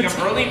Everything's think of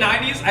metallic. early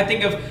 '90s.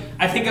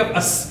 I think of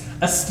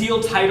a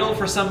steel title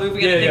for some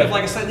movie, and I think Yeah. of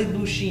like a slightly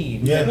blue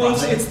sheen. Yeah. Well,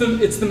 it's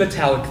the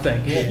metallic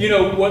thing. You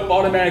know what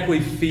automatically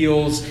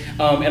feels,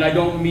 and I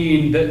don't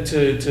mean that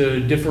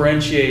to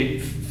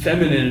differentiate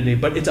femininity,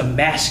 but it's a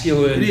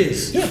masculine It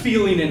is.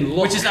 feeling and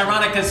look. Which is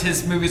ironic because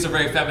his movies are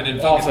very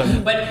feminine Often.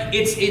 focused. But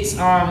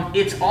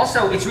it's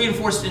also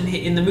reinforced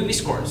in the movie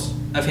scores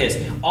of his.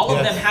 All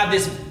of Yes. them have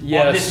this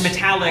Yes. this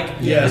metallic.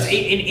 Yes. This,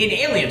 in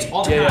Aliens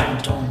all the Yeah, time.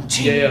 yeah.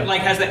 Ching, Yeah, yeah.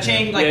 like has that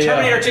ching like Yeah, yeah.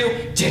 Terminator 2.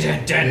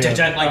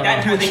 Like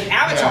that kind of thing.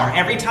 Avatar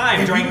every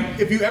time during.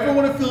 If you ever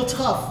want to feel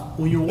tough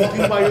when you're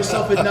walking by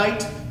yourself at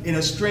night in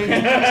a strange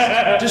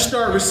place, just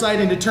start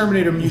reciting the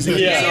Terminator music.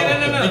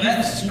 Yeah. No.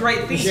 That's a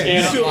great theme.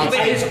 Yeah.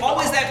 But it's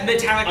always that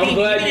metallic I'm theme.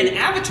 glad Even in you-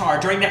 Avatar,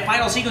 during that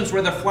final sequence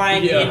where they're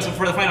flying Yeah.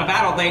 for the final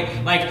battle,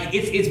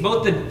 it's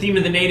both the theme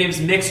of the natives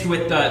mixed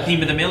with the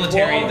theme of the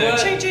military. Well,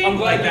 I'm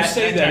glad like you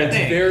say that. type It's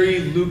thing. very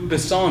Luc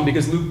Besson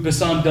because Luc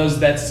Besson does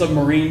that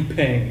submarine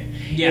ping.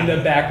 in the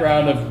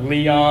background of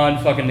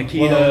Leon, fucking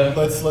Nikita.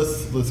 Well,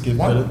 let's give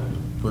credit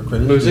where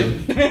credit is Lucy?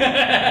 due.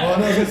 Well,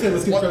 no, I was gonna say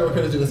let's give credit where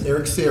credit is due. It's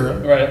Eric Serra,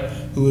 Right.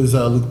 who is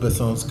Luc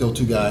Besson's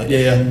go-to guy.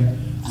 Yeah. And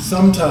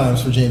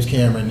sometimes for James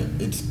Cameron,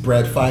 it's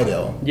Brad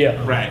Fiedel.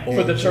 Yeah. Right.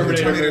 For the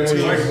Terminator.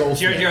 Terminator 2.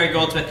 Jerry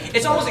Goldsmith.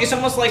 It's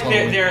almost like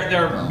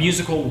their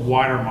musical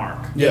watermark.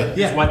 Yeah.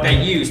 Is what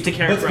they use to But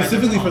characterize.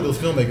 specifically for those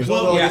filmmakers,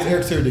 although yeah.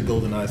 Eric Serra did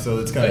GoldenEye, so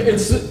it's kind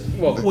of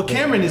Well,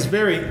 Cameron is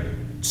very,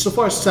 so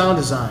far as sound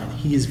design,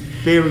 he is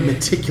very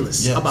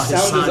meticulous Yeah. about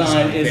his Sound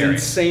design is Very.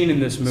 insane in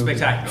this movie.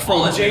 Spectacular.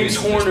 All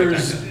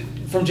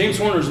From James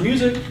Horner's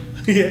music.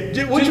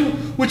 yeah,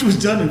 which was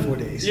done in 4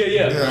 days.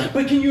 Yeah.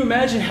 But can you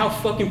imagine how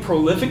fucking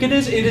prolific it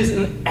is? It is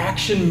an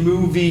action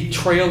movie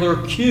trailer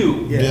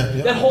cue. Yeah.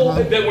 That whole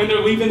that when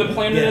they're leaving the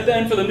planet at the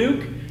end for the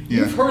nuke. Yeah.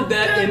 You've heard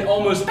that in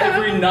almost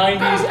every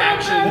 90s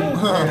action.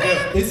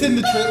 It's in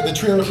the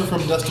trailer for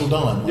From Dusk Till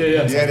Dawn. Yeah.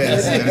 Yeah, it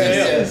is. It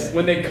is.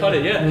 When they cut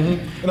it, yeah. And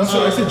I'm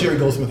sorry, I said Jerry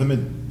Goldsmith. I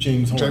meant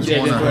James Horner.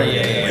 James Horner.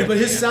 Yeah. But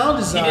his sound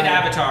He design. did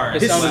Avatar.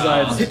 His sound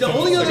design.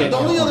 The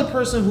only other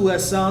person who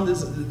has sound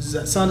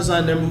design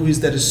in their movies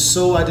that is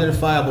so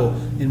identifiable,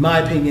 in my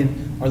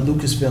opinion, are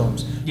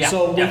Lucasfilms. Yeah,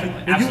 So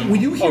definitely,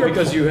 when you hear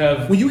because you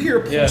have when you hear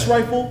a pulse Yeah.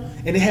 rifle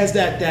and it has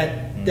that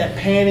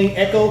panning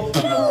echo,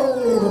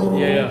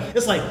 Yeah.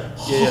 it's like,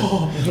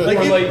 Like,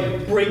 like,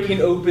 like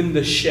breaking open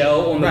the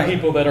shell on the Right.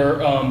 people that are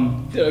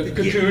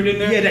cocooned in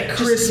there. Yeah, that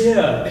crisp-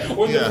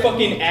 Or Yeah. the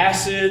fucking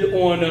acid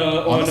on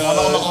On the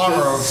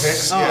armor of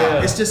Hicks.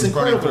 Yeah. it's just It's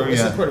burning incredible. through,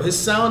 It's yeah. incredible. His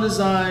sound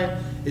design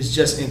is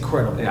just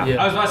incredible. Yeah.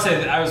 Yeah. I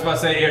was about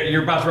to say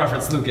you're about to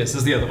reference Lucas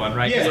is the other one,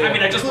 right? 'Cause, Yeah. I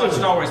mean, I just watched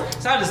Star Wars.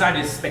 Sound design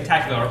is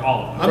spectacular,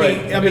 all of them.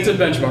 Right. It's a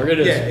benchmark. It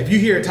is. Yeah, if you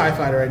hear a TIE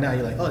fighter right now,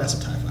 you're like, oh, that's a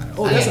TIE fighter.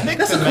 Oh,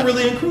 that's a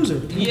Carillion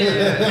cruiser.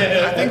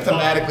 Yeah. I think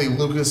thematically,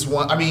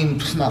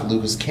 not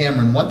Lucas,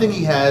 Cameron, one thing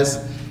he has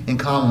in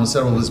common with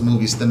several of his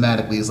movies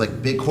thematically is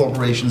like big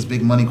corporations,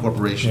 big money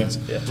corporations.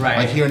 Yeah. Right.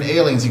 Like here in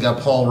Aliens, you got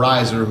Paul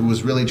Reiser, who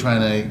was really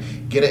trying to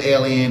get an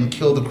alien,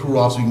 kill the crew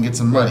off so we can get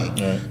some money.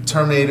 Right.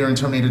 Terminator and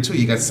Terminator 2,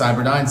 you got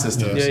Cyberdyne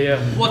Systems. Yeah.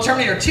 Well,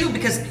 Terminator 2,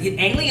 because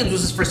Aliens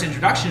was his first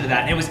introduction to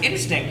that. And it was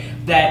interesting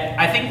that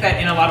I think that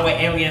in a lot of ways,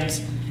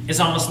 Aliens is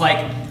almost like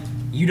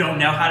you don't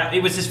know how to.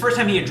 It was his first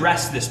time he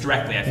addressed this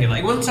directly, I feel like.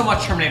 It wasn't so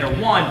much Terminator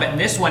 1, but in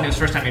this one, it was the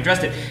first time he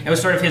addressed it. It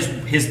was sort of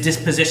his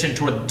disposition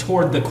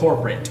toward the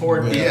corporate,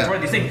 toward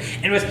these things.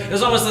 And it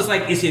was almost this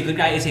like, is he a good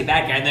guy, is he a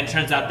bad guy? And then it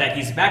turns out that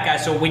he's a bad guy.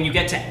 So when you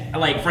get to,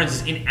 like, for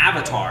instance, in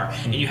Avatar,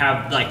 and you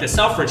have, like, the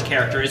Selfridge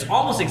character is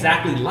almost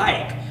exactly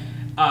like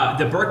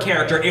the Burke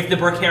character, if the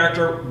Burke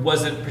character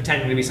wasn't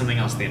pretending to be something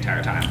else the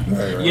entire time.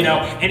 Right. You know,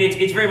 and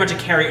it's very much a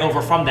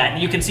carryover from that.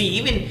 And you can see,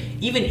 even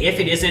if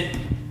it isn't,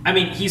 I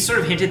mean, he's sort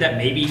of hinted that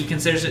maybe he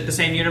considers it the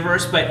same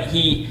universe, but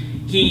he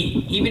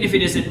even if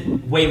it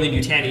isn't Weyland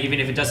Yutani, even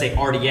if it does say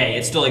RDA,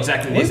 it's still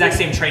exactly the exact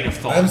same train of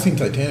thought. I haven't seen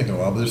Titanic in a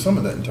while, but there's some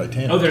of that in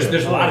Titanic. Oh, there's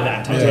a lot of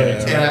that in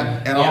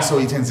Titanic. And also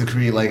he tends to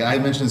create, like I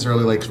mentioned this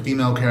earlier, like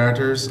female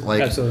characters.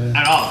 Like Absolutely.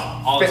 And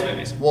all his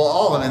movies. Well,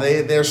 all of them,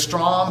 and they're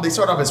strong. They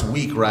start off as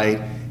weak,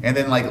 right? And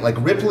then like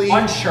Ripley,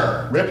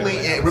 Unsure. Ripley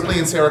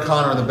and Sarah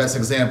Connor are the best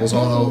examples.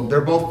 Although they're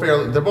both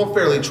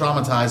fairly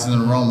traumatized in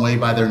their own way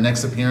by their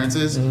next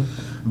appearances.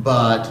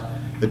 But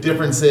the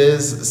difference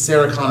is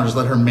Sarah Connor just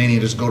let her mania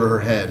just go to her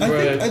head.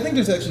 I think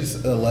there's actually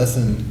a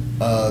lesson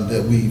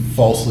that we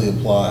falsely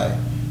apply.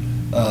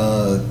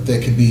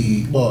 That could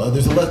be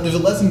there's a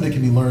lesson that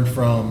can be learned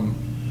from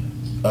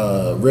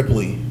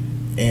Ripley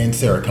and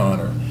Sarah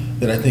Connor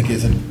that I think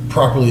isn't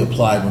properly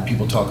applied when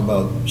people talk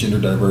about gender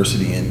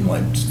diversity in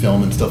like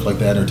film and stuff like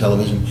that or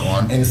television. Go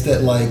on. And it's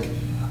that like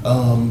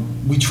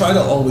we try to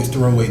always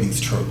throw away these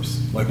tropes.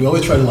 Like we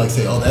always try to like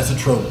say, oh, that's a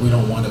trope, we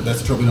don't want it.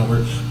 That's a trope, we don't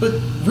want it. But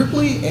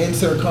Ripley and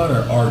Sarah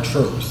Connor are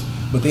tropes,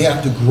 but they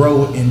have to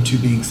grow into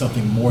being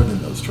something more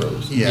than those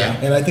tropes. Yeah.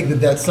 And I think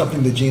that that's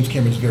something that James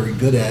Cameron's very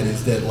good at.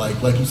 Is that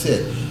like you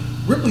said,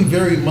 Ripley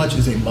very much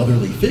is a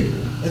motherly figure,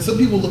 and some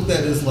people look at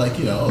it as like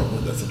well,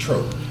 that's a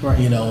trope. Right.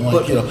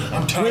 Like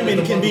I'm tired. Women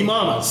of the can be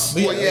mother- mamas.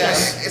 Well, yeah,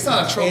 it's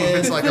not a trope.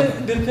 It's like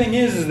The thing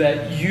is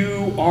that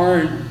you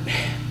aren't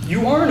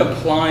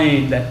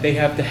applying that they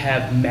have to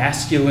have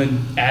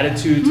masculine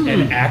attitudes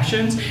and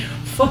actions.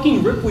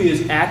 Fucking Ripley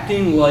is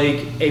acting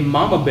like a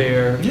mama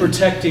bear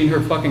protecting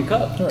her fucking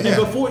cub. Right.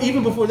 And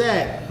even before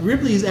that,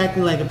 Ripley is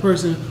acting like a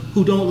person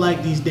who don't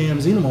like these damn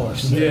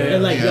xenomorphs. Yeah. They're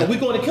like, Yeah. yo, we're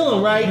going to kill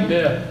him, right?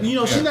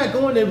 Yeah. She's not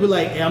going there to be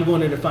like, hey, I'm going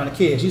there to find a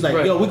kid. She's like,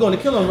 Right. yo, we're going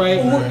to kill him, right?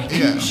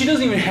 Or she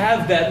doesn't even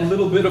have that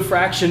little bit of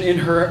fraction in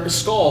her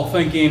skull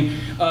thinking,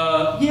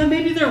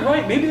 maybe they're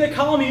right. Maybe that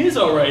colony is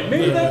all right.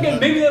 Maybe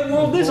that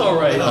world is all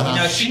right.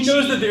 No, She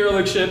knows the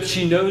derelict ship.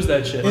 She knows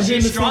that shit.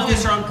 She's strong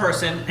as her own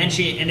person, and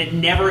it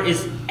never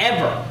is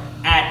ever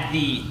at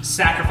the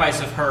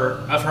sacrifice of her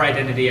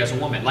identity as a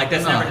woman. Like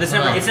it's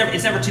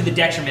never to the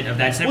detriment of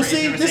that. It's never,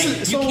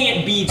 you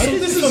can't be.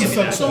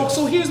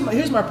 So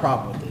here's my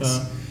problem with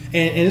this.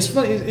 And it's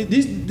funny.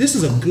 This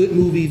is a good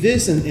movie.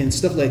 This and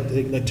stuff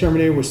like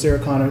Terminator with Sarah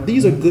Connor.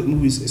 These are good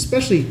movies,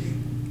 especially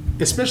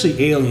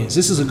Aliens.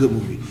 This is a good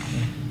movie.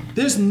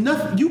 There's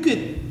nothing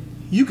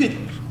you could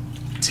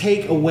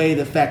take away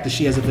the fact that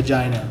she has a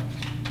vagina,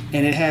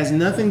 and it has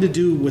nothing to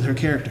do with her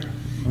character.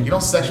 You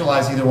don't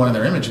sexualize either one of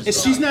their images.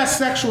 She's not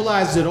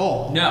sexualized at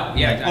all. No,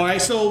 yeah. Exactly. All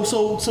right,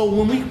 so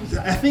when we,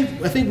 I think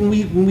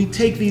when we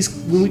take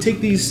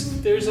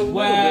these, There's a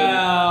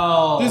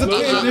Well, There's a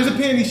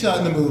panty shot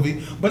in the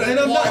movie, but and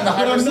I'm Well, in the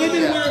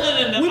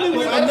not. women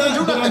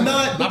But I'm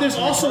not. But there's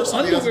also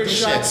underwear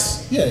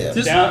shots. Yeah.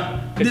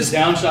 Get the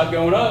down shot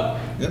going up.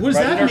 What does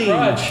Right in that her mean?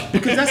 crotch.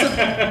 Because that's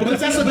a good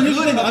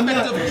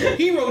effective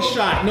hero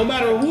shot. No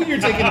matter who you're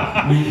taking.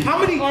 How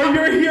many Are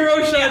your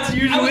hero shots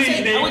usually I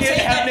would say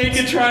half that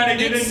naked trying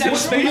to get it's into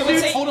sexual- I would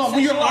spacesuits? say Hold on, when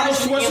you're Arnold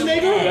sexualized in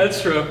Schwarzenegger? Alien.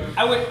 That's true.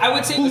 I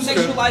would say it was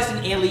sexualized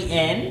in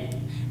Alien,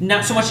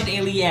 not so much in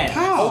Alien.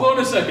 How? Hold on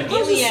a second.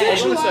 How's it Alien.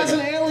 sexualized an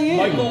alien?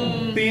 Michael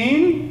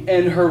Biehn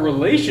and her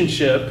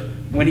relationship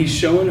when he's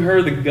showing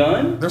her the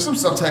gun. There's some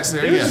subtext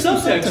there. There's Yeah.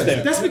 subtext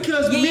there. That's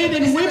because Yeah, men but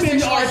and it's not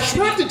women are sexualized.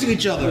 attracted to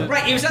each other.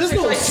 Right, it was not There's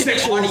no sexualized to the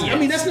sexual. audience. I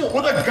mean, that's no.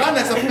 With a gun,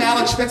 that's a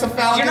phallic. That's a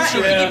phallic You're not,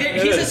 instrument. Yeah,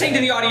 he's it just saying to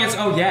the audience,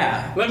 "Oh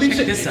yeah, Let me check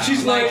say, this out."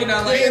 she's like, you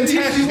know, the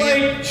intent- she's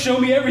like, show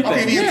me everything.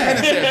 Okay, the intent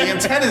is there. The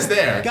intent is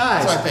there.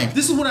 Guys, That's what I think.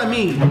 this is what I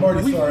mean. I'm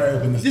already sorry I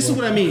opened this. This is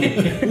what I mean.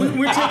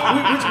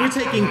 We're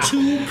taking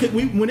two.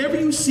 Whenever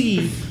you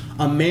see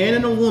a man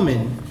and a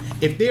woman,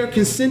 if they're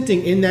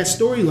consenting in that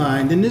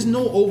storyline, then there's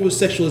no over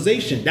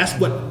sexualization. That's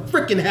what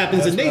freaking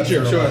happens in That's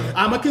nature. not true.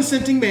 I'm a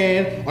consenting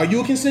man. Are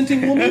you a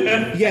consenting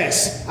woman?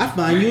 Yes. I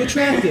find you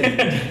attractive.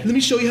 Let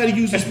me show you how to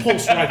use this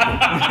pulse rifle.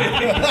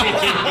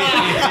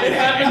 It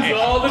happens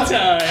all the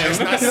time. It's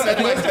not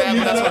said like that,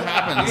 but that's what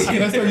happens.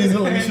 Can I start using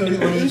it? Let me show you.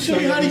 Let me show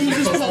you how to use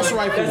this pulse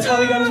rifle. That's how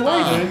they got his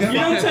wife. You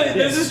know,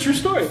 this is a true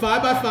story.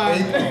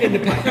 5x5 in the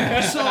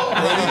pipe.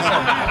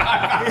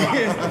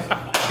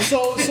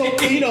 So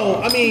you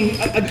know, I mean,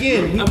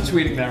 again, I'm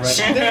tweeting that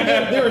right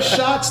now. there are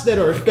shots that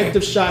are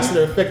effective shots that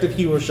are effective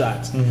hero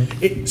shots.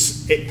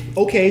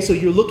 Okay, so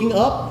you're looking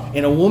up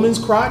and a woman's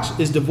crotch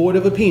is devoid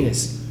of a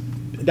penis.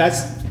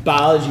 That's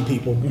biology,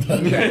 people.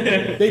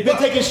 They've been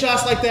taking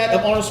shots like that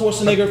of Arnold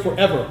Schwarzenegger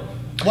forever.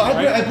 Well,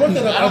 I brought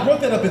that up. I brought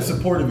that up in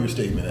support of your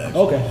statement, actually.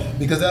 Okay.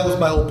 Because that was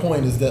my whole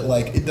point. Is that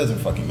like it doesn't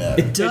fucking matter.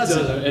 It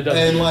doesn't. It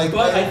doesn't. And, like,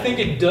 but I think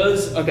it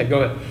does. Okay,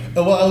 go ahead.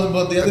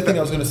 Well, the other thing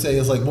I was going to say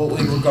is like, well,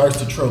 in regards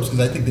to tropes,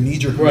 because I think the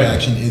knee-jerk Right.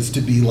 reaction is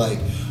to be like,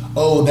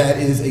 oh, that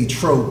is a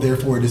trope,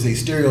 therefore it is a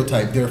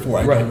stereotype, therefore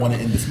I Right. don't want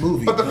it in this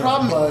movie. But the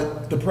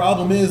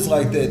problem is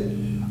like that.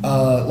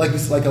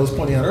 Like I was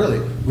pointing out earlier,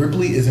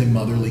 Ripley is a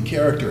motherly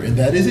character, and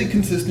that is a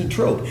consistent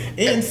trope.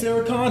 And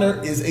Sarah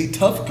Connor is a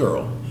tough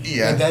girl,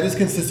 Yeah. and that is a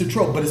consistent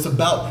trope. But it's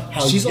about how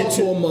She's you get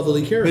also to- a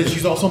motherly character. But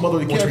she's also a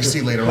motherly Which we character.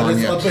 see later But on,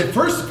 it's- yeah. But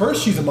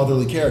first she's a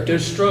motherly character.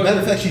 There's struggle. Matter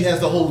of fact, she has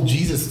the whole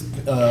Jesus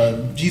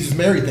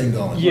Mary thing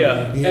going.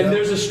 Yeah, You and know?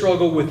 there's a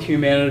struggle with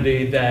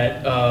humanity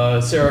that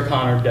Sarah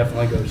Connor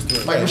definitely goes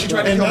through. Like when she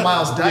tried to And kill that-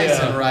 Miles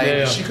Dyson, Yeah, right?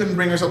 yeah. She couldn't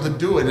bring herself to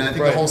do it, and I think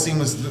Right. the whole scene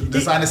was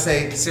designed to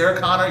say, Sarah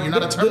Connor, you're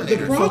not a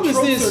Terminator. the problem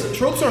So is this.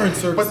 tropes are in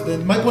service.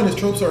 My point is,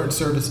 tropes are in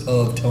service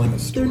of telling a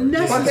story.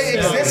 They're But they necessary.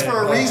 exist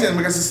for a reason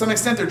because to some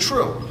extent they're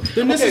true.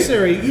 They're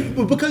necessary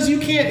because you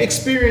can't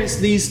experience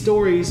these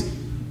stories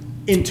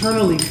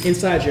internally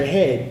inside your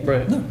head.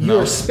 Right.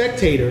 You're a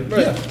spectator.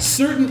 Right.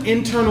 Certain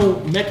internal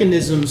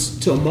mechanisms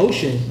to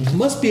emotion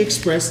must be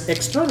expressed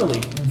externally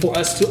for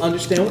us to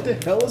understand what the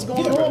hell is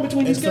going on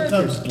between and these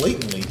sometimes characters.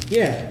 blatantly.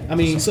 Yeah, I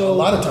mean, so A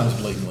lot of times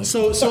blatantly.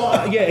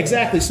 yeah,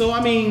 exactly. So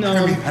I mean,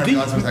 I didn't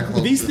realize it was that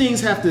close. these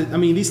things have to. I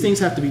mean, these things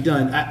have to be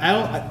done. I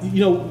don't. You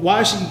know,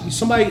 why should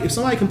somebody? If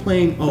somebody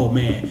complain, oh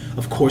man,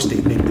 of course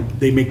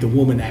they make the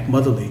woman act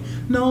motherly.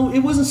 No, it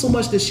wasn't so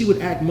much that she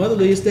would act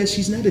motherly; it's that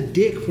she's not a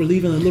dick for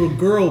leaving a little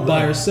girl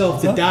by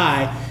herself to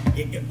die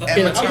in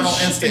maternal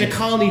in a instinct.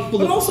 colony full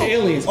But of also-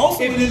 aliens.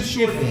 also if, it is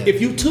shorthand.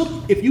 if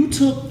you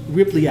took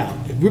Ripley out,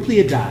 if Ripley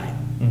had died,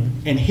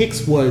 and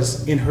Hicks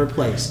was in her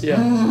place,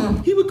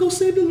 Yeah. he would go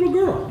save the little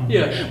girl.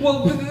 Yeah,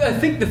 well, I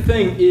think the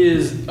thing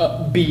is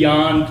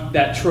beyond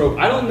that trope.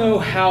 I don't know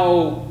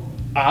how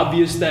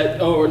obvious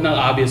that, or not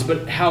obvious,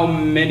 but how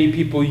many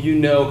people you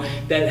know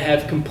that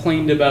have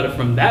complained about it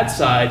from that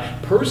side.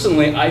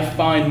 Personally, I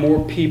find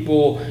more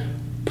people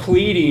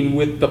pleading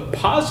with the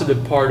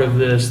positive part of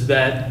this,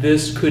 that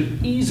this could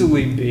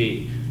easily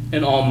be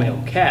an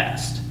all-male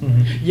cast.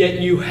 Yet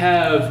you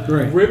have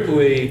Right.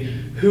 Ripley,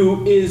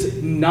 who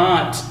is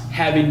not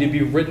having to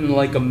be written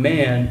like a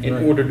man in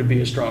order to be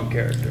a strong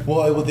character.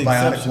 Well, with the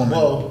Bionic exception, woman.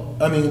 well,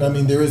 I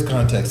mean, there is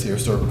context here,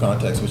 historical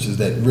context, which is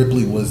that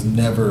Ripley was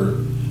never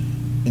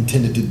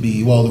intended to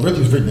be. Well, Ripley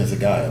was written as a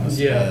guy, I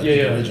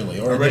Yeah. originally,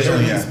 or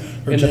Originally, at least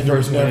her In the gender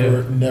was first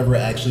one, never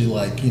actually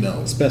like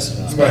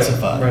Specified.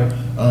 specified.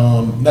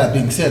 Right. That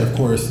being said, of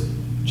course,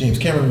 James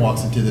Cameron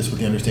walks into this with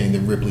the understanding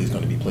that Ripley is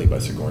going to be played by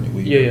Sigourney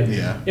Weaver.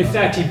 Yeah. In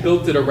fact, he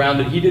built it around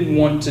it. He didn't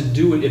want to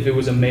do it if it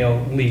was a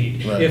male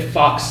lead. Right. If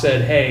Fox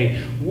said, "Hey,"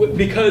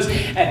 because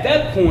at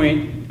that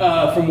point,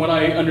 from what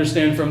I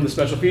understand from the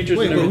special features,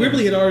 Wait, and but everything,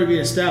 Ripley had already been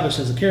established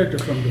as a character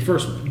from the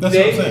first one. That's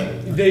what I'm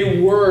saying. they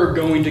were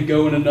going to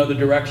go in another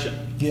direction.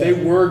 Yeah. They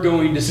were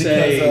going to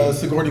say, Because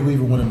Sigourney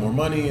Weaver wanted more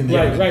money, and they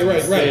Right.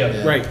 Right.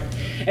 Yeah. Right.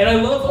 And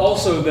I love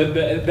also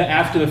the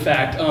after the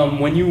fact,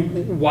 when you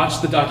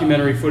watch the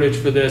documentary footage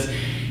for this,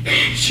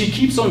 she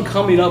keeps on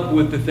coming up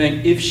with the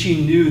thing, if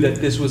she knew that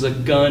this was a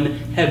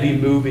gun-heavy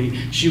movie,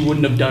 she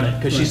wouldn't have done it,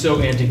 because she's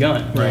so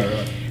anti-gun.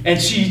 Right. And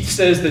she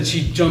says that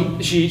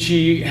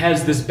she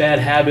has this bad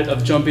habit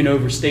of jumping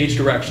over stage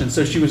directions,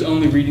 so she was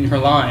only reading her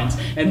lines.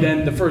 And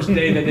then the first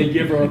day that they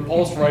give her a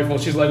pulse rifle,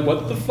 she's like,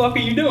 what the fuck are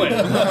you doing?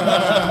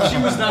 She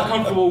was not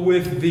comfortable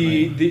with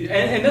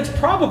and that's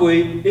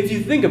probably, if you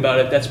think about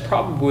it, that's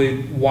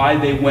probably why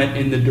they went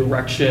in the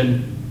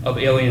direction of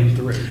Alien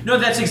 3. No,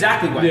 that's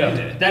exactly why they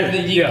did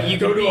it. You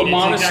go to a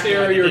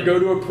monastery or go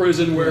to a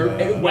prison where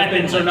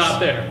weapons are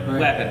not there.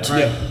 Weapons.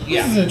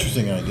 This is an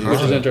interesting idea.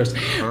 Which is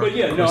interesting. But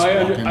yeah, no,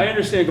 I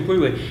understand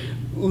completely.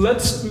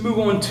 Let's move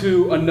on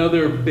to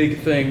another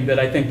big thing that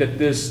I think that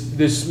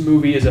this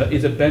movie is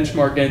a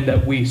benchmark in,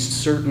 that we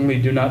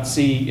certainly do not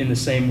see in the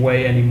same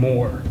way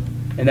anymore,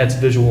 and that's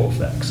visual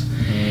effects.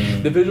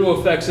 The visual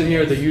effects in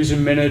here, they're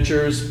using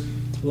miniatures.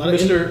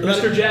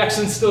 Mr.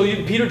 Jackson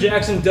Peter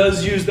Jackson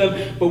does use them,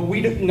 but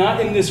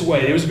not in this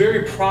way. It was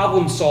very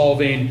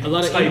problem-solving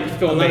type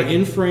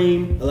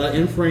filmmaking. A lot of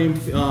in-frame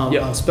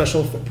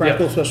special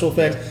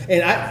effects.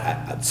 And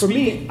I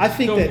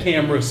think that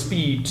camera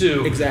speed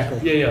too.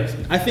 Exactly. Yeah.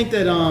 I think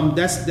that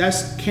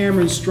that's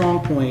Cameron's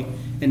strong point,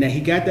 and that he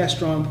got that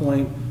strong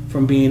point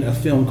from being a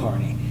film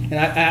carny. And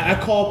I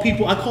call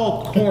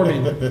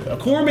Corman.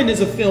 Corman is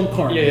a film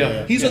carny.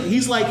 Yeah. He's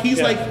like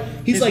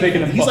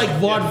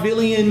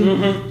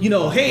vaudevillian. You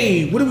know,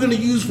 hey, what are we gonna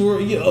use for?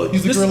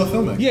 He's a guerrilla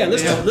filmmaker. Yeah,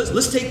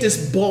 let's take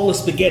this ball of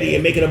spaghetti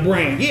and make it a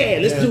brain. Yeah,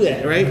 let's do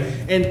that, right?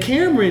 And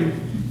Cameron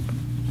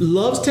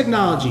loves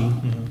technology,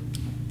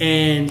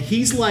 and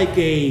he's like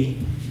he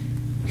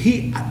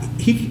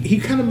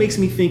kind of makes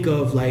me think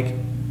of like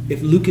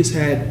if Lucas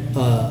had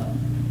a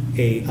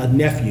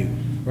nephew,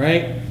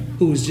 right?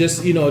 Who was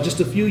just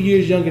a few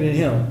years younger than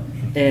him,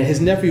 and his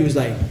nephew was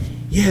like,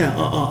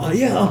 Uncle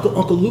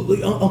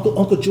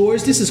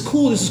George, this is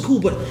cool,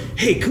 but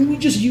hey, can we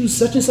just use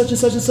such and such and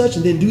such and such,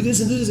 and then do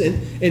this and do this,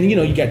 and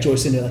you got George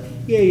sitting there like,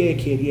 yeah,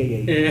 kid,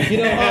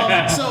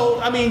 yeah.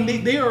 So I mean,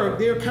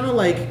 they're kind of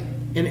like,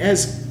 and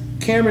as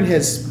Cameron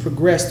has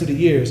progressed through the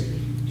years,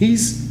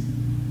 he's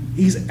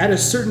at a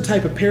certain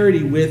type of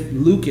parity with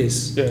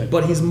Lucas,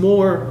 but he's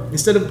more,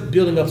 instead of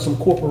building up some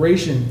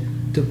corporation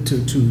to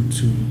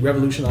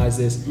revolutionize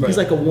this. He's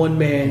like a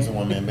one-man. He's a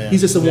one-man band.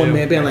 He's just a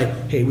one-man band. Like,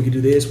 hey, we could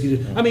do this.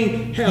 I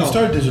mean, hell. He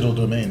started Digital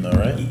Domain though,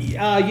 right?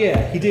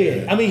 Yeah, he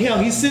did. I mean, hell,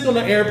 he's sitting on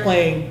an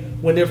airplane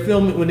when they're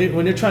filming,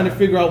 when they're trying to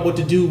figure out what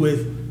to do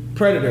with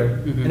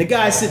Predator, and the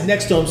guy sitting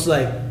next to him's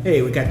like,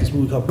 hey, we got this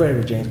movie called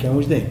Predator, James Cameron.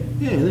 What do you think?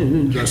 Yeah, let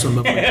me draw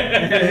something up.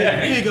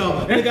 Here you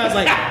go. And the guy's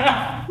like,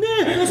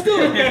 man, let's do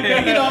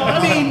it.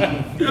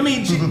 I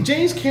mean,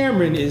 James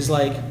Cameron is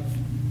like.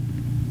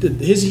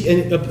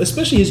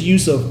 Especially his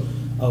use of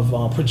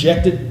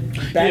projected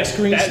back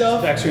screen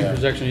stuff. Back screen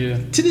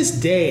projection, to this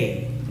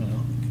day,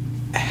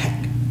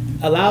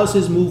 allows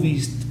his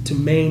movies to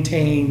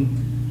maintain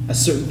a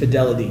certain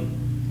fidelity.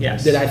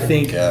 Yes. That I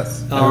think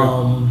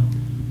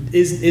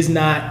is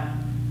not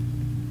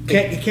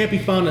can't be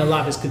found in a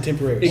lot of his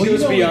contemporaries. It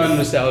goes beyond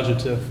nostalgia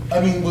too. I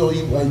mean,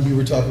 you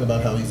were talking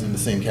about how he's in the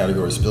same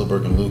category as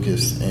Spielberg and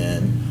Lucas,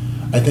 and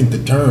I think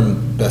the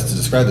term best to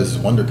describe this is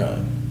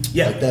wonderkind.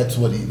 Yeah, like that's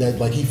what he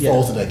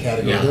falls in that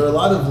category. Yeah. There are a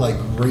lot of like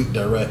great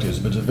directors,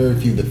 but there's very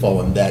few that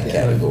fall in that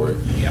category.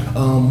 Yeah.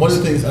 One of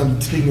the things,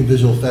 I'm speaking of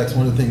visual effects.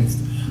 One of the things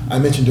I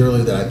mentioned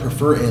earlier that I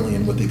prefer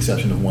Alien, with the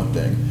exception of one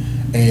thing,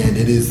 and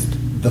it is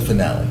the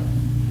finale.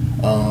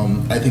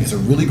 I think it's a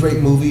really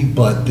great movie,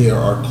 but there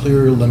are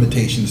clear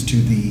limitations to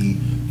the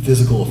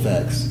physical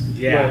effects.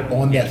 Yeah.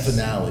 On that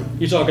finale.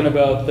 You're talking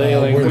about the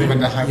alien. When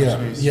the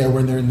hyperspace.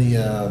 When they're in the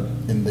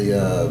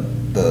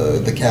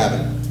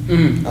cabin.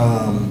 Mm-hmm.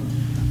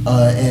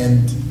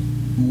 And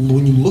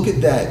when you look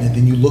at that, and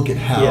then you look at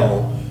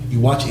how you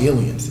watch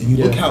Aliens, and you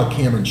look how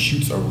Cameron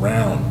shoots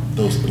around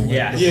those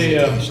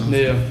limitations.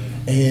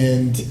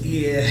 And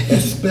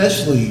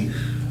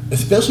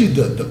especially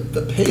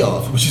the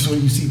payoff, which is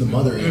when you see the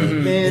mother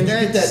alien. Man,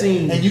 that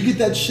scene, and you get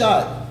that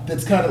shot.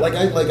 That's kind of like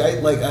I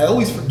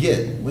always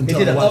forget when they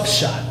did an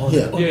upshot on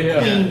the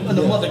queen, on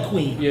the mother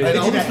queen. Yeah. They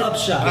did that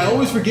upshot. I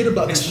always forget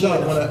about the shot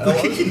when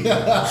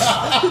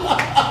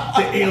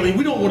the alien.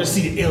 We don't want to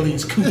see the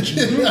alien's coochie.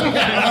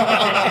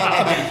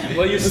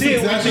 Well, you see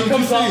it when she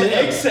comes off the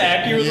egg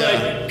sack. You're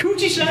like,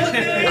 coochie shot.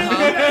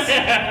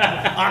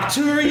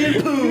 Arcturian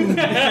poo.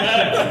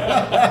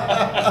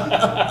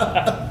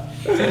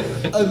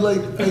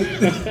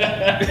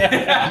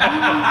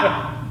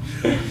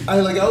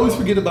 I always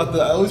forget about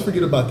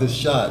this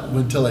shot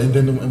when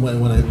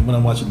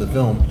I'm watching the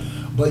film.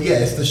 But yeah,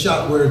 it's the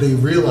shot where they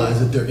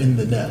realize that they're in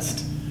the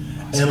nest,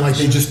 and like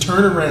they just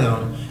turn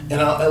around,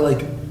 and I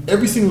like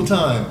every single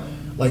time,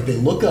 like they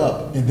look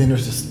up, and then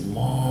there's this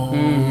long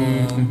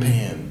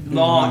pan.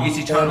 Long, it's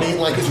eternal. I mean,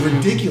 like it's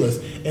ridiculous,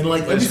 and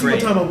like every single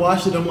time I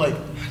watched it, I'm like,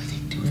 how do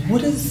they do that?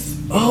 What is?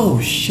 Oh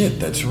shit,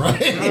 that's right.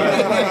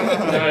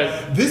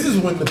 Right. This is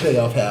when the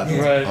payoff happens.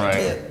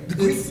 Right.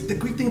 The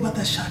great thing about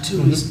that shot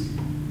too is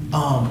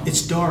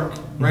It's dark,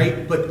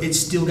 right? But it's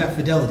still got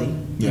fidelity.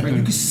 Yeah. Right?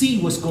 You can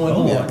see what's going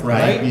on, yeah.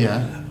 right?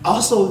 Yeah.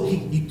 Also,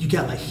 you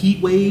got like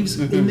heat waves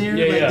in there,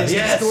 that's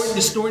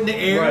distorting the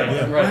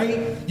air,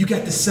 right? You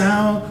got the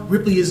sound.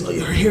 Ripley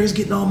her hair is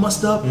getting all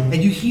mussed up, and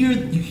you hear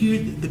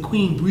the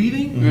Queen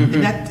breathing,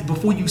 and that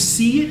before you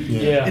see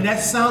it, and that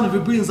sound of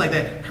it breathing is like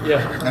that.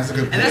 Yeah, That's a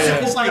good point. And that's the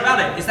cool part about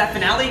it, is that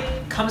finale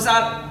comes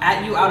out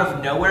at you out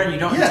of nowhere, and you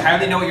don't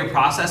entirely know what you're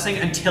processing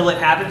until it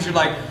happens. You're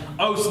like,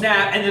 oh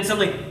snap, and then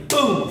suddenly,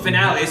 boom,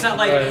 finale. It's not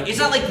like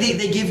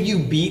they give you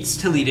beats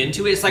to lead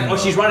into it. It's like, oh,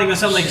 she's running, and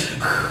suddenly.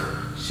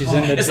 She's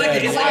in the it's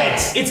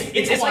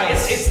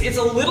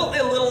a little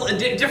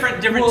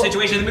different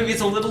situation in the movie.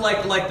 It's a little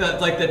like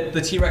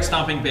the T-Rex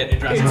stomping bit in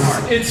Jurassic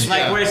Park. It's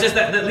like where it's just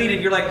that lead in.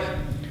 You're like,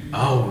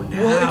 oh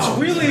no. Well, it's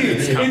really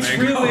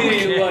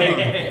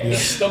like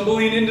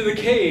stumbling into the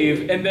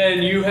cave, and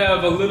then you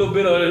have a little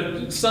bit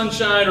of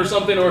sunshine or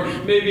something, or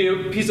maybe a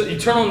piece of, you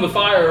turn on the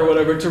fire or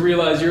whatever to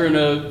realize you're in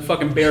a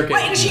fucking bear cave.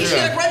 Right, and she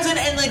like runs in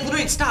and like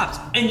literally stops,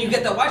 and you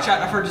get that wide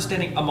shot of her just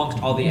standing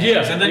amongst all the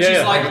eggs, and then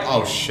she's like,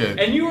 oh shit.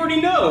 And you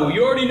already know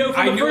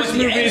from the first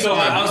movie,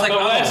 I was like, the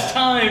last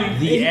time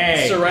the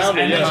eggs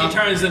surrounded, and then she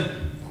turns and.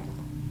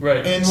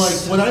 Right. And like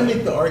when I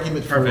make the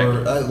argument for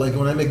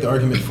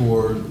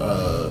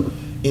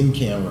in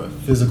camera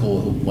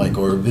physical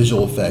or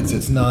visual effects,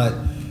 it's not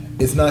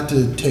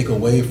to take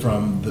away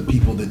from the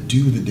people that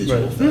do the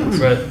digital effects.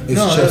 Right.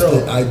 It's just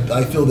that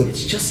I feel that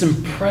it's just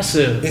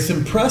impressive. It's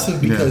impressive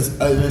because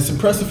it's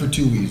impressive for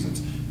two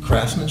reasons: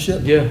 craftsmanship.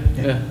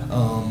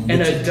 And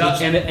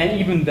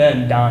even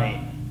then dying.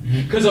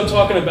 Because I'm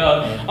talking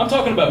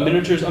about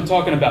miniatures. I'm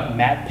talking about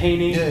matte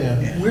painting.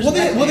 Well,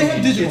 they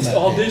have digital. It's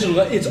all digital.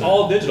 It's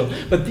all digital.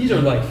 But these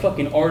are like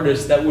fucking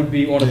artists that would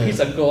be on a piece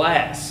of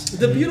glass.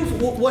 The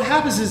beautiful. What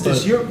happens is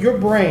this: your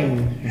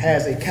brain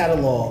has a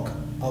catalog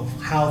of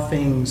how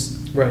things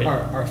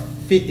are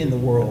fit in the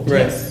world,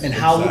 and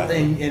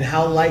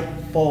how light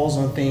falls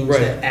on things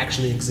that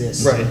actually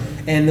exist. Right.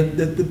 And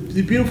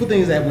the beautiful thing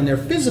is that when they're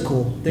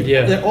physical,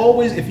 they're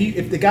always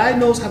if the guy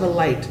knows how to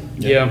light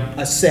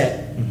a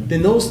set,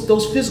 then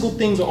those physical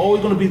things are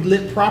always going to be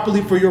lit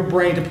properly for your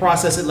brain to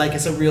process it like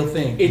it's a real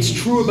thing. It's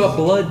true about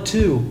blood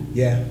too.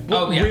 Yeah.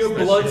 Real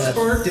blood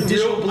spurt. The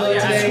digital blood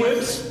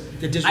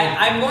today.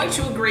 I'm going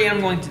to agree.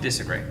 I'm going to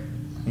disagree.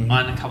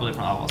 On a couple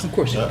different levels. Of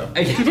course you are. But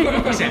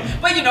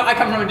I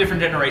come from a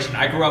different generation.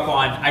 I grew up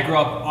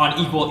on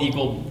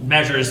equal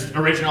measures,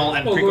 original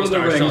and prequel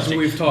Star Wars trilogy.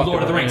 We've talked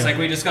Lord of the Rings, yeah. like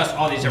we discussed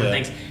all these different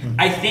things.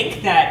 I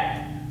think that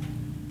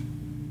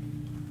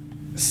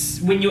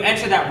when you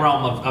enter that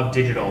realm of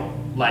digital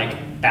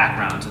like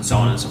backgrounds and so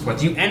on and so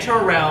forth, you enter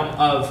a realm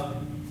of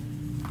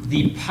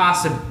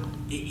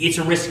it's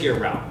a riskier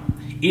realm.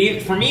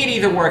 For me, it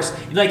either works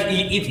like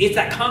it's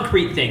that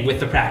concrete thing with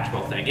the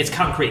practical thing. It's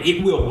concrete.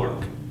 It will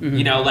work.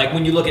 Like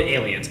when you look at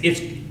Aliens,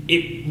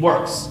 it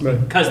works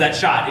because that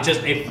shot.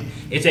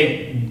 It's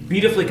a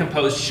beautifully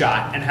composed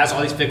shot and has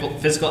all these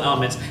physical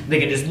elements.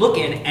 They can just look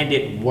in and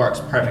it works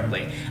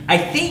perfectly. I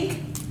think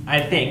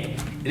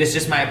it's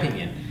just my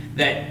opinion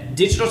that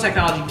digital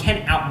technology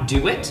can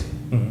outdo it.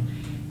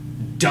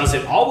 Does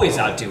it always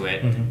outdo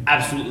it?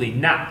 Absolutely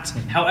not.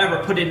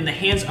 However, put it in the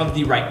hands of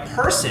the right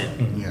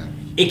person.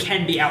 It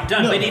can be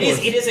outdone, but it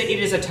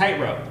is a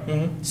tightrope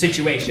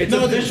situation.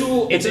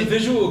 It's a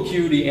visual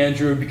acuity,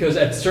 Andrew, because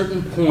at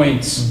certain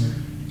points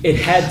it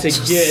had to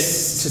get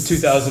to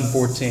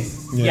 2014.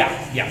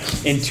 Yeah.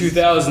 In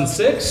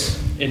 2006,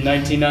 in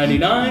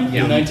 1999,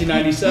 in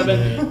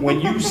 1997,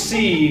 when you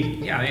see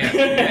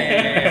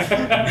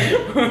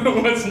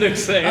what's Nick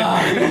saying?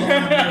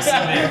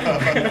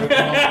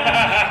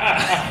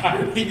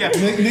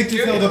 Nick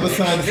just held up a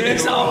sign.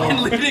 It's all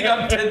been leading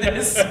up to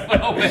this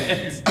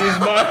moment. Are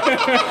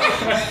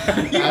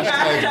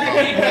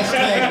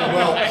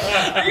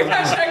you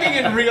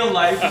hashtagging in real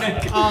life,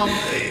 Nick?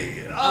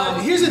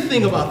 Here's the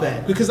thing about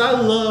that, because I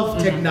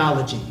love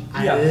technology.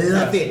 I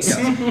love it.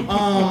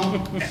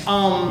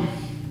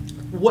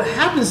 What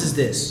happens is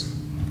this: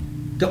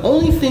 the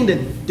only thing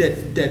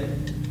that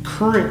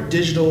current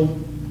digital,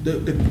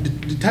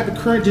 the type of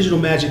current digital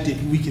magic that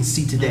we can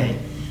see today,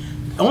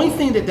 the only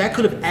thing that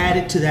could have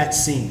added to that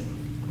scene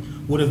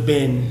would have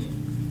been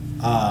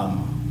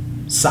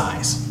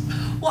size.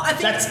 Well, I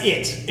think that's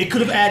it. It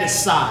could have added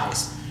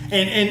size.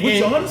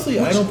 Which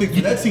honestly, I don't think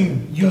that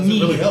scene doesn't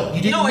really help.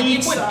 It would.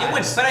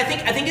 But I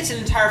think it's an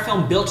entire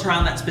film built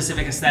around that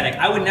specific aesthetic.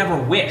 I would never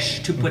wish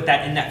to put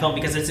that in that film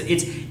because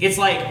it's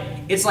like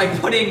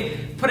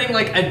putting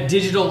like a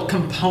digital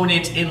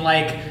component in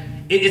like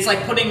it's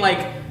like putting like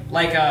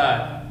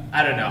a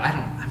I don't know.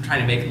 I'm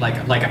trying to make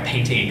like a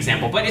painting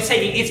example, but it's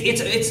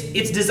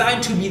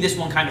designed to be this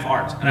one kind of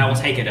art, and I will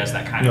take it as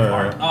that kind of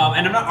art.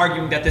 And I'm not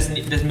arguing that this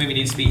movie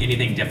needs to be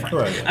anything different.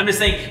 Right. I'm just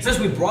saying, since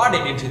we brought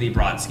it into the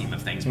broad scheme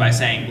of things by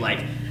saying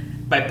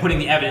by putting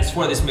the evidence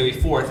for this movie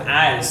forth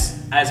as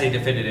a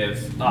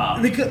definitive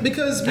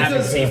because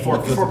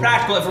for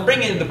practical, if we're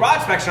bringing in the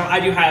broad spectrum, I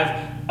do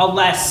have a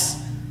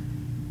less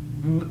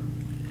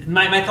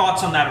my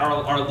thoughts on that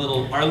are a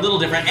little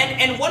different.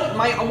 And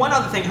one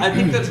other thing, I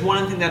think there's one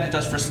other thing that it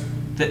does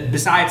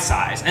besides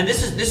size, and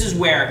this is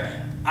where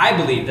I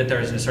believe that there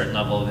is a certain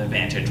level of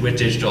advantage with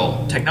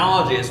digital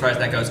technology as far as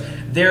that goes.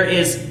 There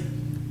is,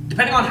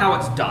 depending on how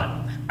it's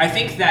done, I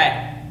think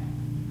that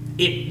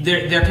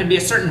there can be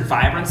a certain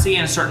vibrancy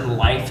and a certain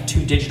life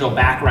to digital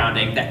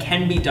backgrounding that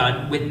can be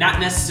done with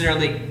not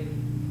necessarily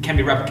can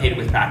be replicated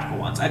with practical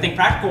ones. I think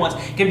practical ones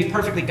can be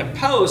perfectly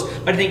composed,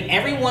 but I think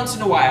every once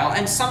in a while,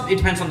 and it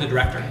depends on the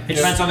director, it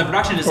depends on the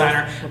production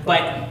designer,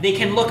 but they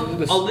can look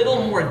a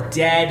little more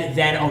dead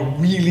than a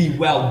really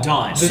well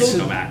done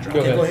digital backdrop.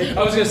 Go ahead.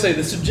 I was going to say,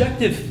 the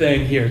subjective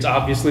thing here, it's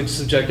obviously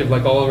subjective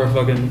like all of our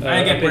fucking and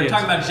again, opinions. we're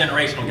talking about a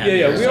generational gap.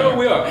 Yeah,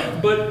 we are.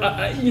 But,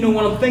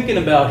 what I'm thinking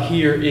about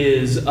here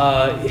is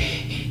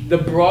the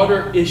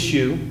broader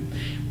issue,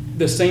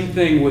 the same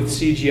thing with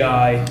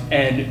CGI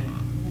and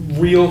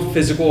real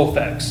physical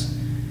effects,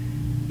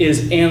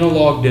 is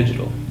analog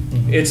digital.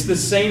 Mm-hmm. It's the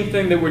same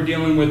thing that we're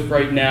dealing with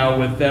right now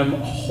with them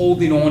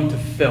holding on to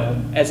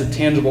film as a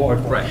tangible art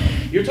form. Right.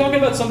 You're talking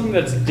about something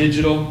that's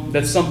digital,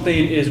 that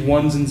something is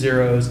ones and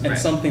zeros, and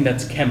something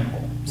that's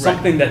chemical,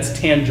 something that's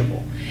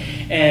tangible.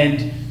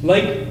 And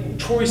like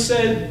Troy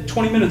said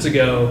 20 minutes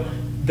ago,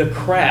 the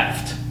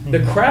craft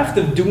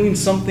of doing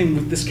something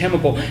with this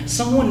chemical,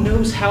 someone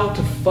knows how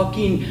to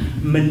fucking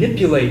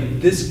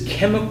manipulate this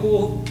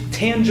chemical,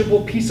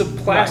 tangible piece of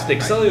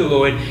plastic,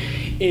 celluloid,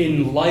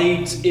 in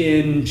light,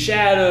 in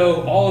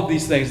shadow, all of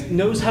these things.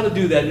 Knows how to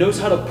do that, knows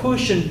how to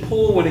push and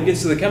pull when it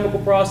gets to the chemical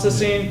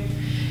processing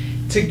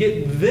to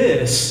get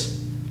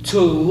this to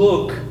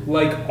look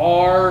like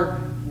our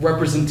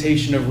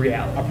representation of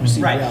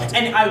reality. Right,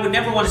 and I would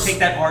never want to take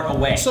that art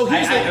away. So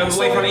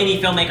away from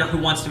any filmmaker who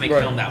wants to make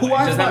film that way.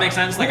 Does that make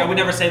sense? Like, I would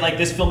never say like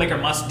this filmmaker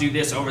must do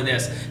this over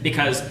this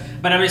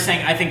but I'm just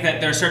saying I think that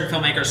there are certain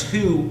filmmakers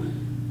who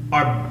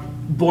are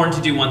born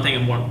to do one thing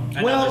and born.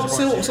 Well,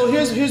 so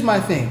here's my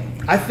thing.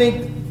 I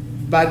think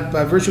by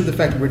virtue of the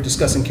fact that we're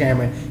discussing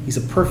Cameron, he's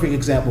a perfect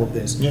example of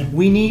this. Yeah.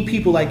 We need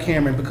people like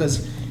Cameron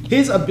because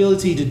his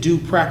ability to do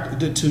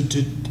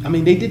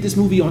they did this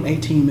movie on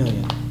 18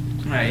 million.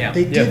 Right, yeah.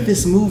 They did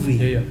this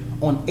movie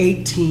on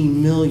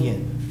 18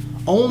 million.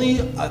 Only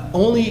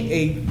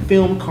a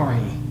film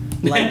carny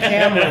like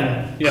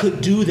Cameron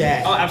could do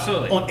that. Oh,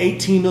 absolutely. On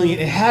 18 million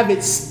and have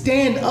it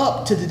stand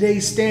up to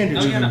today's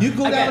standards. No. You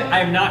go Again, down.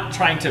 I'm not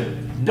trying to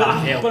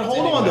not hail. But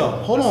hold on though.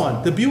 Hold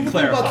on. The beautiful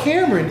thing about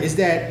Cameron is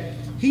that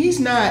he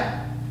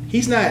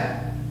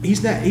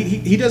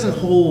doesn't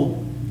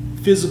hold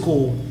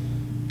physical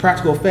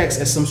practical effects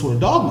as some sort of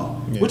dogma.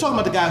 Yeah. We're talking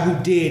about the guy who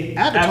did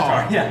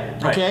Avatar.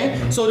 Okay?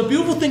 Mm-hmm. So the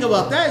beautiful thing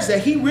about that is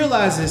that he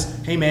realizes,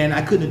 hey man,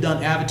 I couldn't have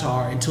done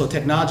Avatar until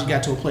technology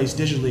got to a place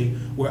digitally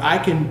where I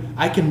can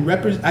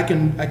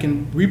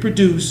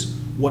reproduce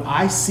what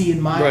I see in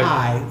my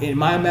eye, in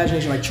my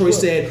imagination. Like Troy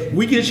said,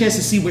 we get a chance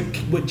to see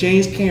what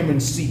James Cameron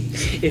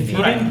sees. If he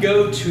didn't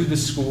go to the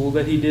school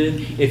that he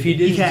did, if he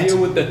didn't deal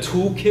with the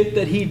toolkit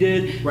that he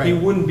did, he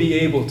wouldn't be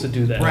able to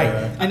do that. Right.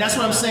 And that's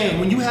what I'm saying.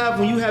 When you have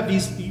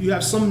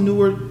some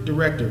newer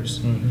directors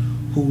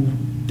who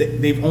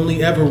they've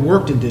only ever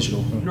worked in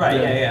digital.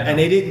 And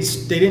they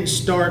didn't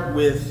start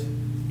with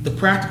the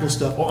practical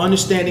stuff or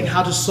understanding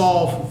how to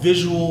solve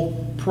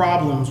visual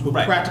problems with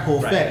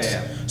practical effects.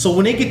 So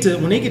when they get to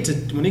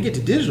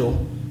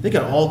digital, they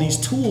got all these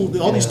tools,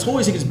 all these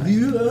toys. They just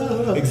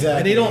exactly.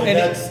 And they don't. I'm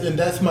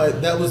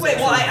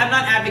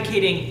not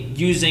advocating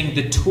using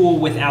the tool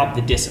without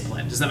the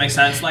discipline. Does that make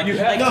sense? Like, I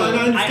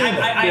understand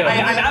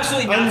I'm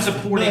absolutely not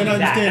supporting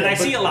that, and I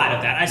see a lot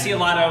of that. I see a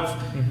lot of.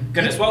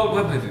 Goodness, what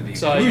movie would be?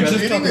 So you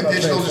think that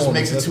digital just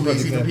makes it too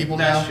easy for people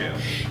now?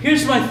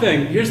 Here's my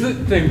thing. Here's the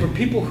thing for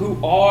people who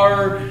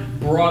are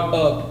brought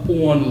up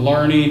on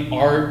learning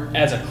art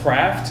as a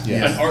craft,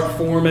 an art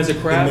form as a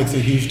craft. It makes a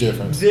huge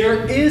difference.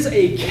 There is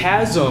a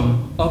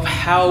chasm of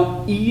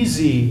how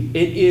easy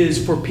it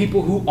is for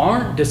people who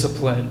aren't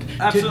disciplined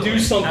to do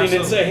something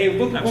and say, "Hey,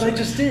 look what I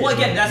just did." Well,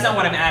 again, that's not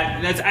what I'm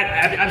at.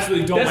 I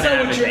absolutely don't. That's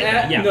not what you're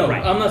at. Yeah, no,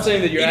 I'm not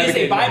saying that you're. It is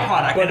a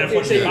byproduct, but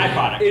it's a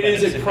byproduct. It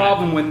is a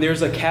problem when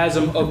there's a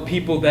chasm of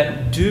people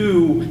that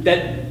do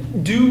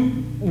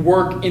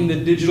work in the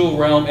digital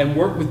realm and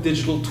work with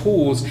digital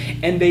tools,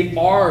 and they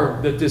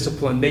are the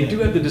discipline. They do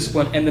have the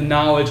discipline and the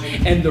knowledge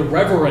and the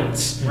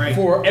reverence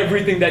for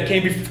everything that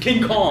came before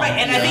King Kong. Right,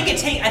 and I think it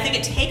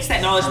takes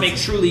that knowledge to make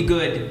truly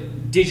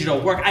good digital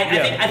work.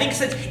 I think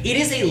since it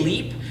is a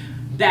leap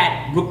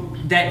that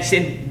there's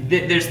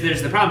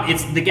the problem.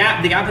 It's the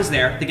gap. The gap is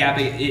there. The gap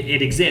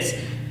it exists.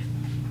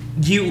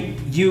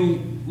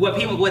 What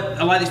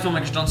a lot of these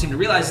filmmakers don't seem to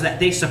realize is that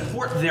they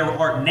support their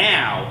art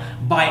now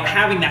by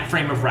having that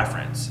frame of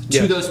reference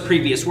to those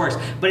previous works.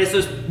 But it's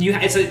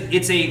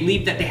a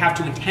leap that they have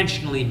to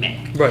intentionally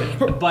make. Right.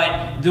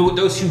 But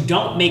those who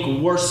don't make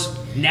worse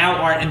now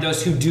art, and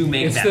those who do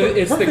make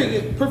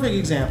perfect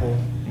example.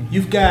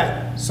 You've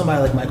got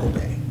somebody like Michael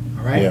Bay.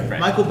 All right. Yeah.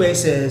 Michael Bay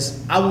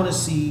says, "I want to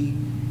see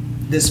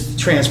this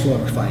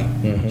Transformer fight."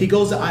 Mm-hmm. He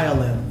goes to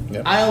ILM.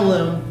 Yep.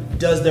 ILM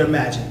does their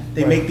magic.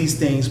 They make these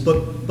things,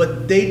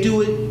 but they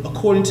do it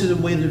according to the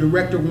way the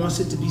director wants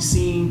it to be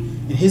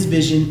seen in his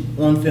vision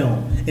on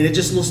film, and it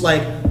just looks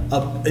like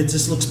it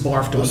just looks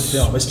barfed on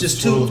film. It's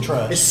just full too. of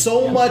trash. It's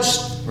so much.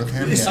 With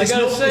him, It's, I it's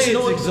gotta no- say, it's it's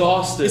no-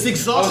 exhausting. It's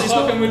exhausting. I was It's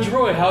no- talking with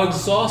Troy how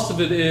exhaustive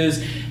it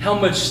is, how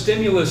much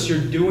stimulus you're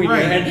doing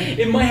Right. here, and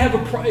it might have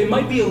it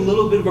might be a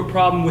little bit of a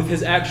problem with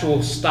his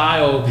actual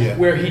style, Yeah.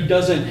 where he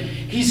doesn't.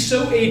 He's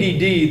so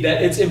ADD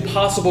that it's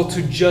impossible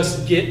to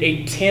just get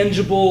a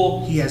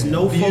tangible. He has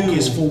no view.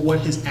 focus for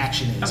what his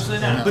action is.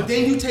 Absolutely not. But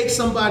then you take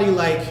somebody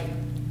like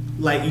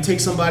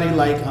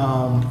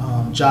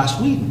Josh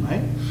Whedon,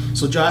 right?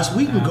 So Josh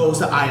Whedon goes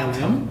to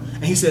ILM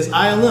and he says,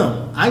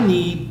 ILM, I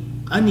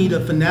need a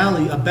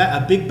finale,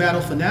 a big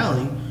battle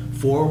finale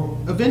for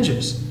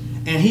Avengers,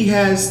 and he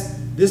has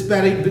this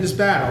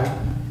battle,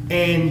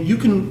 and you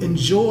can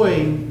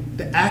enjoy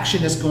the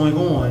action that's going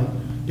on.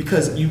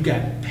 Because you've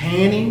got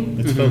panning,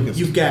 It's focused.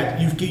 you've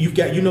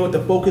got you know what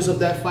the focus of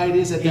that fight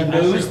is at He that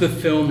knows moment. the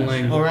film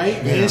language. All right,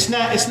 Yeah. and it's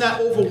not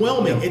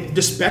overwhelming.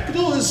 The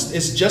spectacle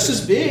is just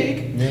as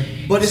big, Yeah.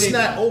 but it's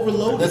not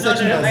overloaded. That's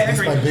actually I that's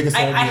agree. my biggest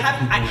I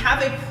argument.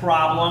 have a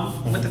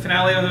problem with the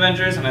finale of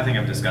Avengers, and I think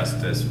I've discussed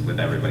this with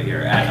everybody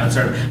here at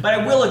Uncertain. But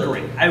I will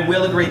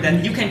agree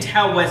that you can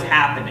tell what's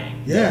happening.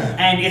 Yeah.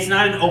 And it's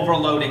not an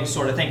overloading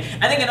sort of thing.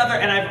 I think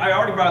I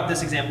already brought up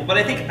this example, but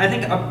I think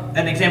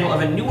an example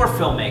of a newer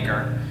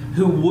filmmaker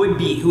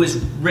who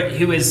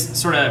is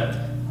sort of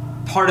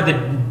part of the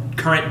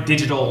current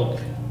digital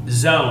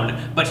zone,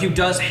 but who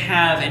does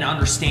have an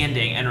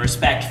understanding and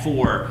respect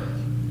for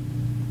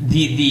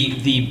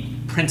the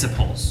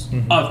principles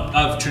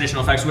of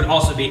traditional effects would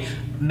also be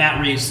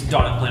Matt Reeves'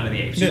 Dawn of the Planet of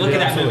the Apes. You Yeah, look at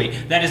that absolutely. movie,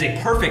 that is a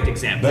perfect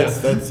example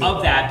That's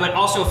of that, but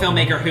also a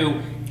filmmaker who,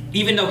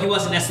 even though he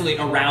wasn't necessarily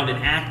around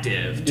and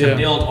active to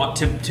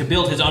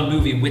build his own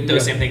movie with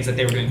those same things that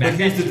they were doing back But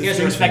then, here's the he has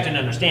a distinction. respect and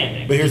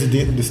understanding. But here's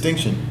the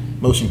distinction: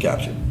 motion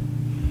capture.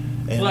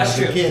 And Well, that's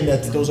true. Again,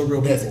 Those are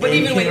real that's people. But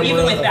even with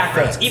in-camera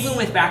backgrounds,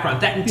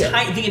 effects.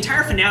 that the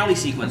entire finale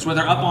sequence where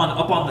they're up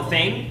on the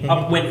thing,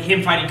 up when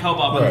him fighting Koba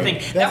up on the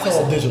Right. thing, That's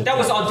all digital. That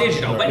was all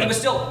digital, Right. but it was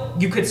still,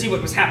 you could see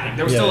what was happening.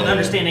 There was Yeah, still an yeah,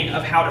 understanding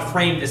of how to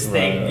frame this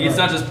thing. Right. It's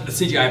not just a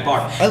CGI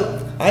bar.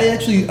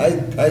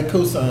 I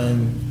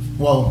co-sign.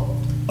 Well,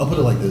 I'll put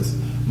it like this: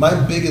 my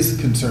biggest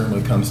concern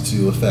when it comes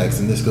to effects,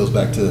 and this goes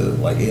back to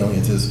like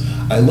Aliens, is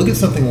I look at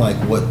something like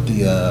what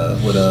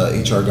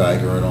H.R.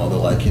 Geiger and all the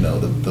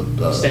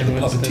the Stan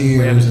Winston, we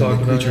puppeteers haven't and talked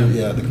the about creature,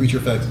 that. the creature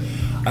effects.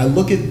 I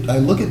look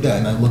at that,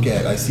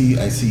 and I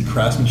see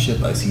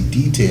craftsmanship, I see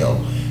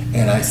detail,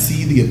 and I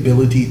see the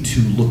ability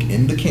to look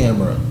in the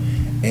camera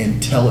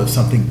and tell if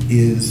something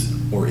is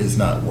or is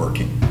not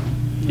working.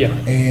 Yeah.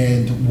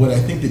 And what I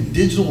think that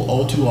digital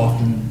all too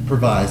often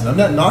provides, and I'm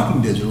not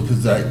knocking digital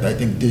because I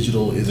think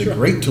digital is a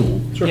great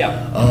tool. Sure.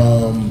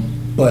 Yeah.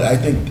 But I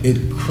think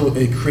it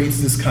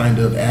creates this kind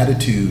of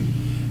attitude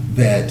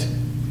that,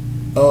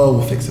 oh,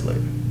 we'll fix it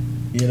later.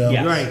 You know,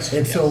 Yes. Right.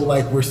 And so,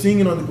 like, we're seeing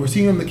it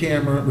in the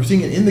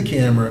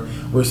camera.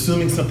 We're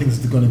assuming something's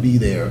going to be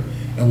there,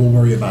 and we'll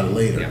worry about it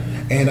later. Yeah.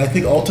 And I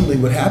think ultimately,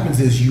 what happens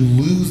is you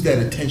lose that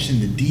attention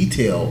to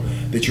detail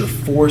that you're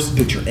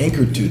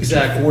anchored to, that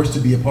Exactly. you're forced to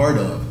be a part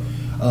of.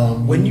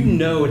 When you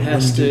know it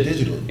has when you to do it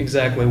digitally.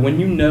 exactly when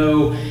you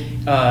know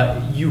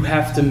you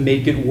have to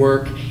make it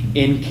work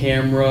in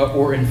camera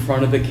or in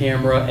front of the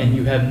camera, and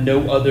you have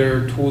no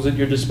other tools at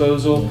your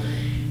disposal.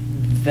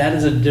 That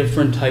is a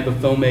different type of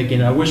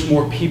filmmaking. I wish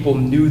more people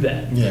knew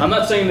that. Yeah. I'm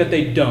not saying that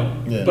they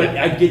don't, Yeah. but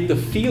I get the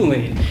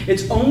feeling.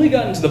 It's only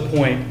gotten to the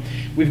point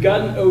we've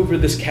gotten over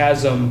this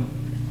chasm.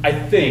 I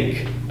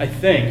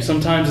think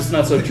sometimes it's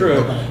not so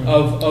true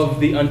of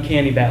the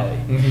uncanny valley,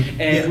 and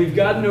Yeah. we've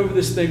gotten over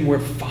this thing where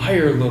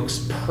fire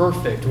looks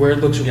perfect, where it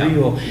looks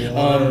real,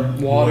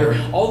 water,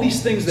 all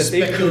these things that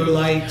they Specular could.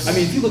 lights. I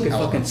mean, if you look at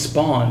fucking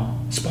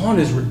Spawn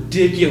is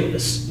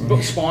ridiculous.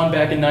 Spawn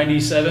back in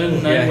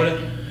 '97, Yeah. whatever.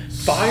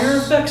 Fire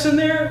effects in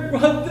there,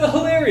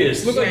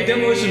 hilarious. Look like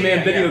Demolition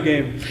Man video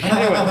game.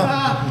 Anyway,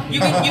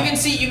 You can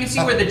see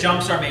where the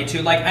jumps are made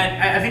too. Like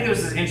I think it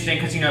was interesting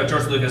because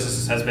George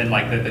Lucas has been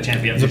like the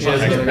champion of Yeah,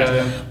 special effects.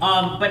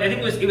 yeah. But I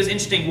think it was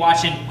interesting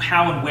watching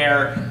how and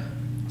where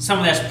some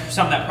of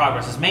that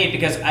progress is made,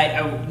 because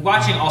I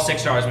watching all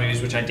 6 Star Wars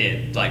movies, which I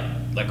did like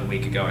a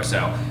week ago or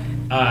so.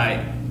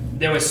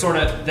 There was sort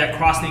of that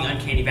crossing the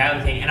uncanny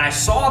valley thing, and I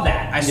saw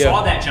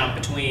that jump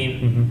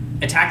between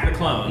Attack of the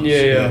Clones.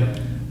 yeah.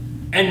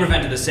 And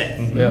Revenge of the Sith.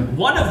 Yeah.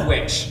 One of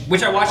which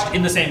I watched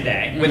in the same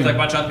day with like a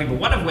bunch of other people.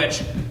 One of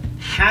which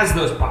has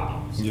those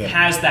problems. Yeah.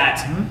 Has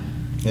that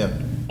Yeah.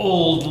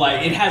 old,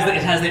 like it has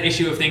that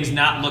issue of things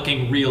not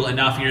looking real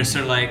enough, and you're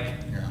sort of like.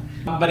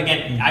 But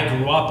again, I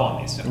grew up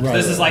on these films. Right.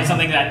 This is like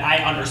something that I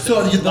So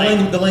understood.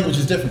 the language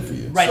is different for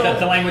you. Right,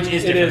 the language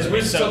is It different. is,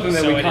 which is So- something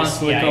that so we it is-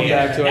 constantly yeah, come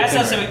yeah. back to, I That's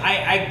not think. something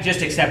I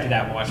just accepted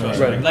that when watching Right.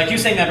 Right. Like you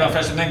saying that about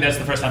Fresh, I think that's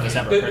the first time this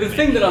ever occurred The to me.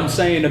 thing that I'm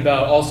saying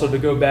about, also to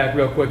go back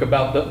real quick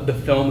about the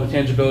film, the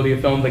tangibility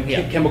of film, the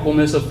Yeah.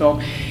 chemicalness of film,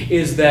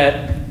 is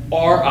that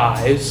our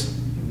eyes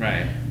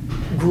Right.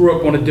 grew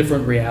up on a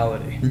different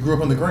reality. We grew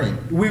up on the grain.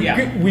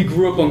 We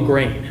grew up on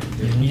grain.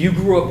 You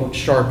grew up on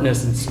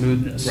sharpness and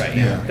smoothness. Right.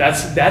 Yeah.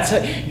 That's how,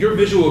 your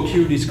visual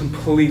acuity is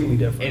completely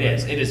different.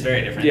 It is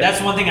very different. Yeah.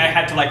 That's one thing I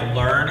had to like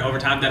learn over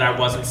time, that I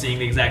wasn't seeing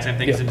the exact same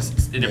things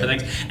in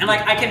different things. And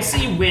like I can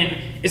see when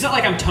it's not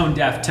like I'm tone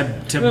deaf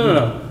to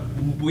No.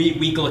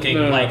 weak looking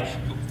like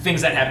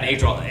things that haven't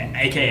aged well,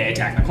 aka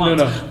Attack the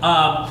Clones.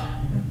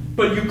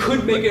 But you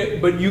could make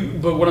it.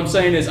 But what I'm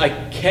saying is, I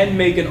can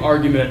make an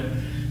argument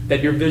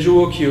that your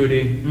visual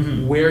acuity,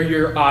 where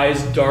your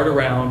eyes dart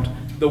around,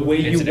 the way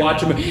you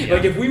watch them. Yeah.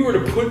 Like if we were to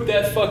put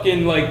that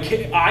fucking like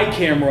eye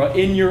camera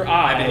in your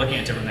eye, I'd be looking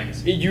at different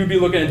things. You'd be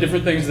looking at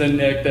different things than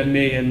Nick, than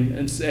me,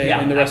 and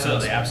the rest of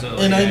us.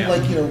 Absolutely. And I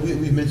like, you know,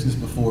 we've mentioned this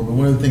before, but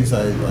one of the things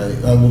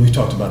we've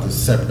talked about this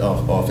separate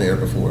off air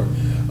before.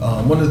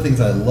 One of the things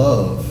I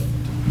love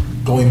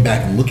going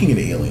back and looking at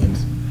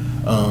Aliens,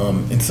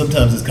 and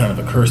sometimes it's kind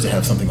of a curse to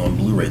have something on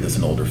Blu-ray that's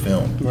an older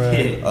film.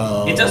 Right.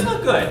 It does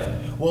look good.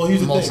 Well,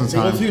 here's the Most thing. of the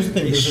time. Here's the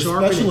thing. They There's a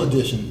sharpen special it.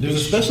 edition. There's a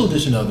special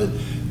edition of it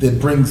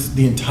that brings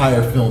the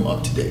entire film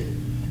up to date.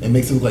 It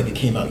makes it look like it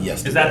came out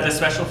yesterday. Is that the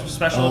special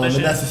edition?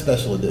 And that's the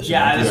special edition.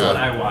 Yeah, that's Yeah. what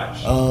I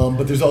watched.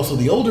 But there's also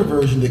the older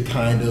version that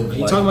kind of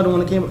You talking about the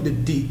one that came up, the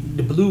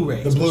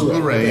Blu-ray? the Blu-ray.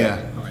 Blu-ray, yeah.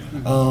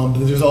 But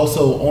there's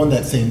also on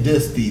that same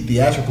disc the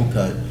theatrical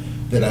cut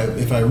that,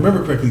 if I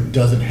remember correctly,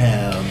 doesn't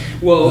have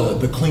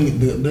the clean.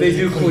 They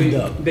do cleaned clean.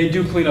 up. They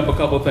do clean up a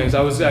couple of things.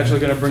 I was actually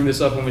going to bring this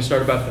up when we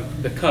started about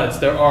the cuts.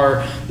 There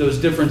are those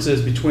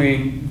differences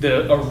between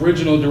the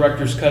original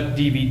director's cut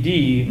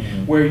DVD,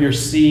 where you're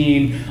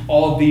seeing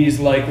all these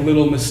like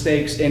little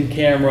mistakes in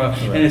camera,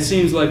 and it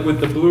seems like with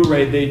the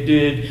Blu-ray they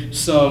did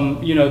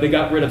some. You know, they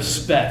got rid of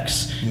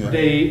specs. Yeah.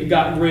 They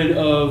got rid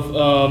of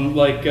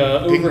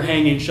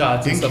overhanging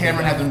shots. and Didn't stuff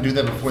Cameron like have them do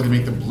that before they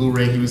make the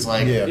Blu-ray? He was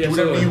like, Yeah. do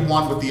whatever Yeah, you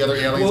want with the other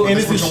aliens, Well, but and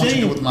this it's is a what I want you to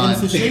shame. do with mine.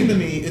 It's a shame to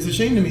me. It's a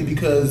shame to me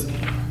because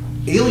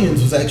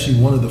Aliens was actually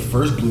one of the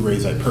first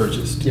Blu-rays I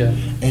purchased. Yeah.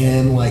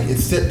 And like it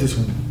set this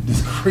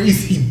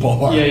crazy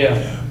bar.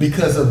 Yeah.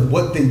 Because of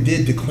what they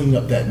did to clean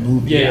up that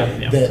movie.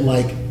 Yeah. That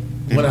like.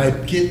 When I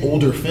get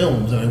older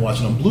films and I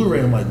watch it on Blu-ray,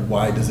 I'm like,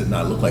 why does it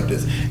not look like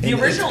this? The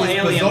original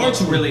Alien bizarre looks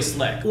to me. really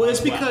slick. Well,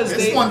 it's because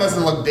This one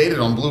doesn't look dated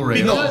on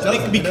Blu-ray. No, though. it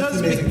doesn't. That's the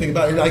amazing thing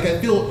about it. Like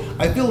I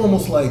feel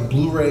almost like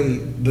Blu-ray,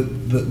 the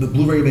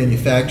Blu-ray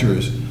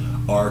manufacturers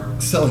are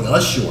selling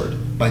us short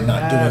by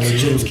not doing what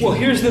James Well,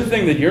 Cameron. here's the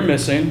thing that you're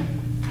missing.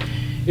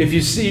 If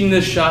you've seen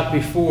this shot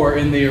before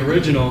in the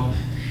original,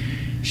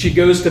 she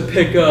goes to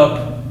pick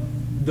up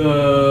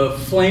the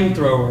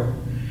flamethrower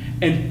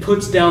and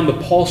puts down the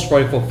pulse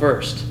rifle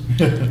first.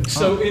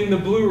 So in the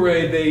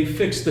Blu-ray, they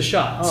fixed the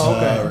shots. Oh,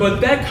 okay.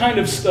 But that kind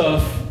of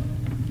stuff,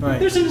 Right.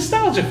 there's a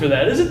nostalgia for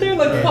that, isn't there?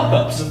 Like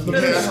fuck-ups. You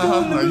notice,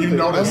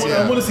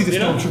 I want to see the You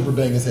know? stormtrooper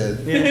bang his head.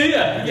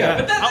 Yeah.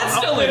 But that's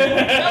still it.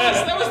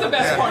 That was the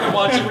best part of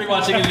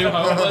rewatching A New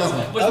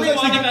Hope was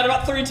rewatching that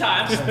about 3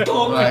 times. Right.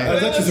 I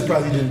was actually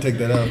surprised he didn't take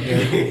that out.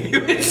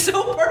 It's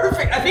so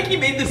perfect. I think he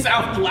made the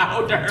sound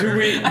louder.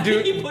 I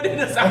think he put in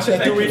a sound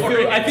Actually,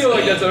 effect. I feel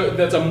like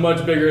that's a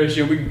much bigger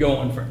issue. We could go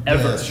on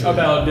forever that's true.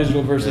 about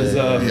digital versus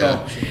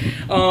Yeah.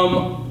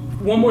 film.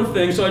 One more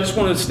thing, so I just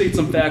want to state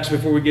some facts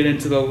before we get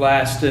into the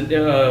last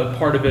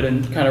part of it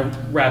and kind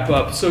of wrap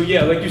up. So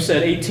yeah, like you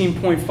said,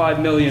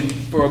 18.5 million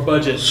for a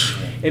budget.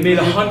 It made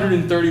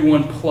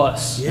 131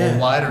 plus. Yeah.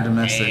 Worldwide or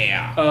domestic?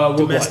 Yeah. Worldwide.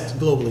 Domestic,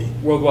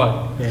 globally.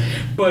 Worldwide. Yeah.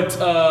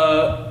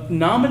 But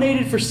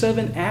nominated for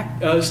 7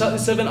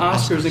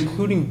 Oscars,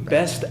 including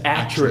Best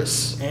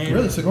Actress. And,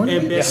 Really? Sigourney?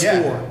 and best Yeah.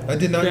 score. I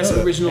did not Best know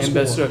that. original And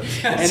score. best story.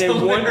 That's And it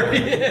won.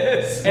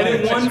 hilarious. And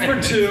it won for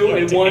 2,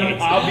 and won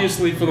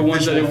obviously for the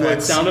ones that it Visual won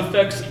effects. sound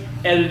effects,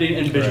 editing,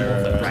 and visual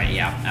effects. Right,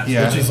 yeah. Absolutely.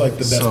 Yeah. Which is like the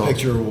best So,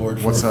 picture award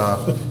for, What's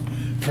up?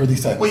 for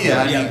these type Well, of yeah,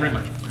 films. I Yeah, mean, pretty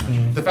much.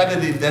 the fact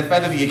that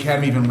the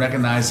Academy even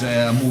recognized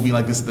a movie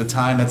like this at the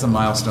time, that's a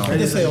milestone. That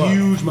is say a a lot.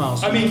 huge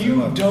milestone. I mean,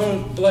 you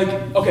don't like.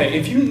 Okay,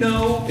 if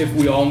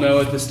we all know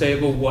at this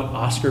table what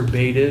Oscar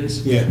bait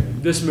is, Yeah.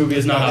 this movie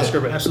is not not it.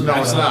 Oscar bait. Absolutely.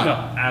 No, it's not. No,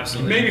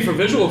 Absolutely. maybe for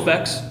visual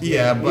effects.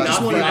 Yeah, but Not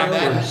for for that,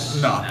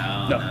 actors. no.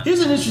 No. Here's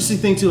an interesting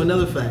thing too.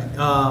 Another fact: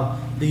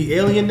 the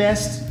alien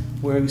nest,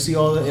 where we see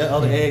all the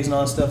other eggs and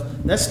all that stuff.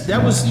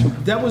 That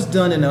was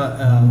done in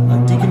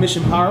a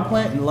decommissioned power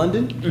plant in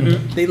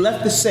London. They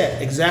left the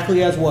set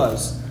exactly as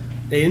was.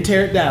 They didn't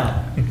tear it down.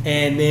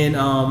 And then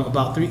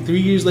about three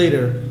years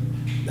later,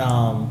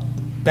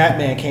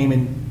 Batman came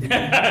in.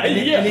 And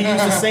they used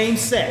the same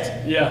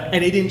set. Yeah.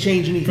 And they didn't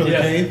change anything.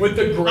 Yeah, with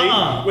the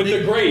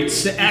They-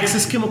 grates. The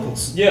Axis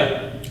chemicals.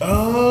 Yeah.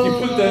 Oh. You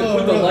put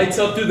the lights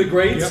up through the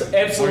grates.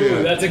 Absolutely, Oh,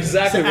 yeah. that's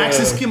exactly The what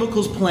Axis it is.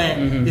 Chemicals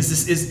plant is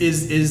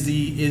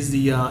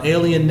the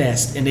alien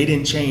nest, and they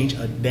didn't change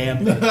a damn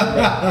thing.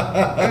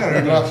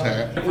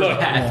 Look,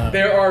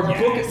 there are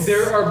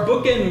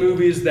bookend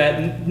movies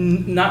that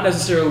not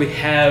necessarily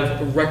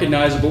have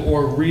recognizable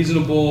or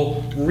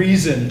reasonable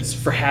reasons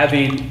for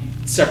having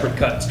separate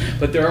cuts.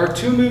 But there are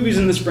 2 movies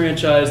in this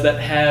franchise that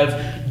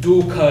have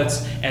dual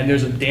cuts, and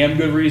there's a damn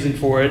good reason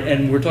for it.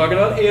 And we're talking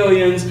about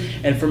Aliens,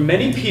 and for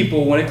many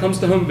people, when it comes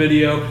to home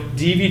video,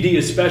 DVD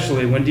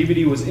especially, when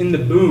DVD was in the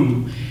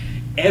boom,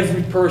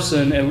 every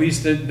person, at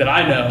least that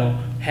I know,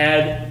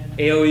 had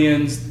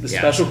Aliens, the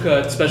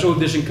special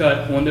edition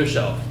cut on their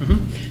shelf.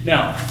 Mm-hmm.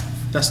 Now,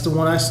 that's the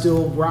one I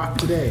still rock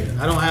today.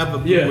 I don't have a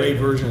Blu-ray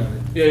version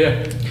of it.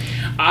 Yeah.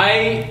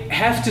 I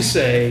have to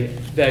say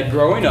that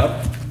growing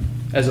up,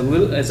 as a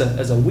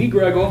wee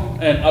Greggle,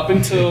 and up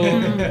until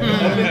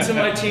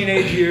my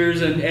teenage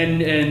years and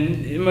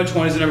in my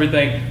 20s and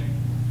everything,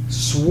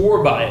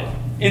 swore by it,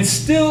 and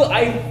still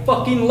I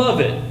fucking love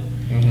it.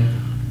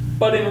 Mm-hmm.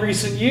 But in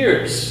recent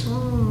years,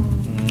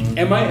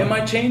 am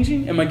I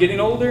changing? Am I getting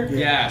older?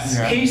 Yes.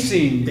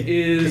 Pacing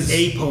is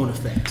the Apone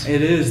effect.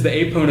 It is the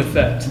Apone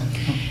effect.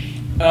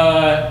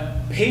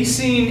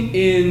 Pacing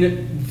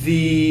in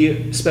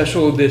the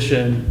special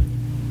edition.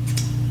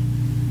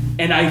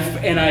 And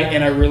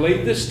I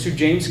relate this to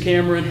James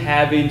Cameron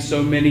having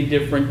so many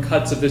different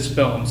cuts of his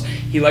films.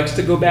 He likes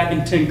to go back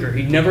and tinker.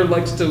 He never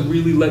likes to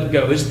really let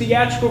go. His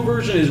theatrical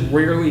version is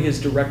rarely his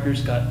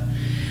director's cut.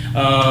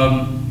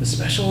 The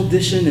special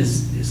edition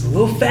is a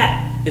little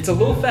fat. It's a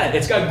little fat.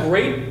 It's got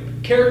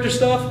great character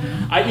stuff.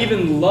 I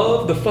even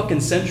love the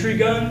fucking sentry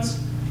guns.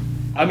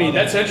 I mean,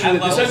 the sentry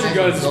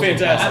guns is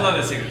fantastic. I love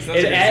the sequence.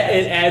 It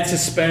adds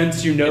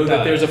suspense. You know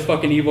that there's a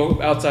fucking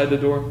evil outside the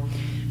door.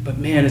 But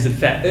man, is it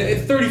fat.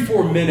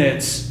 34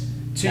 minutes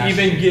to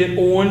even get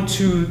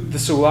onto the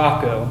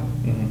Sulaco.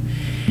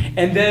 Mm-hmm.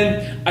 And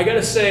then I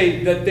gotta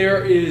say that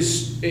there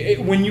is,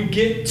 when you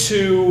get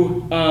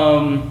to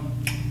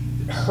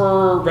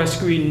her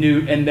rescuing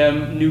Newt and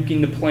them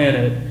nuking the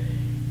planet,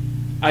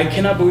 I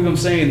cannot believe I'm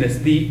saying this,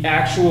 the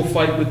actual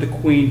fight with the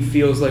Queen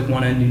feels like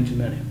one ending too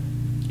many.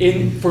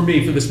 For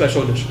me, for the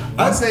special edition.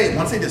 Once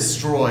they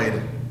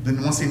destroyed,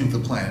 then once they nuked the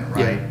planet,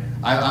 right? Yeah.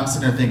 I'm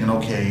sitting there thinking,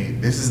 okay,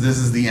 this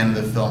is the end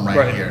of the film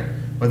right here.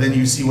 But then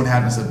you see what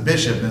happens to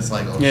Bishop, and it's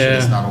like, oh shit,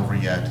 it's not over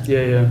yet.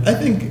 Yeah. I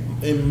think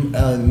in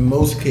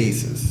most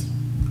cases,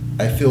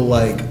 I feel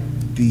like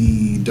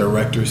the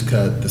director's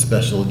cut, the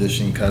special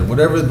edition cut,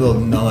 whatever the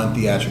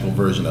non-theatrical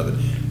version of it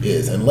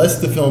is,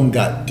 unless the film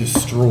got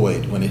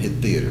destroyed when it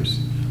hit theaters,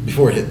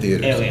 before it hit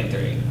theaters. Alien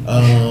 3.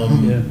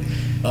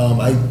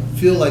 I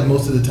feel like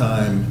most of the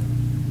time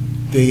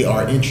they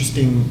are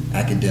interesting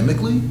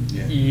academically.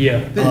 They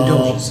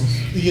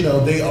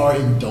are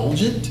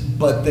indulgent,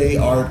 but they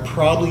are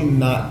probably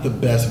not the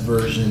best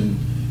version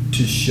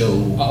to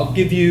show I'll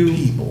give you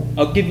people.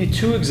 I'll give you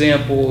 2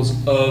 examples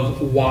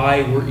of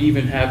why we're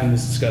even having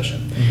this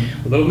discussion.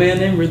 Mm-hmm. A little man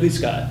named Ridley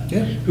Scott,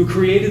 who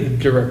created the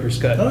director's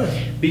cut. Oh,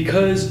 yeah.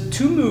 Because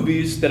 2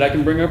 movies that I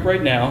can bring up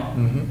right now,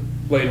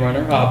 Blade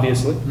Runner,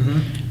 obviously,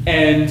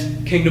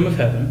 and Kingdom of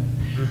Heaven,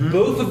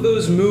 both of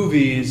those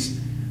movies,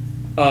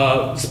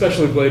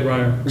 especially Blade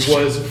Runner,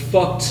 was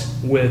fucked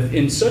with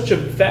in such a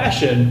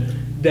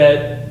fashion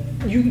that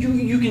you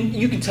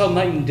can tell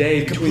night and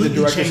day between the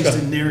director's cut.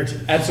 The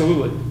narrative.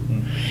 Absolutely.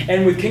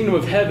 And with Kingdom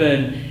of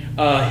Heaven,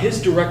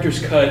 his director's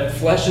cut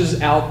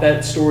fleshes out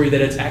that story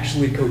that it's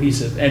actually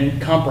cohesive and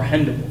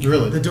comprehensible.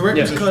 Really? The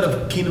director's cut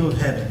of Kingdom of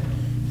Heaven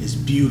is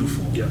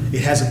beautiful. Yeah.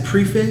 It has a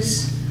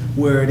preface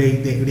where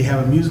they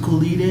have a musical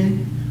lead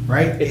in.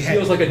 Right? It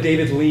feels like a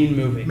David Lean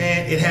movie.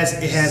 Man, it has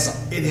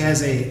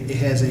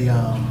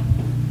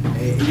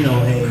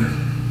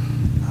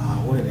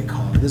what do they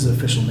call it? There's an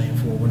official name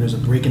for it when there's a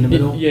break in the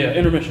middle.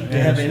 Intermission. They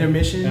have an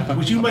intermission,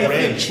 which you might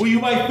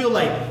feel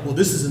like, well,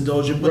 this is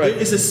indulgent, but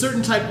it's a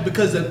certain type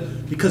because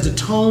the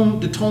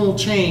tonal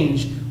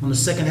change on the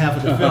second half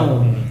of the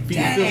film.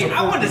 Dang,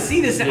 I want to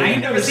see this. I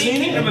ain't never seen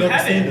Kingdom of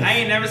Heaven. I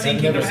ain't never seen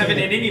Kingdom of Heaven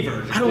in any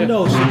version. I don't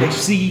know. Should they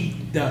see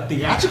the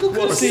theatrical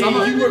cut? See,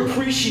 you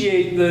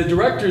appreciate the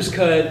director's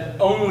cut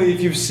only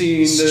if you've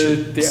seen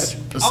the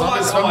theatrical. Some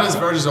of his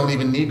versions don't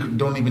even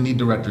need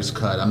director's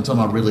cut. I'm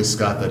talking about Ridley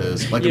Scott, that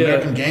is. Like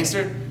American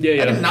Gangster? I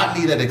did not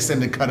need that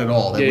extended cut at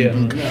all.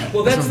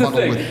 Well, that's the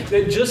thing.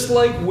 That just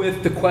like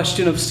with the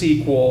question of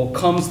sequel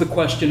comes the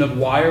question of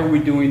why are we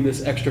doing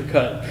this extra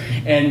cut?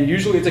 And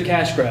usually it's a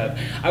cash grab.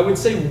 I would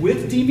say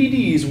with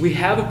DVDs, we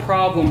have a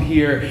problem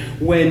here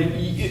when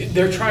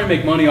they're trying to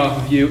make money off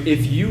of you.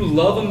 If you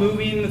love a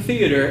movie in the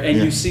theater and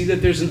you see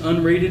that there's an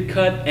unrated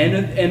cut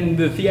and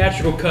the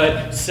theatrical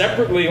cut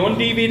separately on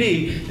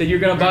DVD, that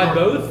you're going to buy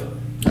both?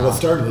 Well, it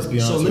started, let's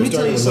be honest. So let me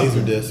tell you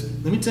something.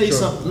 Laserdisc. Let me tell you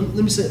something.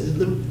 Let me say.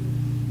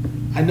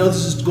 I know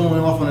this is going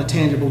off on a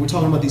tangent, but we're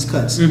talking about these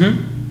cuts.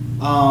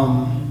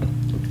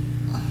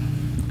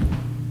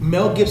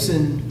 Mel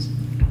Gibson.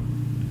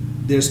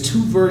 There's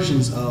 2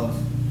 versions of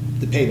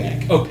the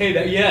Payback. Oh,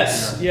 Payback.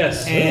 Yes.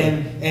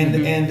 And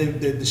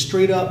the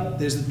straight up.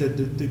 There's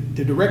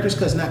the director's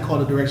cut is not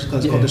called a director's cut.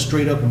 It's called the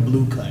straight up and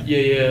blue cut.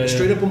 The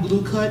straight up and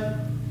blue cut.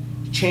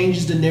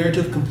 changes the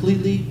narrative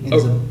completely and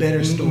is a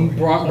better story.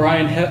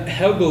 Brian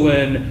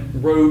Hebelin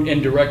wrote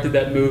and directed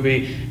that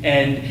movie,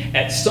 and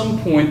at some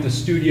point the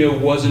studio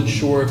wasn't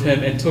sure of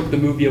him and took the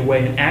movie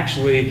away, and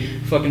actually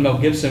fucking Mel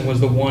Gibson was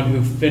the one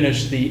who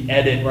finished the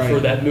edit for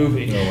that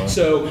movie. Oh, wow.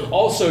 So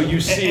also you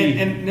see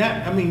and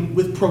that, I mean,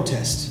 with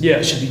protest, Yeah.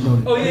 it should be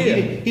noted. Oh, yeah, I mean,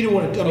 yeah. He didn't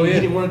want to. I mean, he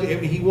didn't want to.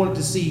 I mean, he wanted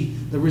to see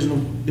the original,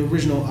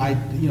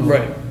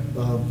 Right.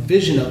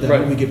 vision of that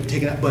Right. movie get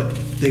taken out. But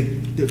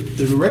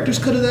the director's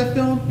cut of that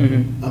film,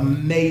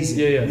 amazing.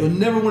 Yeah, yeah. You'll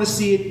never want to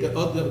see it the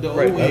old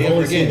Right. way I've ever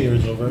only seen the again.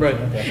 original version. Right,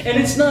 Okay. and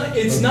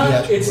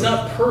it's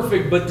not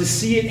perfect, but to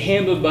see it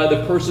handled by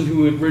the person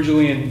who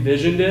originally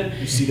envisioned it,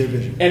 You see their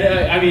vision. and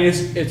I mean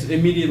it's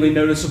immediately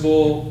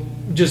noticeable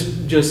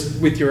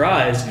just with your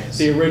eyes. Yes.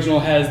 The original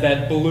has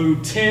that blue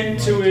tint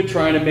to it,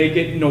 trying to make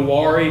it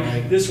noir-y.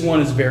 Right. This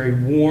one is very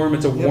warm.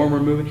 It's a warmer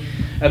movie.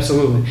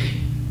 Absolutely.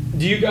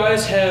 Do you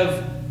guys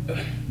have?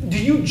 Do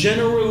you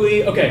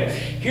generally? Okay,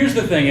 here's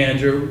the thing,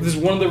 Andrew. This is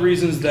one of the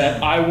reasons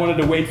that I wanted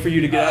to wait for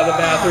you to get out of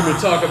the bathroom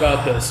to talk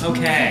about this.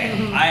 Okay,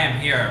 I am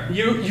here.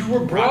 You were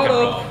brought and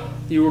roll. up.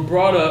 You were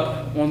brought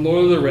up on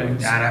Lord of the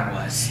Rings. That I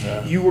was.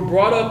 You were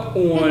brought up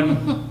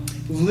on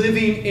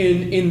living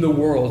in the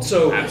world.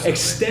 So Absolutely.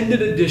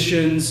 extended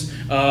editions,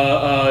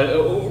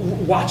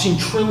 watching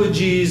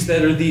trilogies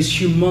that are these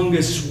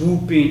humongous,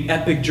 swooping,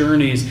 epic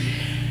journeys.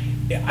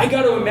 I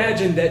got to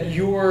imagine that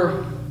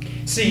you're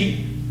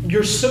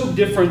so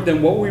different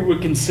than what we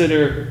would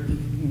consider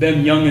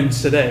them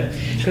youngins today.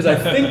 Because I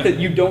think that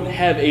you don't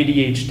have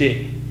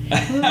ADHD.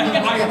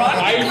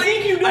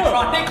 Ironically, you do.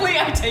 Ironically,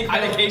 I take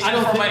medication I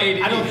don't for my think-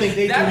 ADD. I don't think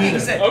they that do being either.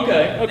 said,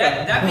 Okay.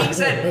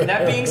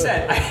 That being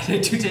said, I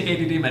do take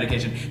ADD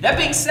medication. That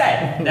being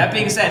said,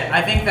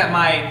 I think that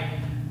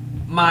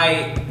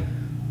my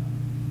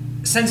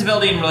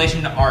sensibility in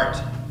relation to art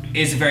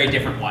is a very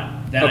different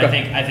one than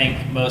Okay. I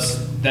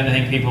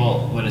think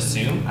people would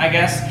assume, I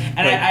guess.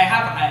 And Right.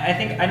 I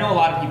think I know a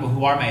lot of people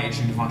who are my age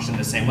who function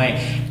the same way.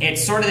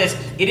 It's sort of this.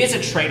 It is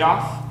a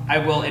trade-off, I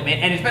will admit,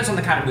 and it depends on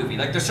the kind of movie.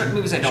 Like there's certain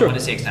movies I don't Sure. want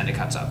to see extended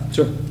cuts of.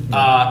 Sure.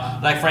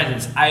 Like for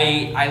instance,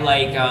 I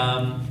like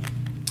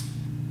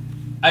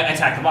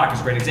Attack the Block is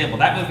a great example.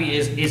 That movie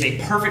is a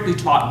perfectly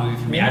taut movie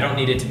for me. I don't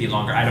need it to be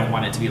longer. I don't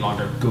want it to be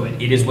longer. Good.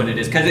 It is what it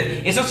is because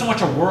it's not so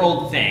much a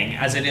world thing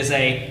as it is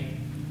a.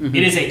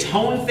 It is a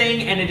tone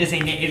thing, and it's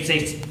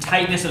a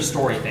tightness of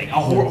story thing.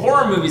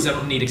 Horror movies I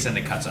don't need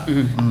extended cuts of.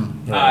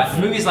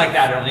 Movies like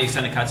that I don't need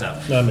extended cuts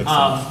of. That makes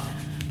sense.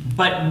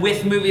 But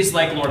with movies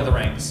like Lord of the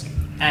Rings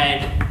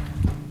and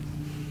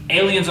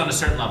Aliens on a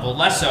certain level,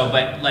 less so,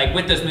 but like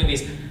with those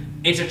movies,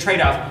 it's a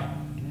trade-off.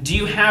 Do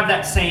you have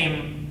that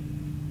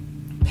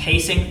same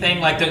pacing thing?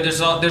 Like there's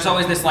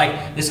always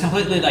this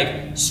completely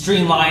like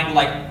streamlined,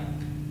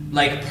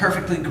 like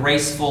perfectly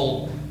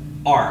graceful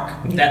arc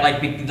that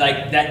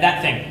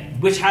that thing,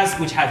 which has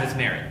its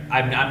merit.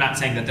 I'm not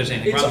saying that there's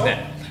anything wrong with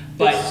it,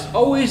 but it's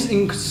always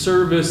in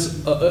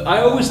service.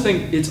 I always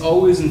think it's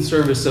always in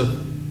service of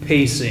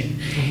pacing.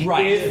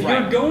 Right, If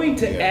right. you're going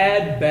to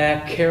add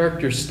back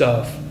character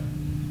stuff,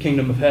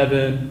 Kingdom of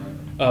Heaven,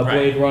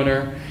 Blade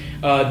Runner,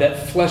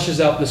 that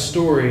fleshes out the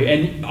story,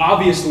 and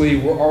obviously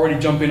we're already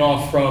jumping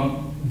off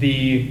from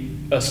the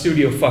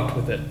studio fucked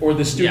with it, or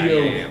the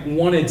studio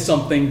wanted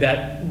something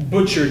that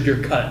butchered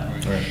your cut.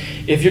 Right.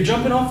 If you're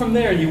jumping off from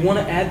there and you want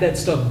to add that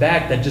stuff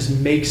back that just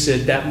makes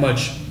it that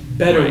much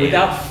better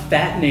without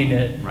fattening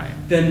it,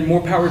 then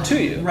more power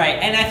to you. Right,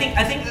 and I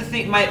think the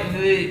thing,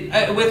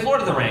 with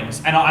Lord of the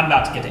Rings, I know I'm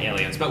about to get to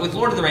Aliens, but with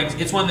Lord of the Rings,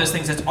 it's one of those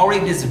things that's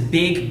already this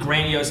big,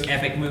 grandiose,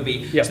 epic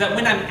movie. Yep. So that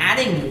when I'm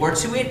adding more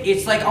to it,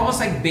 it's like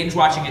almost like binge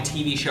watching a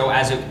TV show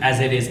as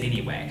it is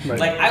anyway. Right.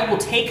 Like I will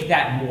take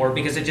that more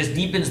because it just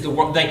deepens the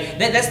world. Like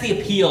that's the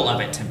appeal of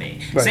it to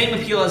me. Right. Same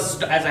appeal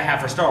as I have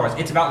for Star Wars.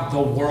 It's about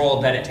the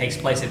world that it takes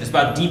place in. It's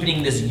about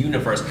deepening this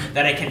universe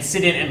that I can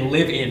sit in and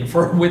live in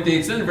with the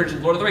extended version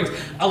of Lord of the Rings,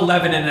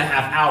 11 and a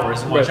half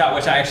hours in one shot,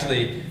 which I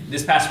actually,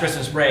 this past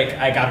Christmas break,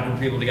 I got a group of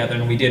people together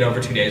and we did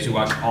over 2 days. We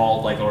watched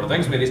all like Lord of the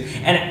Rings movies,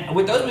 and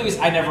with those movies,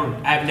 I've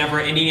never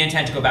any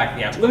intent to go back to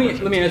the actual.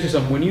 Let me ask you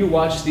something. When you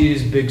watch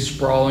these big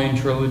sprawling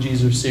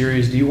trilogies or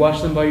series, do you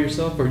watch them by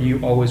yourself or do you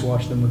always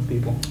watch them with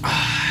people?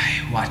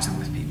 I watch them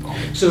with people.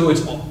 So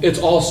it's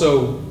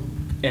also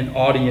an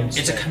audience.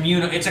 It's a thing.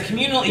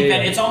 communal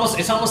event. It's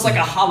almost like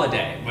a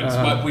holiday.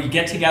 When we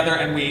get together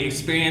and we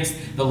experience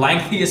the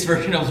lengthiest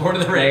version of Lord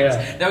of the Rings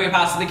that we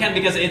possibly can,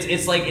 because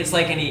it's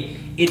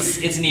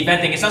an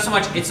event thing. It's not so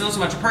much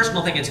a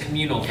personal thing. It's a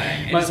communal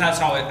thing. And that's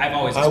how I've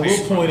always. I will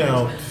experienced point Lord of the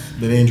out Rings.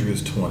 that Andrew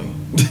is 20.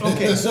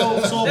 Okay, so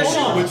That's hold true,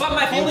 on. but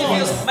my family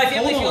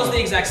feels the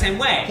exact same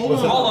way. Hold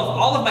on.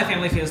 All of my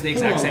family feels the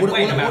exact same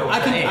way, no matter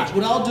what age.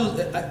 What I'll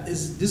do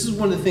is this is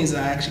one of the things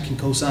that I actually can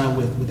co-sign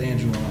with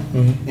Andrew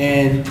on,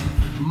 and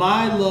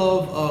my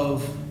love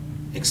of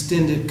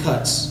extended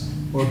cuts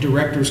or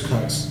director's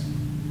cuts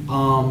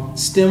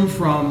stem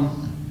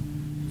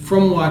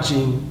from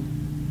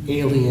watching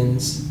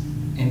Aliens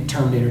and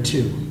Terminator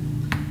 2.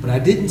 But I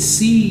didn't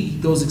see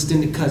those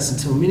extended cuts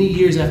until many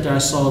years after I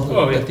saw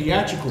the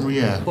theatrical.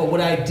 Yeah. But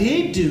what I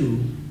did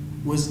do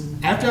was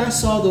after I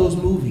saw those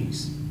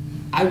movies,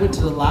 I went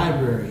to the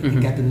library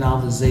and got the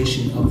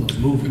novelization of those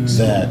movies.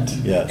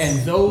 Yes. And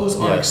those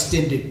are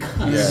extended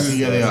cuts. Yes.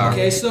 Yeah, they are.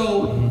 Okay,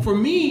 so for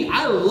me,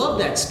 I love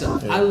that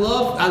stuff. Yeah. I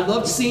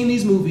loved seeing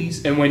these movies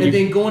And and, when you-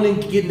 then going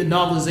and getting the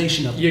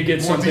novelization of it. You get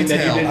More something that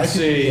detail. you I didn't could-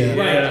 see. yeah.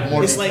 Right.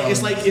 More It's like I It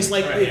is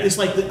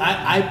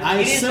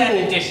that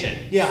assembled. edition.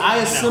 Yeah, I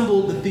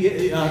assembled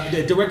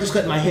the director's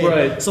cut in my head.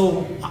 Right.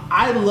 So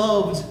I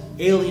loved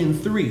Alien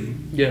 3,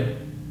 Yeah.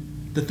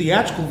 the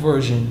theatrical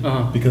version,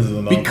 Because of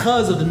the novel.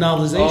 because of the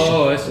novelization.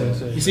 Oh, I see. I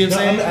see. You see what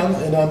I'm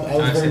saying? I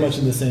was very much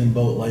in the same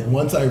boat. Like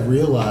once I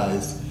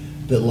realized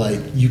that like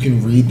you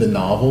can read the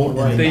novel,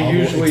 and the They novel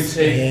usually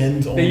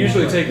expands on take. They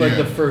usually my- take like Yeah.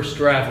 the first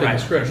draft of Right.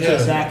 the script. Yeah.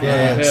 Exactly.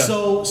 Yeah.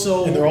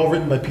 So and they're all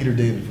written by Peter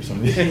David for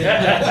some reason.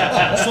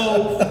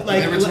 so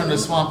like They returned to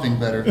Swamp Thing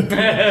better.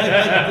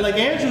 like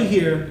Andrew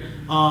here,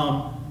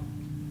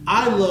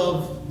 I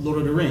love Lord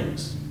of the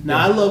Rings. Now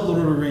I love Lord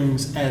of the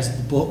Rings as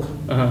the book,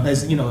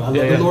 as you know, I love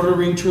Yeah, the yeah. Lord of the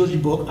Rings trilogy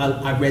book.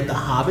 I read The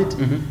Hobbit.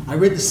 I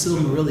read the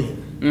Silmarillion.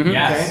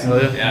 Yes. Oh,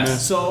 yeah.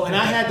 Yes. So, and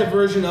I had the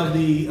version of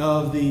the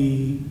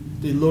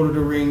Lord of the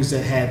Rings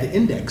that had the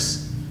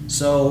index.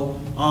 So,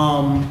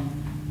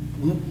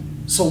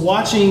 so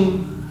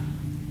watching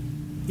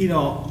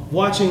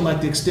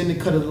like the extended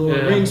cut of the Lord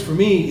of the Yeah. Rings for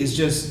me is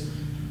just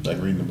Like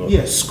reading the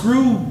book.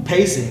 screw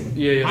pacing.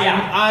 Yeah,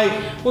 yeah.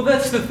 Yeah. Well,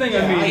 that's the thing.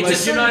 I mean, It's like a you're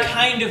certain not.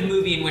 kind of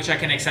movie in which I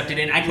can accept it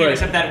in. I can't Right.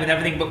 accept that with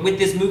everything, but with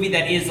this movie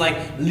that is like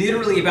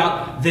literally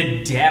about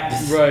the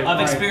depth Right. of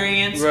Right.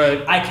 experience,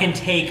 Right. I can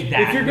take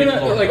that. If you're with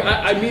gonna Lord of like, the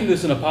Rings. I mean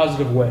this in a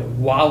positive way.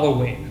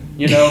 Wallowing.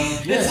 You know,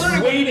 Yes.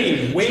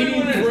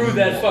 waiting through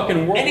that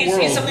fucking world. And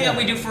it's something that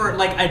we do for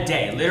like a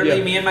day. Literally,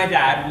 Yeah. me and my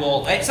dad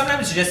will.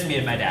 Sometimes it's just me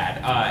and my dad.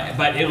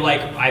 But it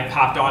like I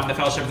popped on the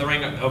Fellowship of the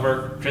Ring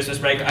over Christmas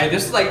break. I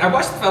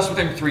watched the Fellowship of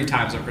the Ring 3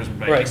 times over Christmas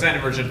break. Right.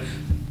 Extended version.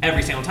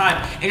 Every single time,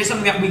 and it's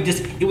something that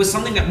it was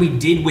something that we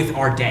did with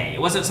our day.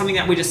 It wasn't something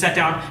that we just sat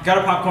down, got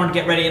our popcorn,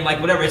 get ready, and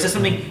like whatever. It's just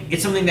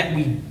something that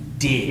we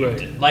did.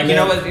 Right. Like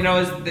Yeah.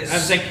 I'm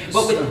saying,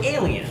 but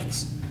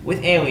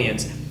with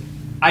aliens,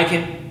 I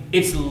can.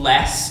 It's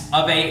less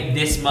of a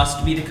this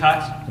must be the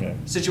cut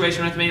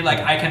situation with me. Like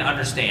I can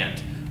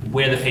understand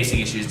where the pacing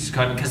issues is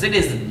coming because it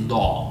is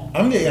long.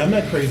 I'm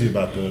not crazy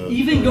about the.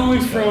 Even going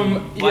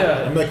from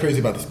I'm not crazy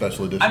about the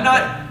special edition. I'm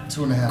not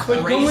 2.5 But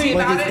hours. crazy going-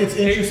 about Like it's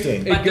it.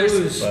 interesting. It But there's-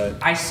 goes. But-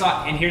 I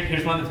saw, and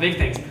here's one of the big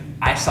things.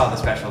 I saw the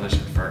special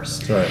edition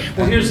first. Right.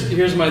 Well,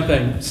 here's my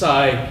thing,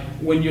 Sai.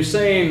 When you're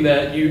saying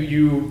that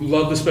you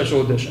love the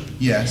special edition,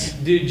 Yes.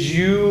 did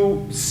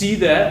you see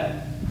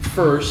that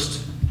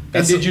first? And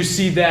That's did you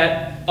see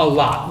that a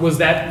lot? Was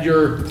that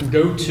your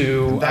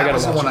go-to? That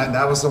was the one.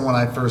 That was the one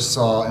I first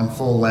saw in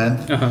full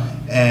length,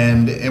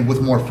 and with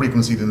more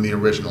frequency than the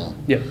original.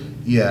 Yeah.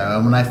 Yeah.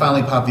 When I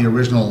finally popped the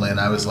original in,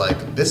 I was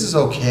like, "This is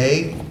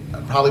okay."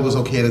 Probably was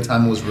okay at the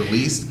time it was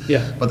released.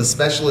 Yeah. But the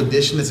special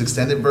edition, this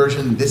extended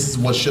version, this is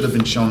what should have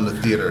been shown in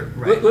the theater.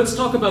 Let's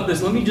talk about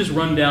this. Let me just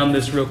run down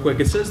this real quick.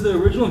 It says the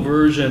original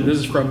version, this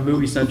is from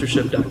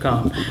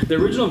moviecensorship.com. The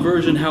original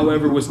version,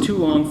 however, was too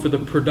long for the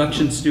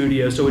production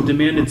studio, so it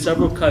demanded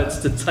several cuts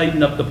to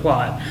tighten up the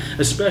plot.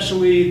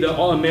 Especially the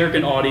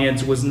all-American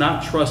audience was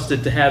not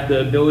trusted to have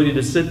the ability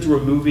to sit through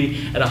a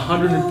movie at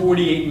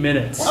 148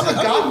 minutes. I'm the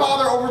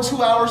Godfather over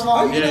 2 hours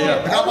long.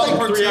 Yeah. The Godfather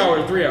Part 2.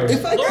 3 hours.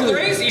 If I Lord of the could,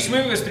 Rings, each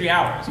movie was 3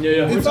 hours.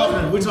 Yeah. We're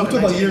talking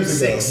about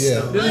years ago. 1986. Yeah.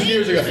 This is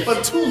years ago.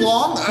 But too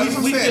long? That's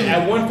what I'm saying.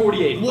 At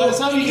 148. By the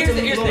time we get Here's to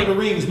the Lord of the thing.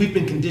 Rings, we've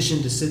been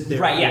conditioned to sit there.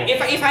 Right, yeah.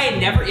 If I had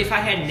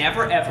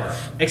never ever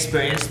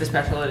experienced the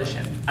special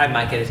edition, I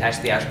might get attached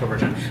to the theatrical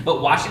version.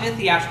 But watching the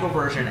theatrical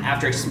version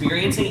after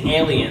experiencing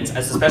Aliens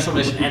as a special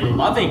edition and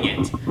loving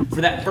it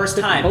for that first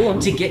time, Hold on.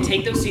 to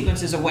take those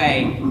sequences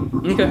away.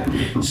 Okay.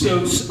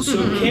 So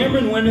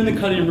Cameron went in the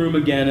cutting room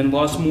again and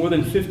lost more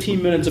than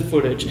 15 minutes of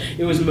footage.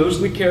 It was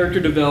mostly character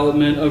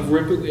development of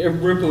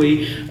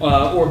Ripley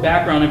or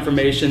background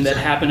information that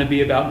happened to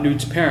be about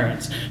Newt's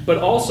parents. But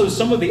also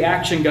some of the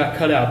action got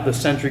cut out, the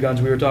sentry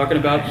guns we were talking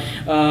about.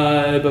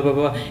 Blah, blah,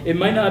 blah. It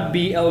might not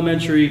be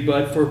elementary,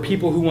 but for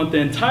people who want the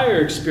entire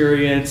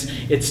experience,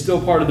 it's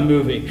still part of the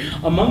movie.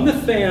 Among the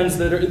fans,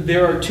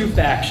 there are two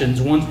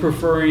factions. One's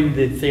preferring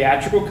the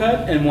theatrical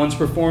cut and one's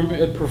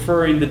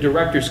preferring the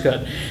director's cut.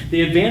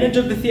 The advantage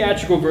of the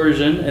theatrical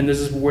version, and this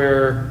is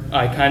where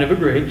I kind of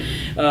agree,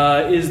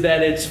 is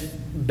that it's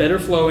better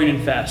flowing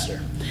and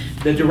faster.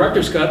 The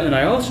director's cut, and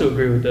I also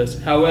agree with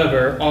this,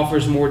 however,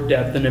 offers more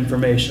depth and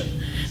information.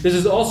 This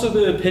is also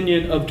the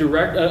opinion of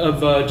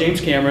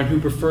James Cameron, who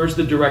prefers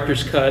the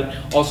director's cut,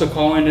 also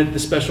calling it the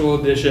special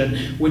edition,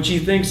 which he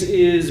thinks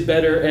is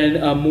better and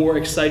a more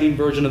exciting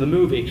version of the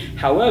movie.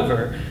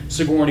 However,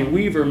 Sigourney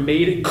Weaver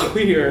made it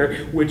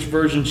clear which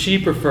version she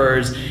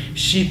prefers.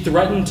 She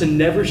threatened to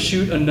never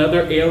shoot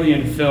another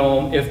Alien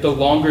film if the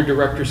longer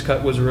director's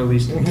cut was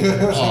released.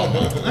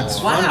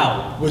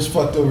 Wow. which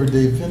fucked over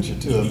Dave Fincher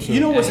too. I'm sure.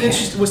 You know what's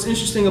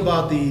interesting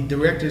about the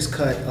director's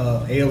cut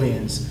of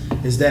Aliens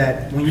is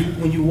that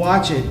when you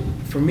watch it,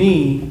 for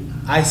me,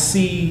 I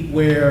see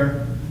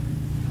where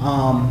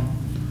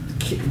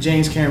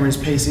James Cameron's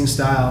pacing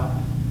style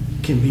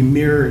can be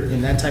mirrored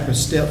in that type of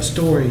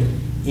story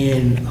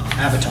in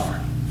Avatar.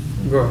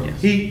 Right.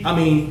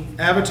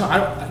 Avatar.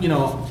 I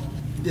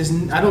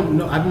don't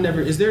know. I've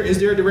never. Is there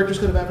a director's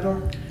cut of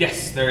Avatar?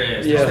 Yes, there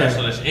is. Yeah.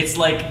 Special edition. It's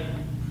like,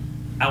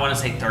 I want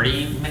to say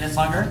 30 minutes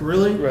longer.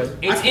 Really? Right.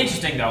 It's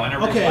interesting though, and I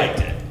really liked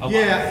it. A lot.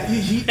 Yeah,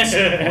 he That's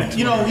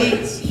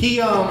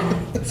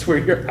where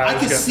your I eyes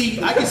could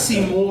go.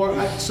 see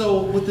more.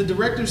 So with the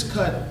director's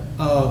cut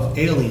of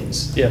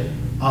Aliens, Yeah.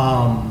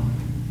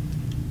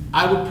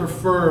 I would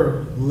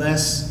prefer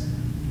less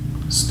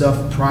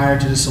stuff prior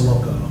to the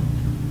Soloco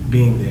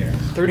being there.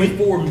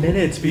 34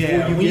 minutes before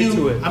you when get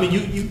to it. I mean, you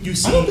I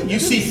don't think you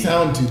it see doesn't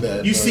sound too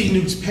bad. You but- see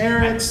Newt's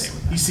parents.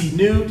 You see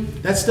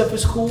Newt. That stuff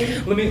is cool.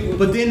 But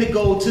then to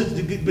go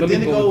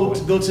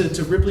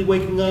to Ripley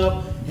waking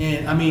up,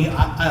 and I mean,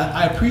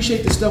 I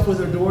appreciate the stuff with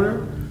her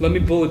daughter. Let me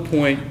bullet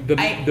point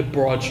the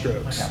broad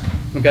strokes.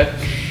 Okay.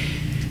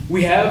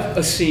 We have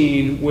a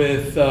scene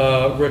with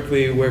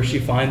Ripley where she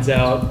finds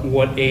out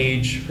what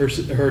age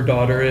her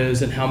daughter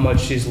is and how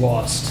much she's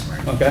lost.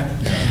 Okay.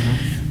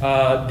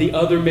 The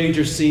other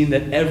major scene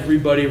that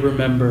everybody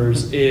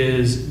remembers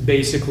is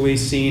basically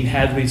seeing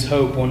Hadley's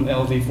Hope on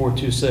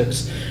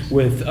LV-426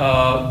 with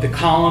the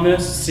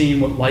colonists, seeing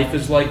what life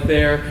is like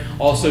there.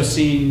 Also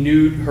seeing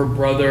Newt, her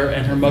brother,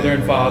 and her mother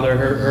and father.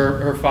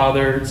 Her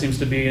father seems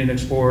to be an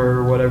explorer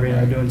or whatever,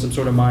 doing some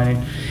sort of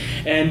mining.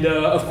 And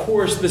of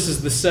course, this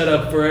is the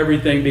setup for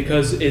everything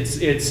because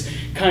it's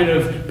kind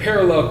of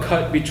parallel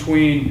cut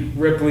between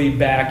Ripley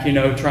back,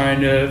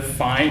 trying to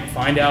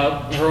find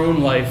out her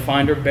own life,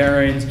 find her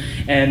bearings,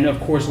 and of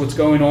course what's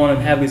going on in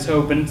Hadley's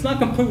Hope. And it's not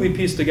completely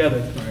pieced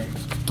together.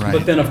 Right.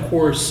 But then of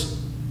course,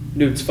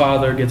 Newt's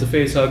father gets a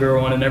face hugger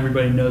on, and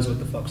everybody knows what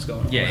the fuck's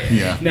going on.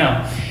 Yeah.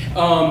 Now,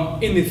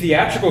 in the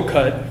theatrical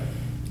cut,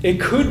 it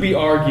could be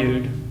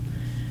argued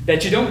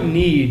that you don't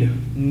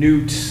need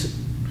Newt's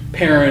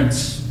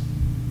parents.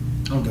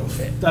 I don't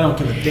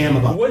give a damn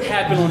about What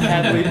happened on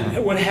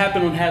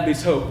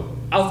Hadley's Hope?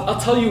 I'll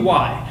tell you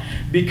why.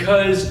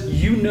 Because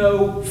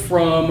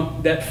from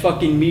that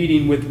fucking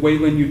meeting with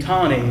Weyland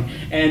Yutani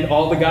and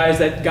all the guys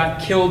that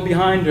got killed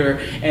behind her,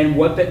 and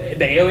what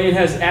the alien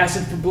has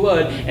acid for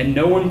blood, and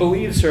no one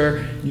believes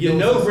her.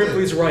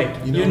 Ripley's right.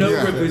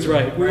 Ripley's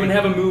right. We wouldn't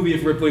have a movie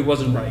if Ripley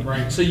wasn't right.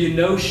 Right. So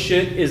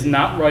shit is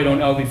not right on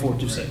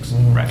LV-426.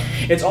 Mm-hmm. Right.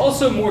 It's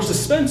also more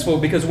suspenseful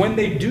because when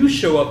they do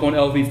show up on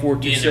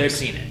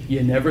LV-426,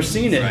 You never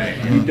seen it. Right.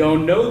 Mm-hmm. You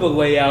don't know the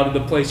layout of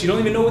the place. You don't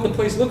even know what the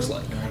place looks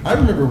like. I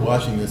remember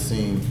watching this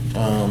scene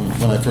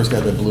when I first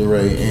got the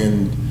Blu-ray,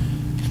 and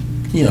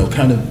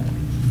kind of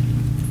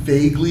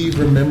vaguely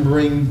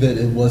remembering that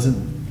it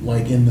wasn't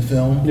like in the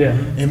film,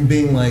 and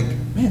being like,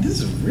 "Man, this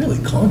is really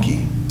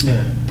clunky."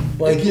 Yeah.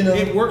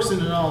 It works in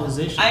the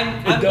novelization.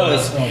 It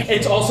does.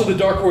 It's also the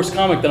Dark Horse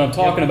comic that I'm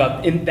talking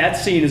about. And that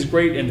scene is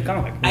great in the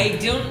comic. I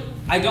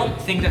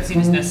don't think that scene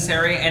is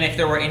necessary, and if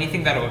there were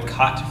anything that it would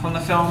cut from the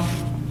film,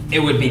 it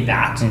would be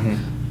that.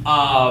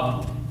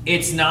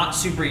 It's not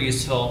super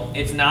useful.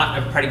 It's not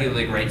a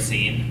particularly great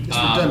scene. It's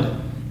redundant.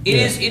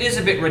 It is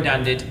a bit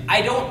redundant.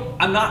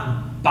 I'm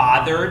not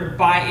bothered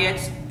by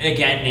it.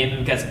 Again,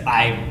 mainly because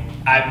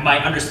my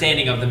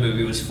understanding of the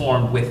movie was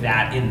formed with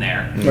that in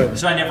there. Right.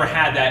 So I never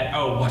had that,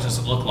 what does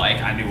it look like?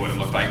 I knew what it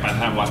looked like by the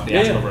time I watched the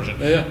actual version.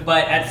 Yeah.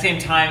 But at the same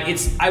time,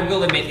 I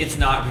will admit it's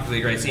not a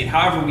particularly great scene.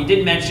 However, we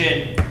did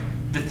mention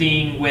the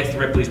theme with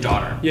Ripley's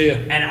daughter. Yeah.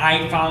 And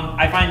I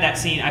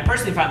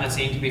personally found that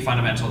scene to be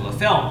fundamental to the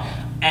film.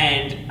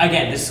 And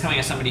again, this is coming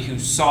as somebody who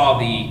saw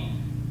the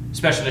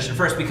special edition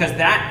first, because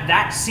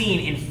that scene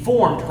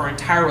informed her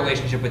entire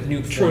relationship with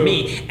Newt for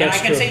me. And That's I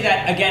can true. say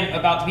that again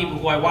about the people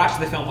who I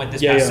watched the film with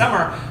this past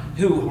summer,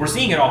 who were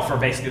seeing it all for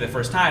basically the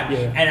first time.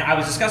 Yeah. And I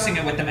was discussing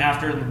it with them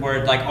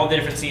afterward, like all the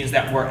different scenes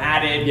that were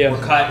added, Yeah. were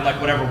cut, like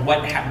whatever,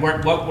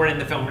 what were in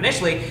the film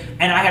initially.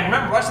 And I had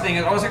remembered watching the thing,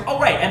 and I was like, oh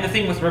right, and the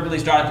thing with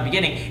Ripley's daughter at the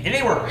beginning, and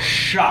they were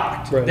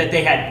shocked Right. that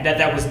they had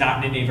that was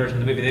not in any version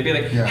of the movie. They'd be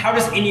like, how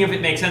does any of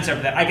it make sense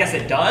after that? I guess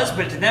it does,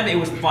 but to them it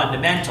was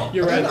fundamental.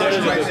 You're right. That is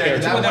a Right good there.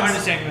 character. To That their one's-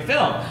 understanding of the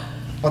film.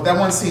 But that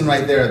one scene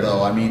right there,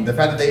 though, I mean, the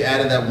fact that they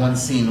added that one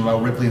scene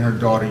about Ripley and her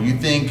daughter, you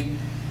think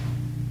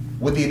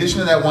with the addition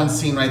of that one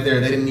scene right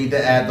there, they didn't need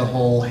to add the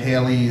whole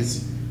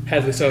Haley's.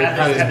 Hadley's Hope. I'm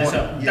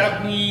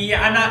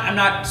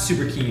not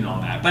super keen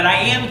on that, but I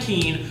am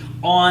keen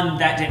on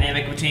that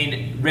dynamic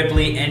between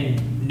Ripley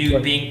and Newt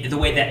Right. being the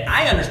way that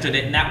I understood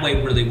it, and that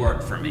way really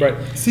worked for me. Right.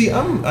 See,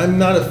 I'm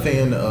not a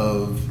fan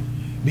of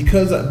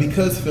because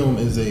film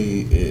is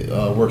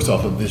works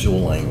off of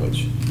visual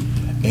language,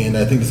 and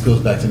I think this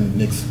goes back to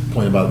Nick's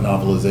point about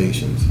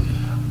novelizations.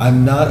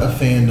 I'm not a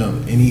fan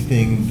of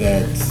anything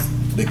that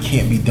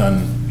can't be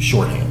done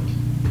shorthand,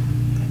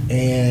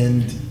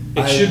 and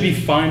It should be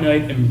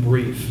finite and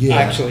brief. Yeah.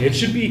 Actually, it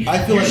should be. I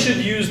feel You like- should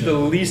use the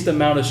least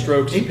amount of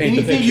strokes to paint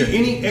the picture.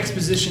 Any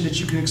exposition that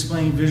you can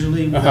explain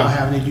visually without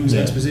having to use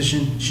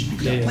exposition should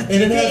be done. Yeah. But And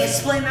did it they has-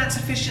 explain that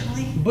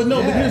sufficiently? But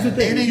no, but here's the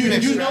thing. And then you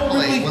can You know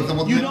extrapolate Ripley, with the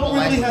you minimal know Ripley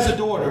language. has a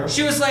daughter.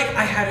 She was like,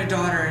 I had a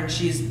daughter and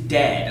she's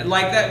dead.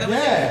 Like that.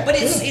 Yeah. But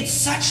it's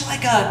such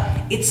like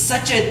it's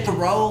such a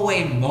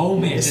throwaway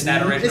moment in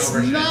that original It's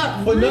version.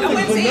 not. But I nothing,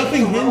 wouldn't but say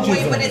nothing throwaway,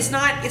 hinges on but it.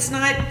 it's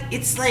not.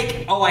 It's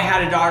like, oh, I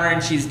had a daughter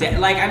and she's dead.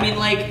 Like, I mean,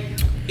 like,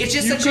 it's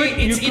just You such could- a.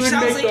 It you could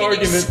sounds make like the an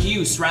argument-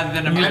 excuse rather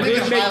than a. You I think could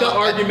it's make the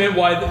highlight- argument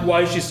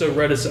why she's so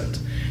reticent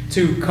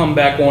to come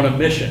back on a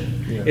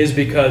mission is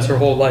because her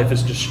whole life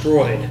is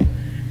destroyed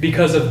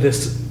because of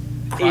this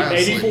Cryo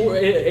 84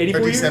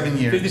 57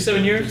 years.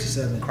 57 years.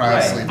 57.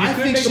 Cryosleep. You I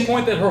could think make a she-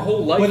 point that her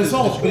whole life But is it's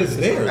all, destroyed. but it's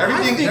there.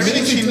 Everything I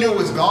think she she knew took-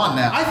 was gone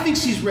now. I think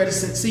she's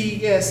reticent. See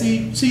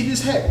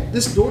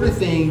this daughter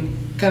thing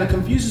kind of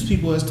confuses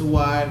people as to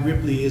why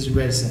Ripley is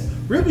reticent.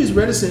 Ripley is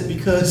reticent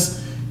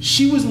because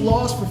she was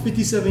lost for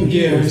 57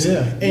 years,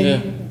 Yeah.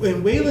 and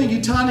Weyland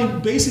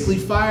Yutani basically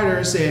fired her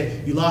and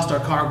said, "You lost our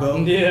cargo.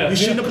 Yeah. You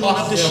shouldn't have blown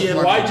up the ship."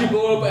 Why'd you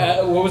blow up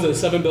at, what was it,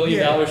 $7 billion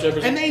ship or And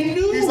something? they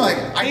knew. He's like,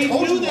 I they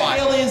told knew you that why.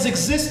 aliens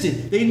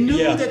existed. They knew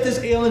Yeah. that this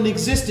alien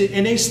existed,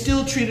 and they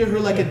still treated her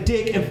like a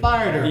dick and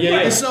fired her.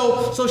 Yeah. And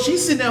so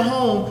she's sitting at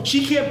home.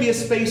 She can't be a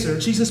spacer.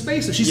 She's a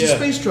spacer. She's a Yeah.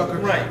 space trucker.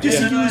 Right.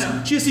 Just Yeah. to use.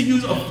 She has to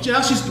use.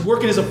 Now she's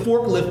working as a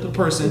forklift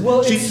person.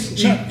 Well,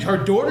 her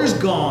daughter's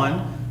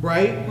gone.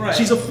 Right? Right.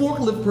 She's a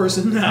forklift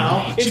person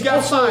now. She It's got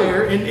also-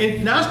 fired,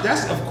 and now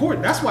that's of course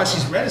that's why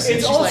she's reticent.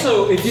 It's She's like,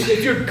 also,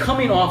 if you're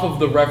coming off of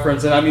the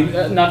reference, and I mean,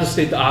 not to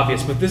state the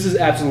obvious, but this is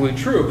absolutely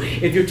true.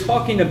 If you're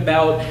talking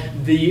about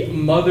the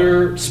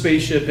mother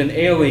spaceship and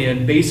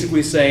alien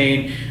basically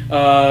saying,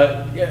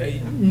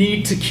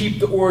 need to keep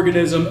the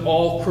organism,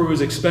 all crew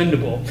is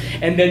expendable.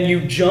 And then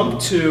you jump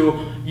to,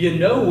 you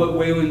know what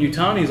Weyland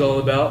Yutani is all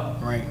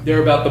about. Right.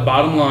 They're about the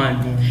bottom line.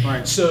 Yeah,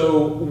 right.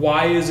 So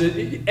why is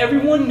it,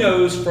 everyone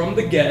knows from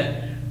the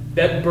get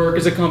that Burke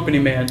is a company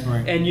man.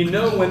 Right. And you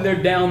know when they're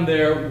down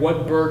there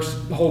what Burke's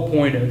whole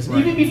point is. Right.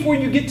 Even before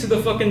you get to the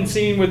fucking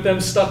scene with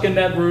them stuck in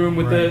that room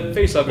with the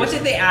facehuggers. What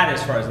did they add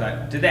as far as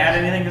that? Did they add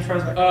anything as far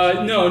as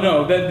that?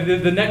 No.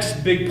 The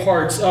next big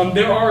parts,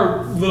 there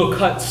are little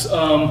cuts,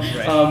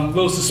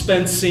 little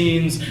suspense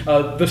scenes.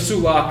 The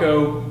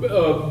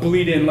Sulaco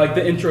bleed in, like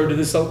the intro to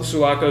the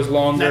Sulaco is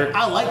longer.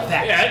 I like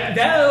that. Yeah,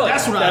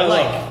 that's what I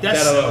like.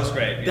 That's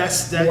great. Yeah.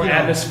 That's that. More you know,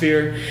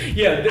 atmosphere.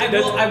 Yeah, I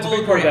that's will a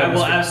big part agree. of I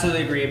will atmosphere.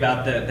 absolutely agree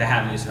about the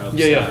have these hopes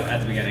Yeah. at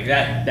the beginning.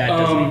 That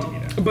does need to be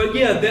there. But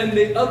yeah, then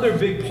the other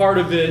big part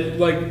of it,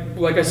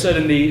 like I said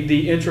in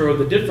the intro of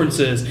the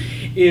differences,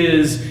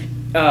 is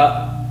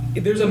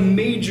there's a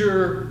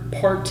major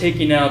part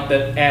taken out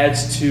that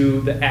adds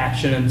to the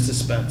action and the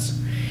suspense.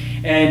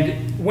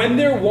 And when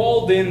they're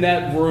walled in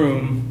that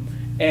room,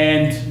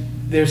 and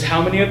there's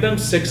how many of them?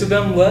 6 of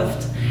them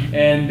left.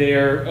 And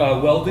they're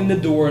welding the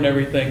door and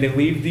everything. They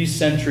leave these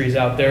sentries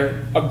out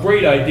there. A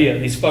great idea,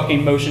 these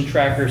fucking motion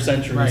tracker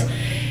sentries. Right.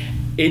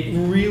 It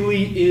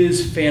really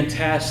is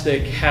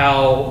fantastic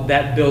how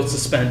that builds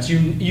suspense.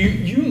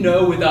 You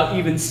know without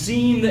even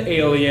seeing the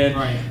alien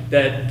Right.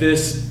 that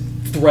this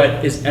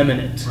threat is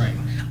imminent. Right.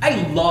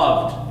 I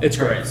loved It's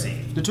the turret great. scene.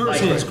 The turret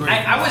scene is great.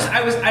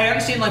 I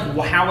understand like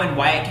how and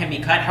why it can be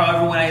cut.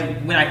 However,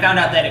 when I found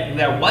out that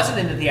that wasn't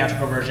in the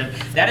theatrical version,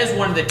 that is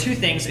one of the 2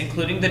 things,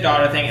 including the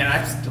daughter thing, and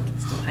I'm still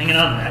hanging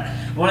on to that.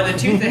 One of the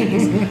two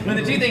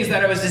things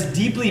that I was just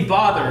deeply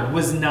bothered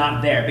was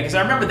not there, because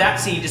I remember that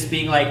scene just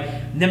being like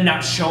them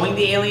not showing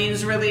the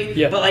aliens really,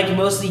 Yeah. but like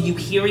mostly you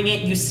hearing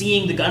it, you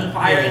seeing the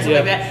gunfire and stuff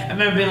like that. I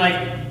remember being like,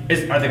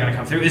 are they gonna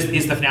come through?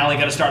 Is the finale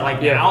gonna start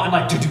like now? And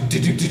like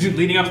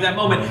leading up to that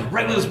moment,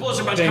 right when the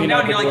explosion bunch coming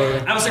down, and you're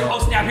like, I was like, oh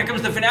snap, here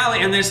comes the finale,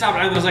 and then it stopped,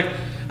 and I was like,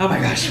 oh my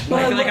gosh.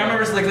 Like I remember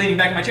just like leaning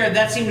back in my chair.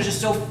 That scene was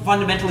just so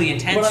fundamentally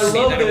intense. But I to me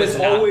love that that it was it's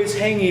not. always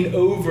hanging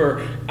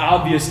over,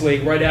 obviously,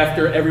 right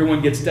after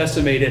everyone gets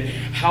decimated,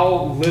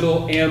 how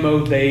little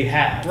ammo they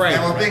have. Right.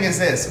 And the thing is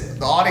this,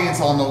 the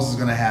audience all knows it's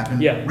going to happen.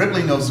 Yeah.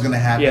 Ripley knows it's going to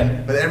happen.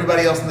 Yeah. But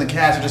everybody else in the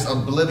cast are just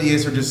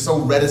oblivious or just so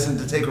reticent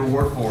to take her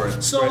word for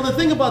it. So the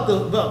thing about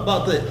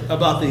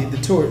the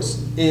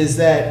turrets is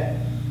that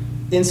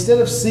instead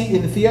of seeing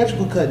in the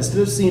theatrical cut,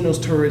 instead of seeing those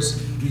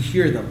turrets, you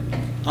hear them.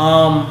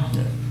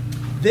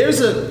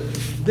 There's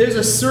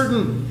a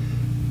certain.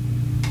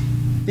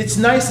 It's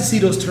nice to see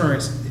those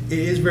turrets. It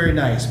is very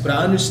nice, but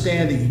I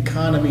understand the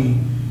economy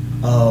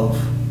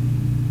of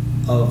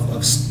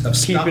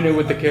Keeping it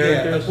with the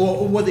characters? Yeah,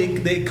 well,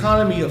 the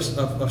economy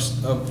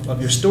of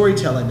your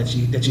storytelling that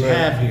you Right.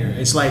 have here.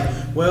 It's like,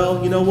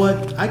 well, you know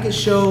what? I could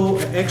show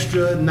an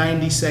extra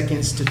 90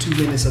 seconds to 2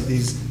 minutes of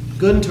these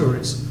gun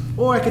turrets,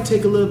 or I could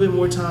take a little bit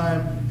more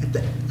time at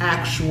the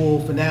actual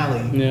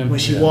finale Yeah. when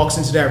she walks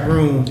into that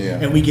room Yeah.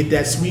 and we get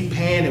that sweet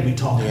pan that we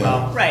talked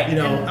about. Right. You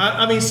know, And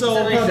I mean, so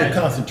that makes sense.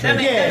 concentrate.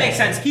 That makes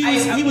sense.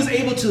 He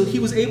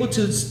was able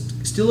to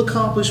still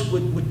accomplish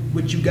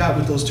what you got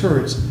with those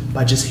turrets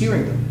by just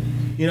hearing them.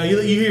 You know,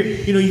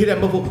 you hear that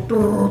muffle,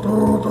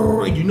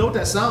 and you know what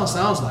that sounds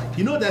like.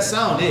 You know what that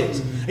sound is,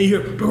 and you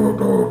hear, and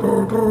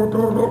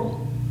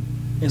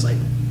it's like.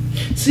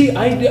 See,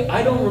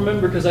 I don't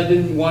remember because I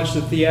didn't watch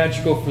the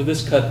theatrical for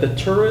this cut. The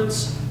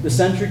turrets, the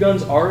sentry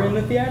guns are in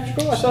the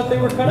theatrical? I thought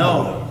they were cut out.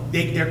 No,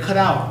 they're cut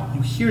out.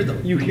 You hear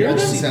them. You hear them?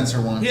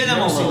 Sensor one. You hear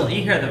them a little.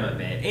 You hear them a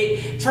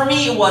bit. For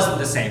me, it wasn't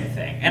the same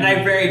thing, and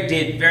I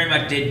very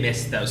much did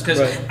miss those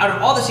because out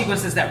of all the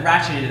sequences that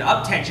ratcheted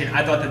up tension,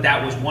 I thought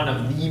that was one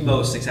of the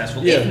most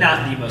successful, if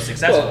not the most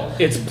successful. Well,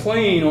 it's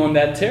playing on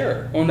that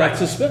terror, on that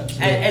suspense.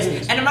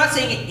 And I'm not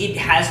saying it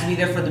has to be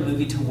there for the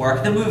movie to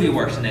work. The movie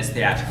works in its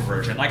theatrical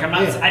version. Like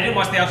I didn't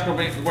watch the theatrical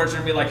version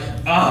and be like,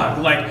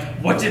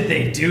 what did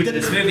they do to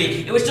this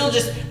movie? It was still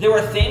just there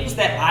were things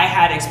that I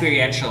had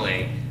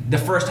experientially. The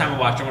first time I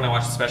watched it, when I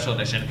watched the special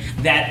edition,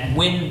 that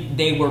when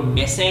they were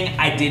missing,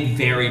 I did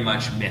very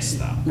much miss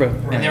them. Right.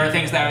 And there were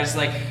things that I was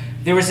like,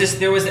 there was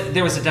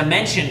a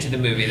dimension to the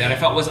movie that I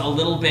felt was a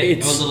little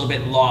bit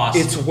lost.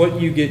 It's what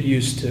you get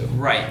used to.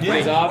 Right.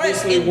 Because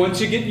obviously,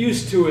 once you get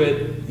used to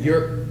it,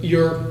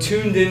 you're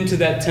tuned into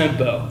that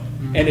tempo.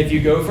 And if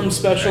you go from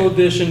special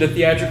edition to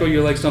theatrical,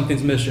 you're like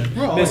something's missing.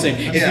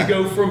 If you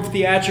go from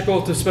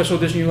theatrical to special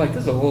edition, you're like,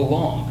 this is a little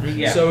long.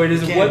 Yeah. So it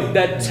is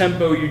that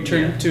tempo you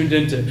tuned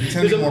into. You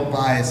tend to be more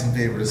biased in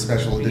favor of the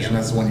special edition.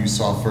 That's the one you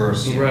saw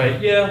first.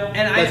 Right. Yeah.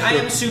 And I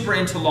am super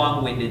into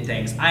long-winded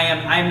things.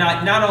 I'm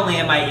not only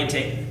am I into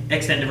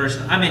extended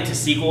versions, I'm into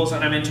sequels,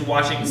 and I'm into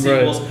watching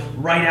sequels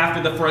right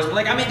after the first.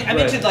 Like I'm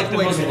into like the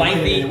most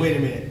lengthy. Wait a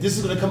minute. This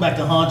is going to come back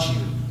to haunt you.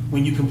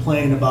 When you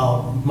complain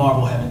about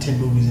Marvel having 10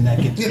 movies and that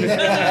gets no.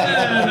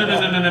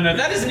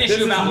 That is an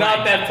issue about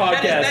not that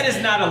podcast. That is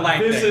not a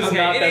life thing. This is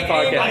not that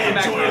podcast. I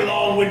enjoy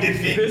long-winded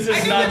things.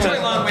 I enjoy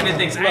long-winded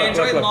things. I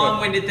enjoy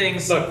long-winded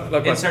things.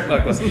 Look.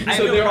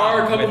 So there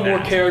are a couple more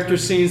character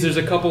scenes. There's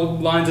a couple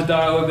lines of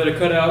dialogue that are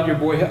cut out. Your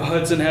boy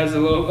Hudson has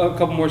a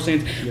couple more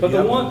scenes. But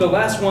the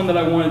last one that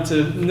I wanted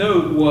to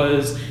note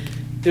was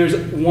there's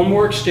one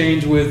more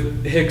exchange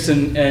with Hicks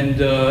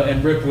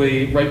and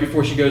Ripley right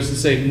before she goes to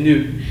save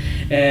Newt.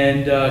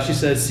 And she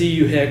says, "See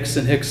you, Hicks,"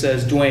 and Hicks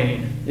says,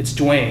 "Dwayne, it's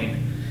Dwayne,"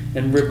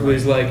 and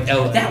Ripley's like,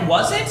 "Ellen." That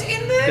wasn't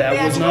in the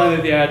That was not in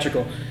the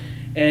theatrical.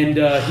 And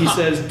he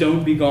says,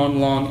 "Don't be gone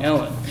long,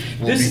 Ellen."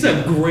 This is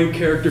a great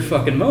character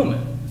fucking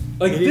moment.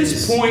 Like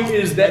this point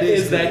is that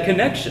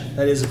connection.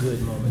 That is a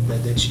good moment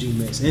that you do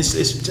miss. And it's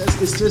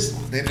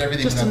just they have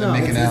everything just without them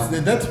making out.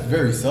 That's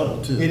very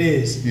subtle too. It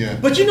is. Yeah.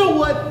 But you know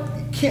what?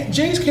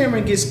 James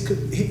Cameron gets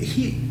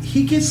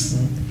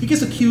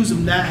accused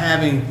of not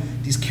having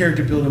these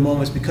character building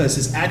moments because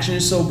his action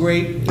is so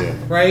great,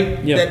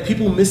 right? Yeah. That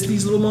people miss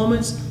these little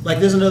moments.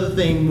 Like there's another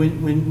thing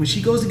when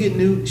she goes to get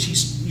Newt,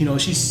 she's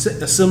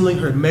assembling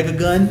her mega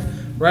gun,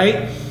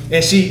 right?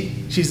 And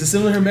she's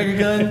assembling her mega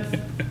gun,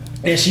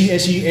 and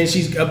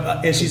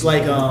she's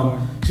like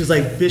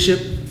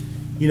Bishop,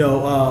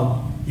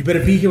 you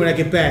better be here when I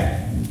get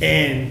back.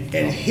 And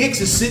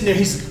Hicks is sitting there.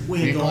 He's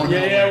we ain't going.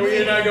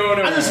 We're not going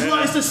nowhere. I just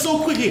realized this so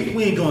quick.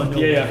 We ain't going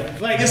nowhere. Yeah.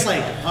 Like it's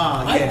like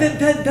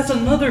that's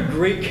another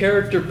great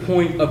character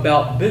point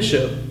about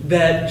Bishop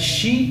that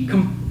she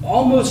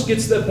almost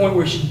gets to that point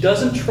where she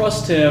doesn't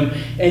trust him,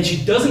 and she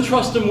doesn't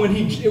trust him when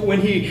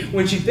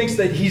she thinks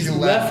that he's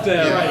left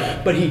them.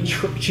 Yeah. But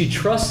she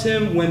trusts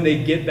him when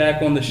they get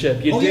back on the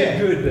ship. You did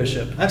good,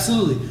 Bishop.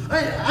 Absolutely.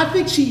 I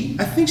think she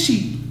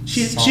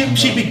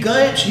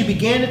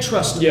began to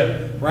trust him.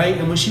 Yeah. Right?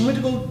 And when she went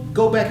to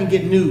go back and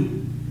get Newt,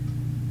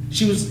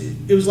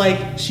 it was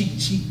like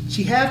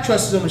she half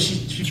trusted him, and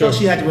she felt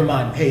she had to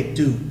remind him, hey,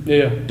 dude,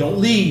 don't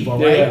leave, all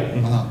right?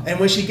 Yeah. And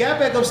when she got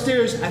back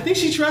upstairs, I think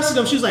she trusted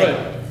him. She was like,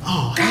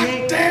 oh,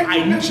 God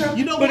damn it,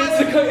 you know what? But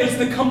it's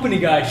the company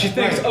guy. She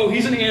thinks,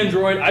 he's an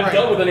android. I've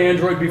dealt with an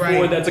android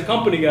before. That's a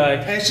company guy.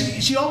 And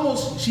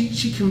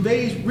she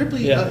conveys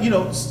Ripley,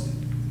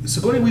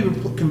 Sigourney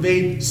Weaver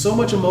conveyed so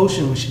much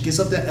emotion when she gets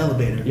up that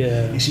elevator.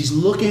 Yeah. And she's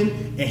looking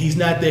and he's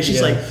not there. She's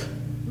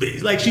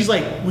she's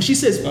like when she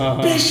says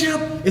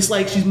Bishop, it's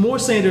like she's more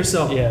saying to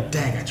herself,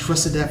 dang, I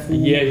trusted that fool.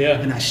 Yeah.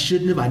 And I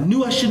shouldn't have. I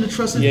knew I shouldn't have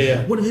trusted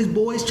him. One of his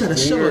boys tried to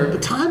shove a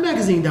Time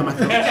magazine down my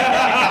throat.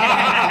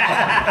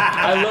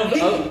 I love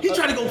he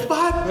tried to go 5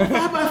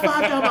 by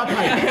 5 down my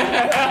pipe.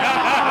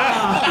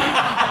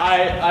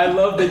 I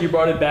love that you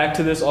brought it back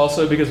to this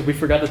also because I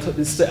forgot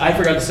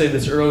to say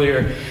this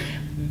earlier.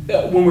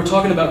 When we're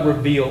talking about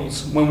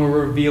reveals, when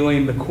we're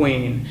revealing the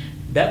Queen,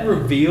 that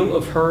reveal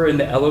of her in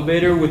the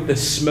elevator with the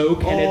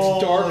smoke and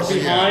it's dark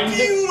behind.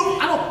 Beautiful.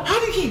 How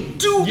did he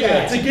do that?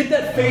 Yeah, to get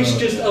that face,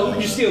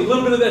 you see a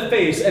little bit of that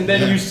face, and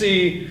then you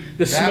see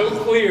the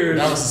smoke clears.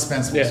 That was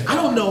suspenseful. Yeah. I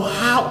don't know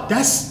how.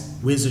 That's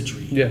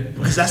wizardry. Yeah,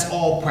 because that's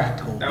all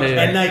practical.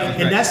 And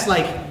that's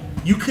like.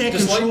 You can't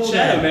just control light and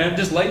shadow, man.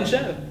 Just light and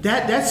shadow.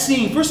 That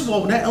scene. First of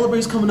all, when that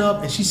elevator's coming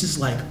up and she's just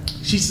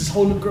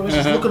holding the girl.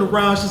 She's looking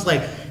around. She's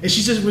like, and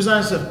she just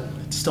resigns herself.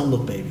 Just don't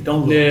look, baby.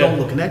 Don't look. Don't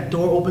look. And that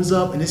door opens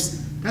up, and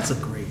that's a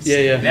great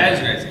scene. Yeah. That is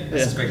a great scene.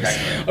 That's a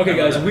spectacular. Okay,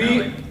 guys,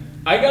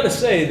 I gotta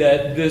say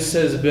that this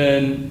has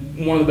been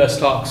one of the best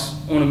talks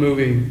on a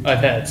movie I've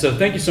had. So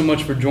thank you so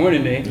much for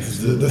joining me. This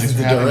is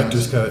the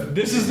director's cut.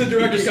 This is the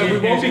director's cut. We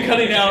won't be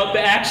cutting out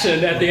the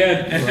action at the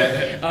end.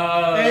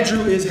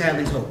 Andrew is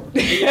Hadley's hope.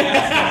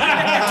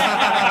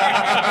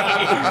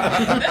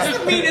 That's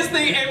the meanest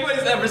thing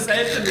anybody's ever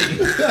said to me.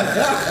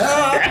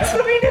 That's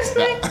the meanest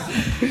thing.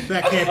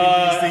 That can't be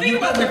the thing. Think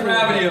about the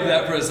gravity of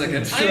that for a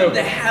second. I am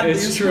the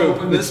happiest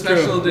hope in this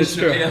special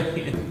edition of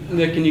Alien.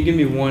 Nick, can you give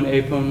me one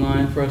A-Pone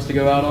line for us to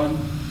go out on?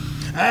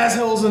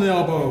 Assholes and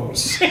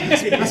elbows.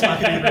 That's my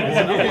favorite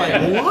one. I'm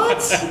like,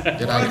 what?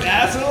 Did I,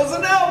 Assholes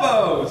and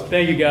elbows.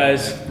 Thank you,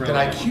 guys. did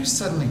IQ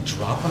suddenly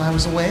drop when I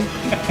was away?